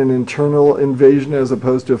there's been an internal invasion as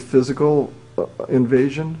opposed to a physical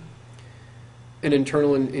invasion? An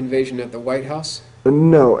internal invasion at the White House?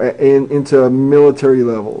 No, into military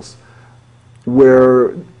levels,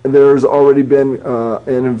 where there's already been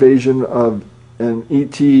an invasion of an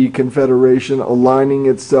ET confederation aligning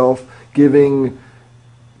itself, giving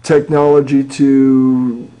technology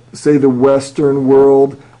to, say, the Western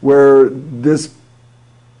world, where this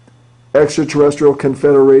extraterrestrial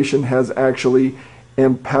confederation has actually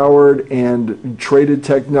empowered and traded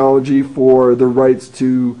technology for the rights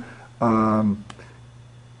to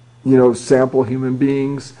sample human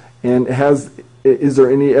beings. And is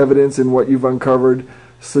there any evidence in what you've uncovered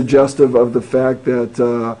suggestive of the fact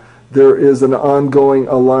that there is an ongoing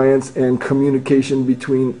alliance and communication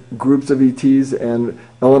between groups of ETs and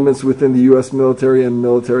elements within the U.S. military and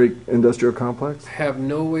military-industrial complex? I have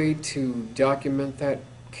no way to document that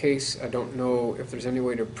case. I don't know if there's any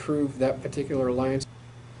way to prove that particular alliance.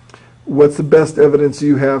 What's the best evidence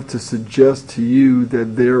you have to suggest to you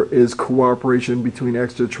that there is cooperation between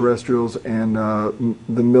extraterrestrials and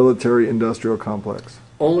the military-industrial complex?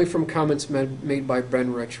 Only from comments made by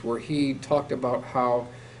Benrich, where he talked about how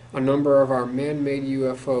a number of our man-made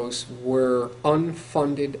UFOs were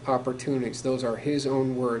unfunded opportunities. Those are his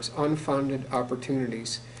own words, unfunded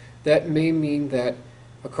opportunities. That may mean that,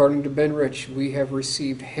 according to Benrich, we have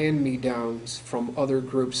received hand-me-downs from other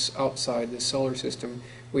groups outside the solar system.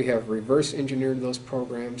 We have reverse engineered those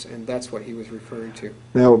programs, and that's what he was referring to.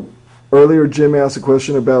 Now, earlier Jim asked a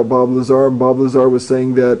question about Bob Lazar, and Bob Lazar was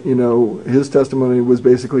saying that, his testimony was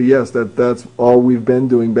basically, yes, that's all we've been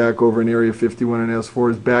doing back over in Area 51 and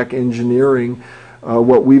S4 is back engineering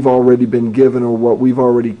what we've already been given or what we've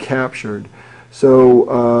already captured.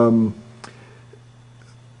 So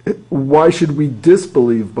why should we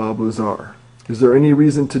disbelieve Bob Lazar? Is there any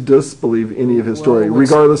reason to disbelieve any of his story,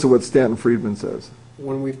 regardless of what Stanton Friedman says?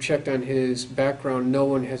 When we've checked on his background, no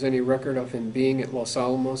one has any record of him being at Los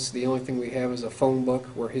Alamos. The only thing we have is a phone book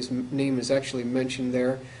where his name is actually mentioned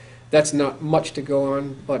there. That's not much to go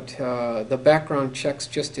on, but the background checks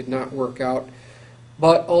just did not work out.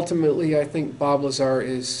 But ultimately, I think Bob Lazar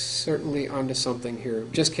is certainly onto something here.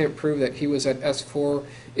 Just can't prove that he was at S4.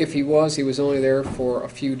 If he was only there for a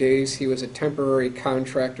few days. He was a temporary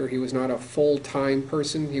contractor. He was not a full-time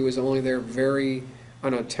person. He was only there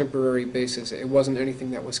on a temporary basis. It wasn't anything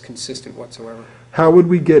that was consistent whatsoever. How would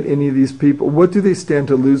we get any of these people? What do they stand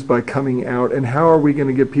to lose by coming out? And how are we going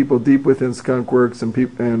to get people deep within Skunk Works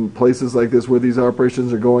and places like this where these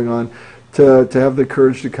operations are going on to have the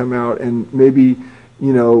courage to come out and maybe,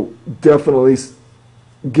 definitely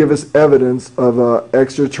give us evidence of a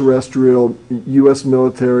extraterrestrial U.S.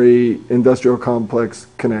 military industrial complex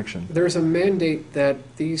connection? There's a mandate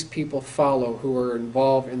that these people follow who are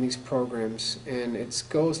involved in these programs, and it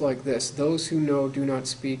goes like this: those who know do not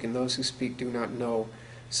speak, and those who speak do not know.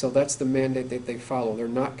 So that's the mandate that they follow. They're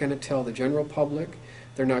not going to tell the general public.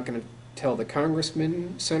 They're not going to tell the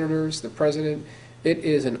congressmen, senators, the president. It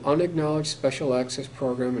is an unacknowledged special access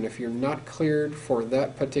program, and if you're not cleared for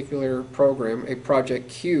that particular program, a Project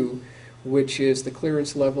Q, which is the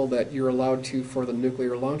clearance level that you're allowed to for the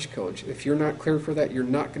nuclear launch codes, if you're not cleared for that, you're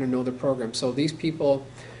not going to know the program. So these people,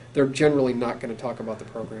 they're generally not going to talk about the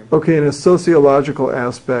program. Okay, in a sociological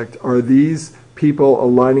aspect, are these people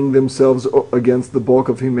aligning themselves against the bulk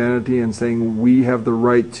of humanity and saying we have the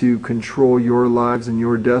right to control your lives and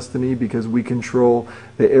your destiny because we control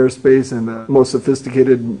the airspace and the most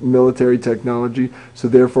sophisticated military technology, so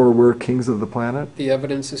therefore we're kings of the planet? The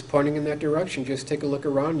evidence is pointing in that direction. Just take a look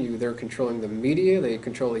around you. They're controlling the media, they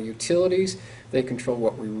control the utilities, they control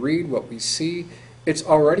what we read, what we see. It's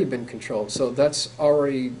already been controlled, so that's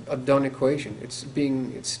already a done equation. It's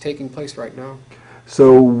taking place right now.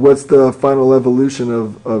 So what's the final evolution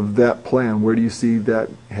of that plan? Where do you see that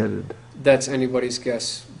headed? That's anybody's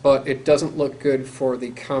guess. But it doesn't look good for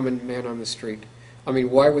the common man on the street. I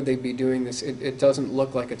mean, why would they be doing this? It doesn't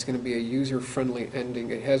look like it's going to be a user-friendly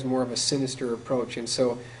ending. It has more of a sinister approach. And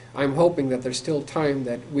so I'm hoping that there's still time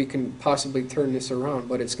that we can possibly turn this around.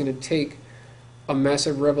 But it's going to take a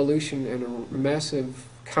massive revolution and a massive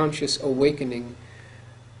conscious awakening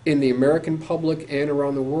in the American public and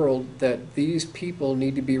around the world that these people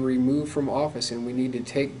need to be removed from office, and we need to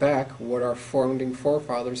take back what our founding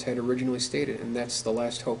forefathers had originally stated, and that's the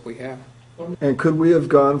last hope we have. And could we have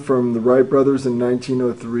gone from the Wright brothers in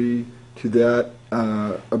 1903 to that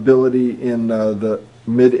ability in the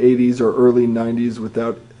mid-'80s or early '90s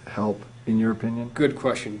without help, in your opinion? Good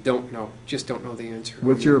question. Don't know. Just don't know the answer.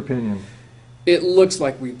 What's your opinion? It looks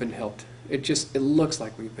like we've been helped. It looks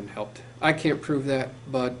like we've been helped. I can't prove that,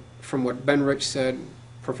 but from what Ben Rich said,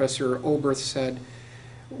 Professor Oberth said,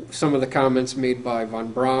 some of the comments made by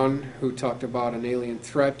von Braun, who talked about an alien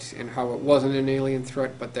threat and how it wasn't an alien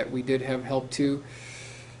threat, but that we did have help too,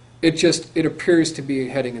 it appears to be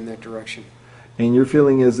heading in that direction. And your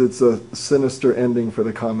feeling is it's a sinister ending for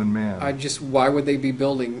the common man? Why would they be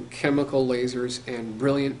building chemical lasers and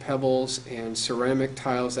brilliant pebbles and ceramic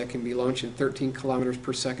tiles that can be launched in 13 kilometers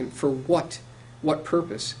per second? For what? What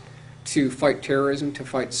purpose? To fight terrorism, to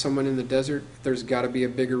fight someone in the desert? There's got to be a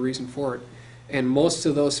bigger reason for it. And most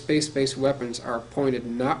of those space-based weapons are pointed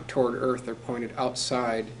not toward Earth, they're pointed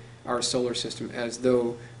outside our solar system, as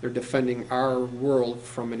though they're defending our world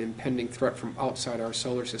from an impending threat from outside our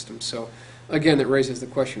solar system. So again, that raises the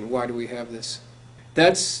question, why do we have this?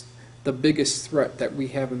 That's the biggest threat that we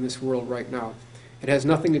have in this world right now. It has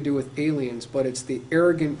nothing to do with aliens, but it's the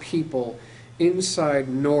arrogant people inside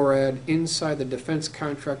NORAD, inside the defense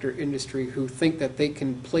contractor industry, who think that they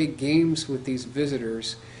can play games with these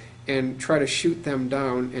visitors and try to shoot them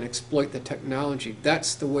down and exploit the technology.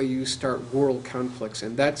 That's the way you start world conflicts,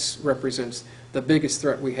 and that represents the biggest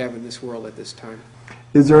threat we have in this world at this time.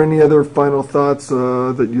 Is there any other final thoughts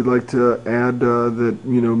that you'd like to add that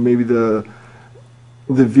maybe the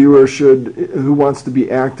viewer who wants to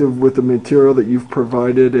be active with the material that you've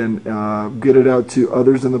provided and get it out to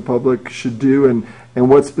others in the public should do, and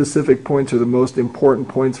what specific points are the most important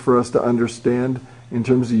points for us to understand in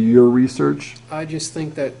terms of your research? I just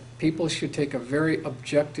think that people should take a very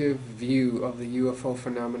objective view of the UFO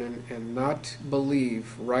phenomenon and not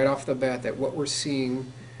believe right off the bat that what we're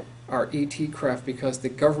seeing are ET craft, because the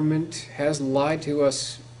government has lied to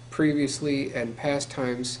us previously and past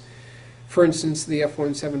times. For instance, the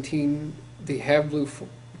F-117, the Have-Blue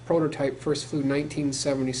prototype, first flew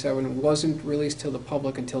 1977, wasn't released to the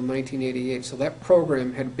public until 1988. So that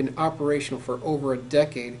program had been operational for over a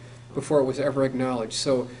decade before it was ever acknowledged.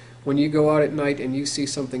 So when you go out at night and you see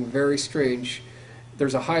something very strange,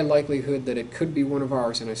 there's a high likelihood that it could be one of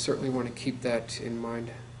ours, and I certainly want to keep that in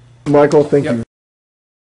mind. Michael, thank you.